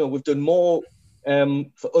myself, you know, we've done more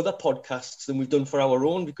for other podcasts than we've done for our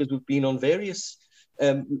own, because we've been on various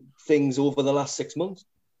things over the last 6 months.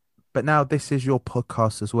 But now this is your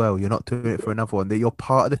podcast as well. You're not doing it for another one. You're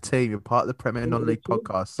part of the team. You're part of the Premier Non-League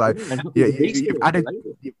podcast. So you've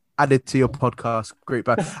added to your podcast group.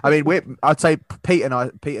 But I mean, I'd say Pete and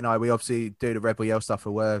I, we obviously do the Rebel Yell stuff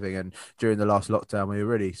for Worthing, and during the last lockdown, we were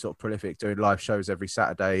really sort of prolific doing live shows every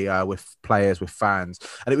Saturday with players, with fans,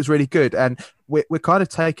 and it was really good. And we're kind of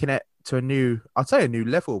taking it to a new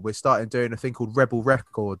level. We're starting doing a thing called Rebel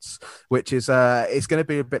Records, which is it's going to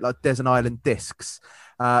be a bit like Desert Island Discs.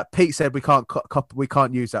 Pete said we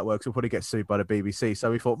can't use that word because we'll probably get sued by the BBC.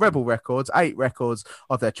 So we thought Rebel Records, 8 records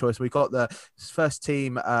of their choice. We got the first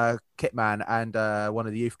team kitman and one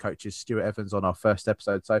of the youth coaches, Stuart Evans, on our first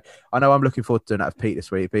episode. So I know I'm looking forward to doing that with Pete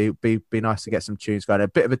this week. Be nice to get some tunes going. A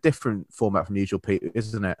bit of a different format from usual, Pete,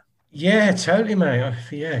 isn't it? Yeah, totally, mate.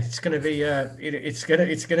 Yeah, it's going to be it's going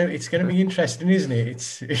to be interesting, isn't it?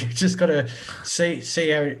 It's just got to see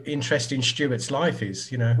how interesting Stuart's life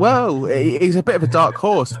is, you know. Well, he's a bit of a dark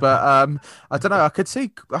horse, but I don't know. I could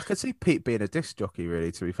see Pete being a disc jockey,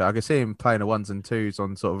 really. To be fair, I could see him playing the 1s and 2s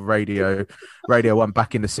on sort of Radio 1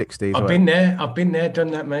 back in the 60s. I've been there,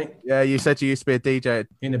 done that, mate. Yeah, you said you used to be a DJ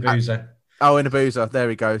in a boozer. In a boozer. There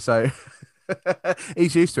we go. So.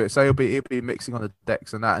 He's used to it, so he'll be mixing on the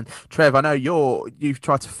decks and that. And Trev, I know you've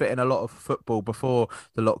tried to fit in a lot of football before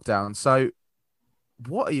the lockdown. So,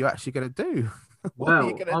 what are you actually going to do? What are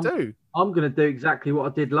you going to do? I'm going to do exactly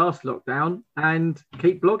what I did last lockdown and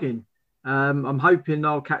keep blogging. I'm hoping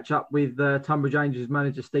I'll catch up with Tunbridge Angels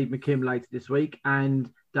manager Steve McKim later this week,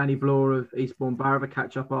 and Danny Bloor of Eastbourne Borough will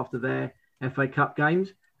catch up after their FA Cup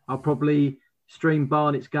games. I'll probably stream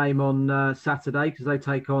Barnet's game on Saturday because they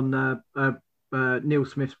take on Neil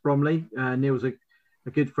Smith's Bromley. Neil's a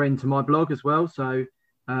good friend to my blog as well. So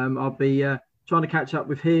I'll be trying to catch up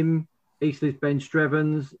with him, Eastleigh's Ben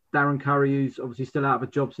Strevens, Darren Curry, who's obviously still out of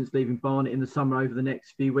a job since leaving Barnet in the summer over the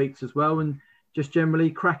next few weeks as well. And just generally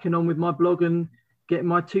cracking on with my blog and getting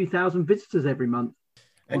my 2,000 visitors every month.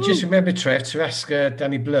 And just remember, Trev, to ask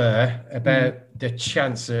Danny Blur about the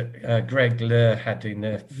chance that Greg Lur had in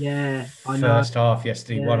the I know. first half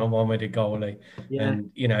yesterday, one-on-one with the goalie. Yeah.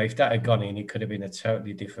 And, you know, if that had gone in, it could have been a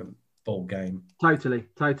totally different ball game. Totally,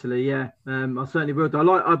 yeah. I certainly will.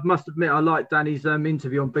 I must admit, I liked Danny's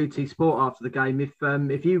interview on BT Sport after the game.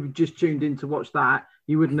 If you just tuned in to watch that,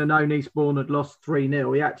 you wouldn't have known Eastbourne had lost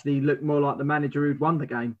 3-0. He actually looked more like the manager who'd won the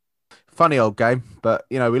game. Funny old game, but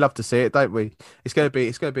you know we love to see it, don't we? It's going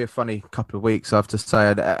to be a funny couple of weeks, I have to say.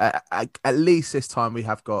 And at least this time we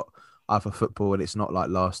have got other football, and it's not like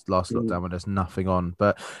last lockdown when there's nothing on.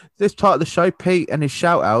 But this part of the show, Pete and his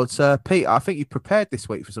shout outs. Pete, I think you prepared this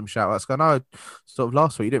week for some shout outs. I know sort of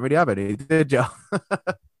last week you didn't really have any, did you?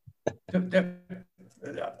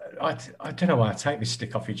 I don't know why I take this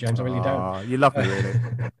stick off you, James. I really don't. You love me, really.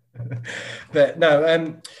 But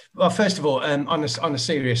no, well, first of all, on a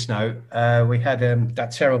serious note, we had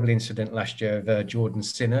that terrible incident last year of Jordan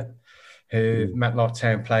Sinnott, who Matlock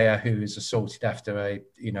Town player who was assaulted after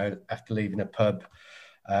leaving a pub,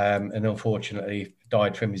 and unfortunately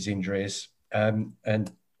died from his injuries.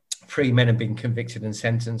 And 3 men have been convicted and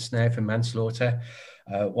sentenced now for manslaughter.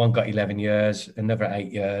 One got 11 years, another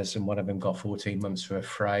 8 years, and one of them got 14 months for a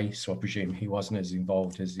fray. So I presume he wasn't as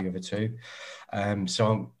involved as the other two.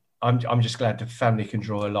 So I'm just glad the family can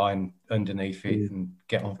draw a line underneath it and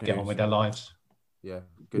get on with their lives. Yeah,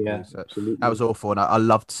 good news. That was awful, and I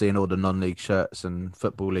loved seeing all the non-league shirts and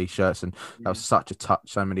football league shirts, and that was such a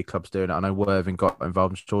touch. So many clubs doing it. I know Worthing got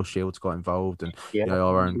involved, and Shaw Shields got involved, and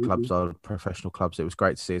our own clubs, our professional clubs. It was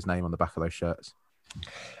great to see his name on the back of those shirts.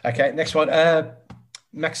 Okay, next one.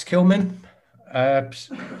 Max Kilman,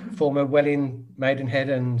 former Welling, Maidenhead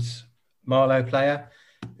and Marlow player,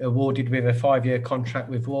 awarded with a 5-year contract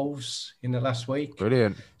with Wolves in the last week.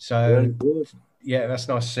 Brilliant. So, yeah, that's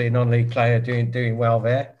nice to see a non-league player doing well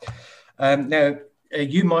there. Now,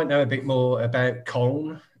 you might know a bit more about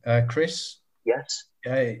Colne, Chris. Yes.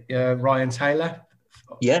 Ryan Taylor,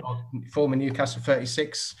 former Newcastle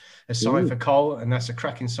 36, has signed for Cole, and that's a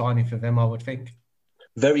cracking signing for them, I would think.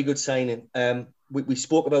 Very good signing. We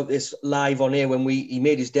spoke about this live on air when he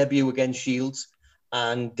made his debut against Shields,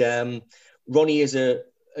 and Ronnie is a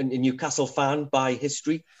Newcastle fan by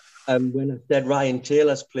history. When I said Ryan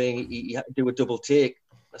Taylor's playing, he had to do a double take.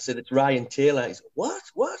 I said, it's Ryan Taylor. He said, what?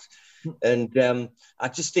 And I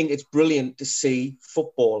just think it's brilliant to see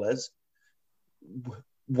footballers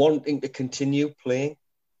wanting to continue playing.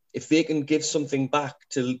 If they can give something back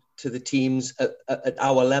to the teams at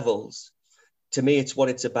our levels, to me, it's what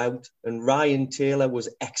it's about. And Ryan Taylor was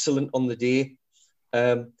excellent on the day.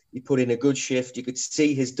 He put in a good shift. You could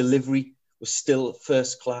see his delivery was still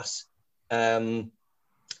first class. And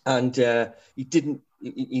he didn't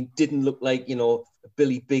look like, a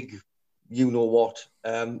Billy Big,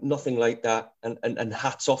 nothing like that. And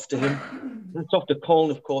hats off to him. Hats off to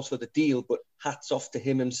Colne, of course, for the deal, but hats off to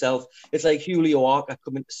him himself. It's like Julio Arca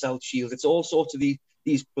coming to South Shields. It's all sorts of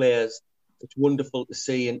these players. It's wonderful to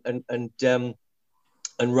see.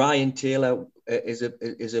 And Ryan Taylor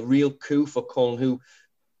is a real coup for Colne,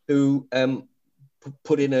 who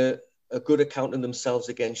put in a good account of themselves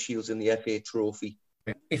against Shields in the FA Trophy.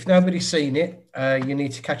 If nobody's seen it, you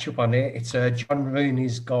need to catch up on it. It's John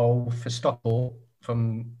Rooney's goal for Stockport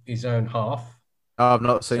from his own half. Oh, I've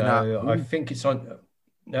not seen that. I think it's on.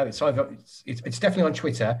 No, it's definitely on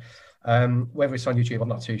Twitter. Whether it's on YouTube, I'm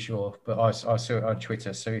not too sure, but I saw it on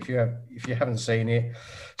Twitter. So if you haven't seen it,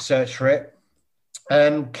 search for it.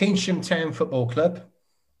 Keynsham Town Football Club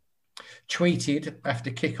tweeted after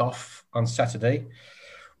kickoff on Saturday,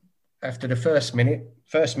 after the first minute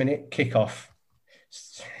kickoff.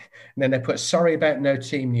 And then they put, sorry about no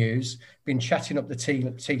team news. Been chatting up the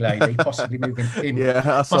tea lady, possibly moving in.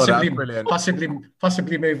 Yeah, I saw that. Brilliant.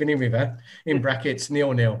 Possibly moving in with her. In brackets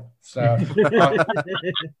 0-0. So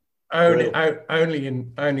only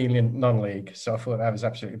in non-league. So I thought that was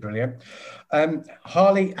absolutely brilliant.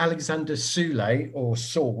 Harley Alexander Soule or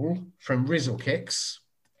Saul from Rizzle Kicks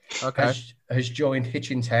has joined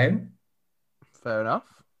Hitchin Town. Fair enough.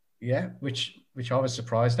 Yeah, which I was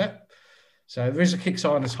surprised at. So Rizzle Kicks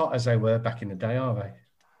aren't as hot as they were back in the day, are they?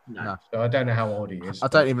 No. So I don't know how old he is. I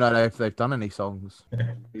don't even know if they've done any songs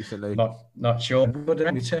recently. Not sure.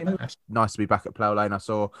 Nice to be back at Plough Lane. I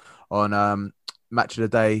saw on Match of the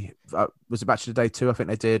Day. Was it Match of the Day 2? I think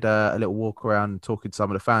they did a little walk around talking to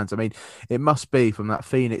some of the fans. I mean, it must be from that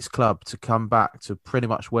Phoenix club to come back to pretty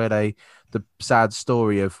much where the sad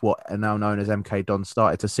story of what are now known as MK Don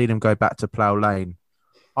started, to see them go back to Plough Lane.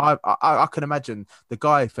 I can imagine the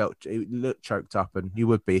guy he looked choked up, and you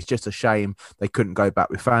would be. It's just a shame they couldn't go back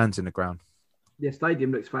with fans in the ground. The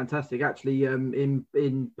stadium looks fantastic. Actually,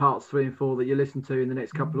 in parts 3 and 4 that you listen to in the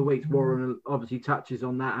next couple of weeks, Warren obviously touches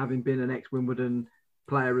on that, having been an ex-Wimbledon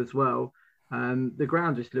player as well. The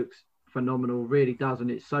ground just looks phenomenal, really does,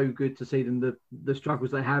 and it's so good to see them the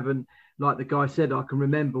struggles they have. And like the guy said, I can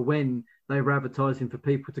remember when they were advertising for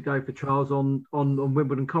people to go for trials on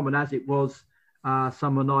Wimbledon Common, as it was.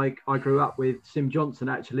 Someone I grew up with, Sim Johnson,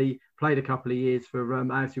 actually played a couple of years for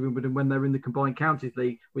AFC Wimbledon when they were in the Combined Counties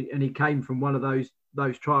League, and he came from one of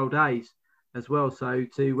those trial days as well. So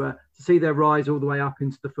to see their rise all the way up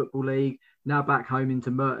into the Football League, now back home into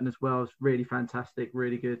Merton as well, is really fantastic,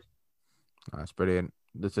 really good. That's brilliant.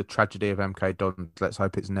 There's a tragedy of MK Dons. Let's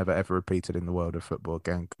hope it's never ever repeated in the world of football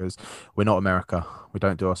again, because we're not America. We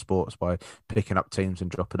don't do our sports by picking up teams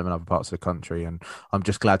and dropping them in other parts of the country. And I'm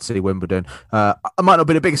just glad to see Wimbledon. I might not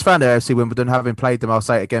be the biggest fan of AFC Wimbledon, having played them. I'll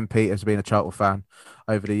say it again, Pete, as being a Charlton fan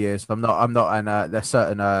over the years. I'm not, and there's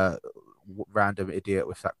certain random idiot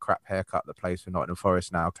with that crap haircut that plays for Nottingham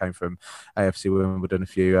Forest now came from AFC Wimbledon a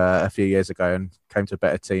few years ago and came to a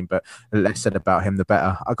better team. But the less said about him, the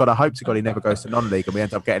better. I hope to God he never goes to non-league and we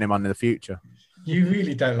end up getting him on in the future. You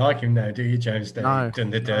really don't like him now, do you, James? No. He's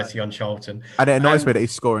done the dirty on Charlton. And it annoys me that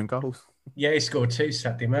he's scoring goals. Yeah, he scored 2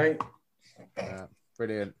 Saturday, mate.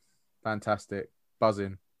 Brilliant. Fantastic.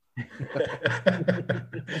 Buzzing.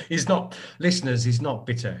 He's not, listeners, he's not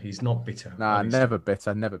bitter. He's not bitter. Nah, honestly. Never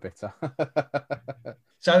bitter.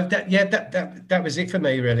 So that was it for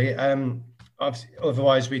me, really.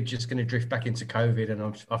 Otherwise, we're just going to drift back into COVID,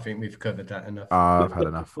 and I think we've covered that enough. I've had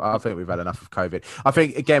enough. I think we've had enough of COVID. I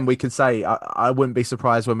think, again, we can say I wouldn't be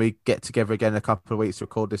surprised when we get together again in a couple of weeks to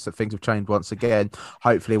record this that things have changed once again.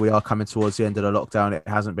 Hopefully, we are coming towards the end of the lockdown. It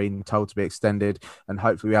hasn't been told to be extended, and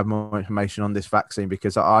hopefully we have more information on this vaccine,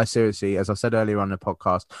 because I seriously, as I said earlier on the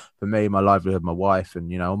podcast, for me, my livelihood, my wife,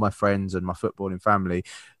 and all my friends and my footballing family,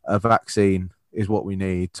 a vaccine is what we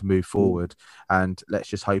need to move forward. And let's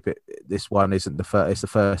just hope this one isn't the first. It's the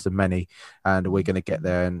first of many, and we're going to get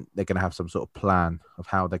there, and they're going to have some sort of plan of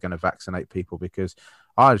how they're going to vaccinate people, because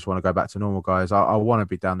I just want to go back to normal, guys. I want to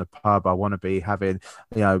be down the pub. I want to be having,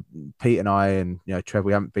 Pete and I and Trev,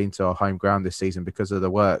 we haven't been to our home ground this season because of the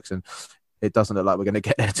works, and it doesn't look like we're going to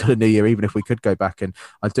get there till the new year, even if we could go back. And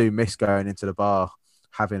I do miss going into the bar,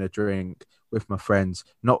 having a drink with my friends,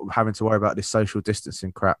 not having to worry about this social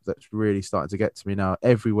distancing crap that's really starting to get to me now.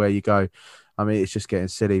 Everywhere you go, I mean, it's just getting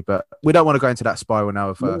silly. But we don't want to go into that spiral now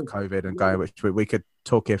of COVID and going, which we could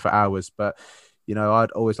talk here for hours. But,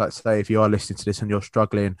 I'd always like to say, if you are listening to this and you're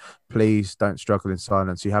struggling, please don't struggle in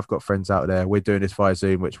silence. You have got friends out there. We're doing this via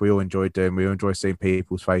Zoom, which we all enjoy doing. We all enjoy seeing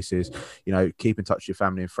people's faces. Keep in touch with your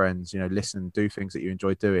family and friends. Listen, do things that you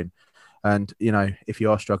enjoy doing. And, if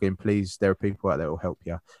you are struggling, please, there are people out there that will help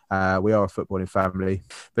you. We are a footballing family.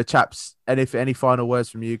 But, chaps, any final words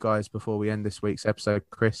from you guys before we end this week's episode,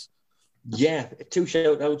 Chris? Yeah, 2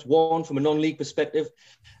 shout-outs. One, from a non-league perspective,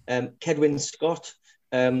 Kedwin Scott,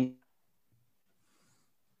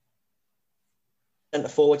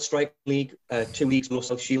 centre-forward, strike league, 2 leagues below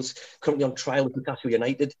South Shields, currently on trial with Newcastle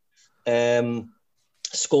United.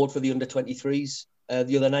 Scored for the under-23s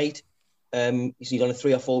the other night. He's on a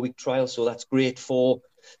 3 or 4 week trial, so that's great for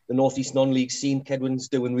the North East non-league scene. Kedwin's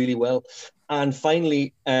doing really well. And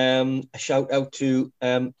finally, a shout out to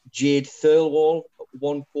Jade Thirlwall,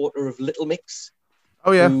 1/4 of Little Mix.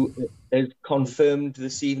 Oh yeah, who is confirmed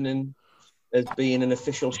this evening as being an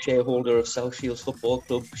official shareholder of South Shields Football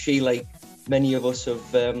Club. She, like many of us, have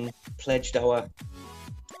pledged our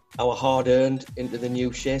hard-earned into the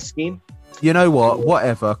new share scheme. You know what?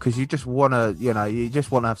 Whatever, because you just want to, you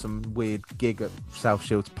just want to have some weird gig at South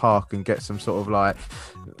Shields Park and get some sort of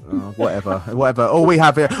whatever. All we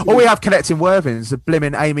have connecting Worthing's the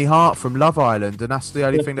blimmin' Amy Hart from Love Island, and that's the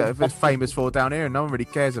only thing that it's famous for down here, and no one really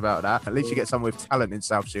cares about that. At least you get someone with talent in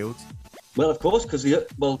South Shields. Well, of course, because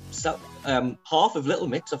half of Little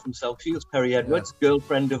Mix are from South Shields. Perry Edwards,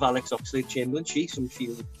 girlfriend of Alex Oxlade-Chamberlain, she's from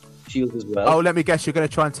Shields as well. Oh, let me guess, you're going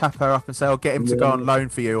to try and tap her up and say, I'll get him to go on loan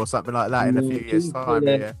for you or something like that in a few years' time.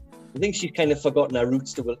 Yeah. I think she's kind of forgotten her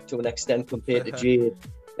roots to an extent compared to Jade.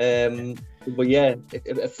 But yeah,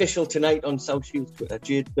 official tonight on South Shields Twitter,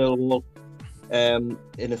 Jade Thirlwall, an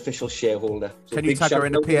official shareholder. So can you tag her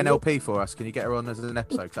in a PNLP for us? Can you get her on as an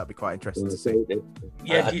episode? Because that'd be quite interesting to see.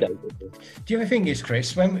 Yeah. Do you ever think is,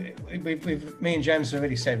 Chris, when me and James have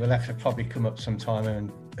already said we'll have to probably come up sometime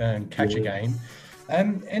and catch a game.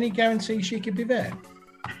 Any guarantee she could be there?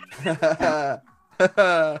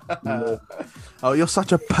 Oh, you're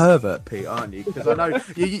such a pervert, Pete, aren't you? Because I know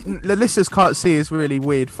the listeners can't see his really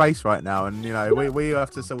weird face right now, and we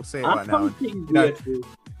have to still see it right now. And,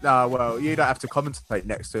 No, well, you don't have to commentate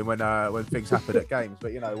next to him when things happen at games,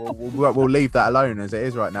 but we'll leave that alone as it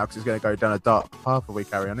is right now because it's going to go down a dark path if we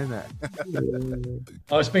carry on, isn't it?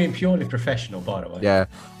 I was being purely professional, by the way. Yeah,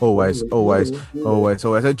 always.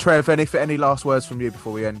 And Trev, any last words from you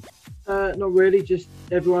before we end? Not really. Just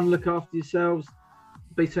everyone look after yourselves.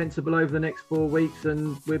 Be sensible over the next 4 weeks,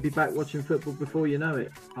 and we'll be back watching football before you know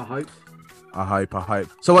it. I hope.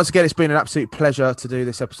 So once again, it's been an absolute pleasure to do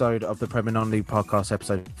this episode of the Premier Non-League Podcast,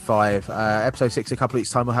 episode 5. Episode 6, a couple of weeks'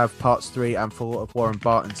 time, we'll have parts 3 and 4 of Warren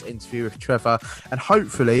Barton's interview with Trevor. And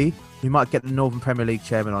hopefully, we might get the Northern Premier League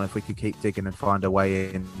chairman on if we could keep digging and find a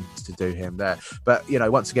way in to do him there. But,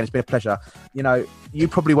 once again, it's been a pleasure. You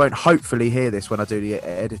probably won't hopefully hear this when I do the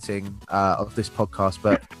editing of this podcast,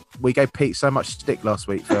 but we gave Pete so much stick last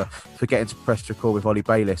week for getting to press record with Ollie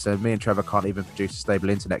Bayliss, and me and Trevor can't even produce a stable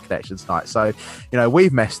internet connection tonight. So,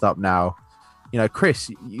 we've messed up now. Chris,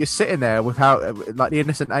 you're sitting there without, like the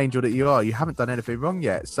innocent angel that you are. You haven't done anything wrong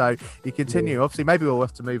yet. So you continue. Yeah. Obviously, maybe we'll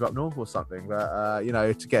have to move up north or something, but,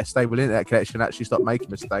 to get a stable internet connection and actually stop making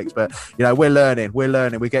mistakes. But, we're learning.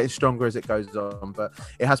 We're getting stronger as it goes on. But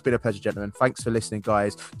it has been a pleasure, gentlemen. Thanks for listening,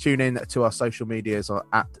 guys. Tune in to our social medias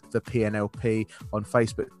at the PNLP on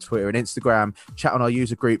Facebook, Twitter, and Instagram. Chat on our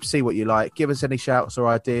user group. See what you like. Give us any shouts or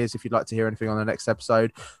ideas if you'd like to hear anything on the next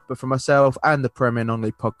episode. But for myself and the Premier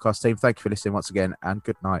Non-League podcast team, thank you for listening once again, and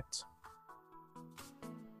good night.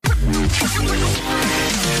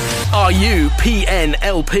 Are you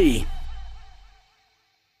PNLP?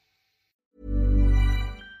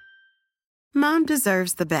 Mom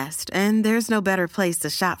deserves the best, and there's no better place to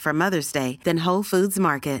shop for Mother's Day than Whole Foods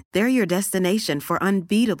Market. They're your destination for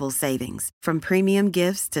unbeatable savings, from premium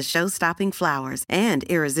gifts to show-stopping flowers and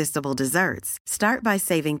irresistible desserts. Start by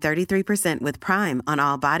saving 33% with Prime on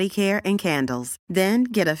all body care and candles. Then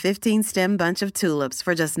get a 15-stem bunch of tulips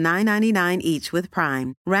for just $9.99 each with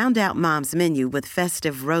Prime. Round out Mom's menu with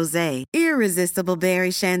festive rosé, irresistible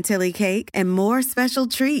berry chantilly cake, and more special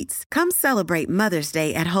treats. Come celebrate Mother's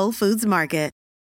Day at Whole Foods Market.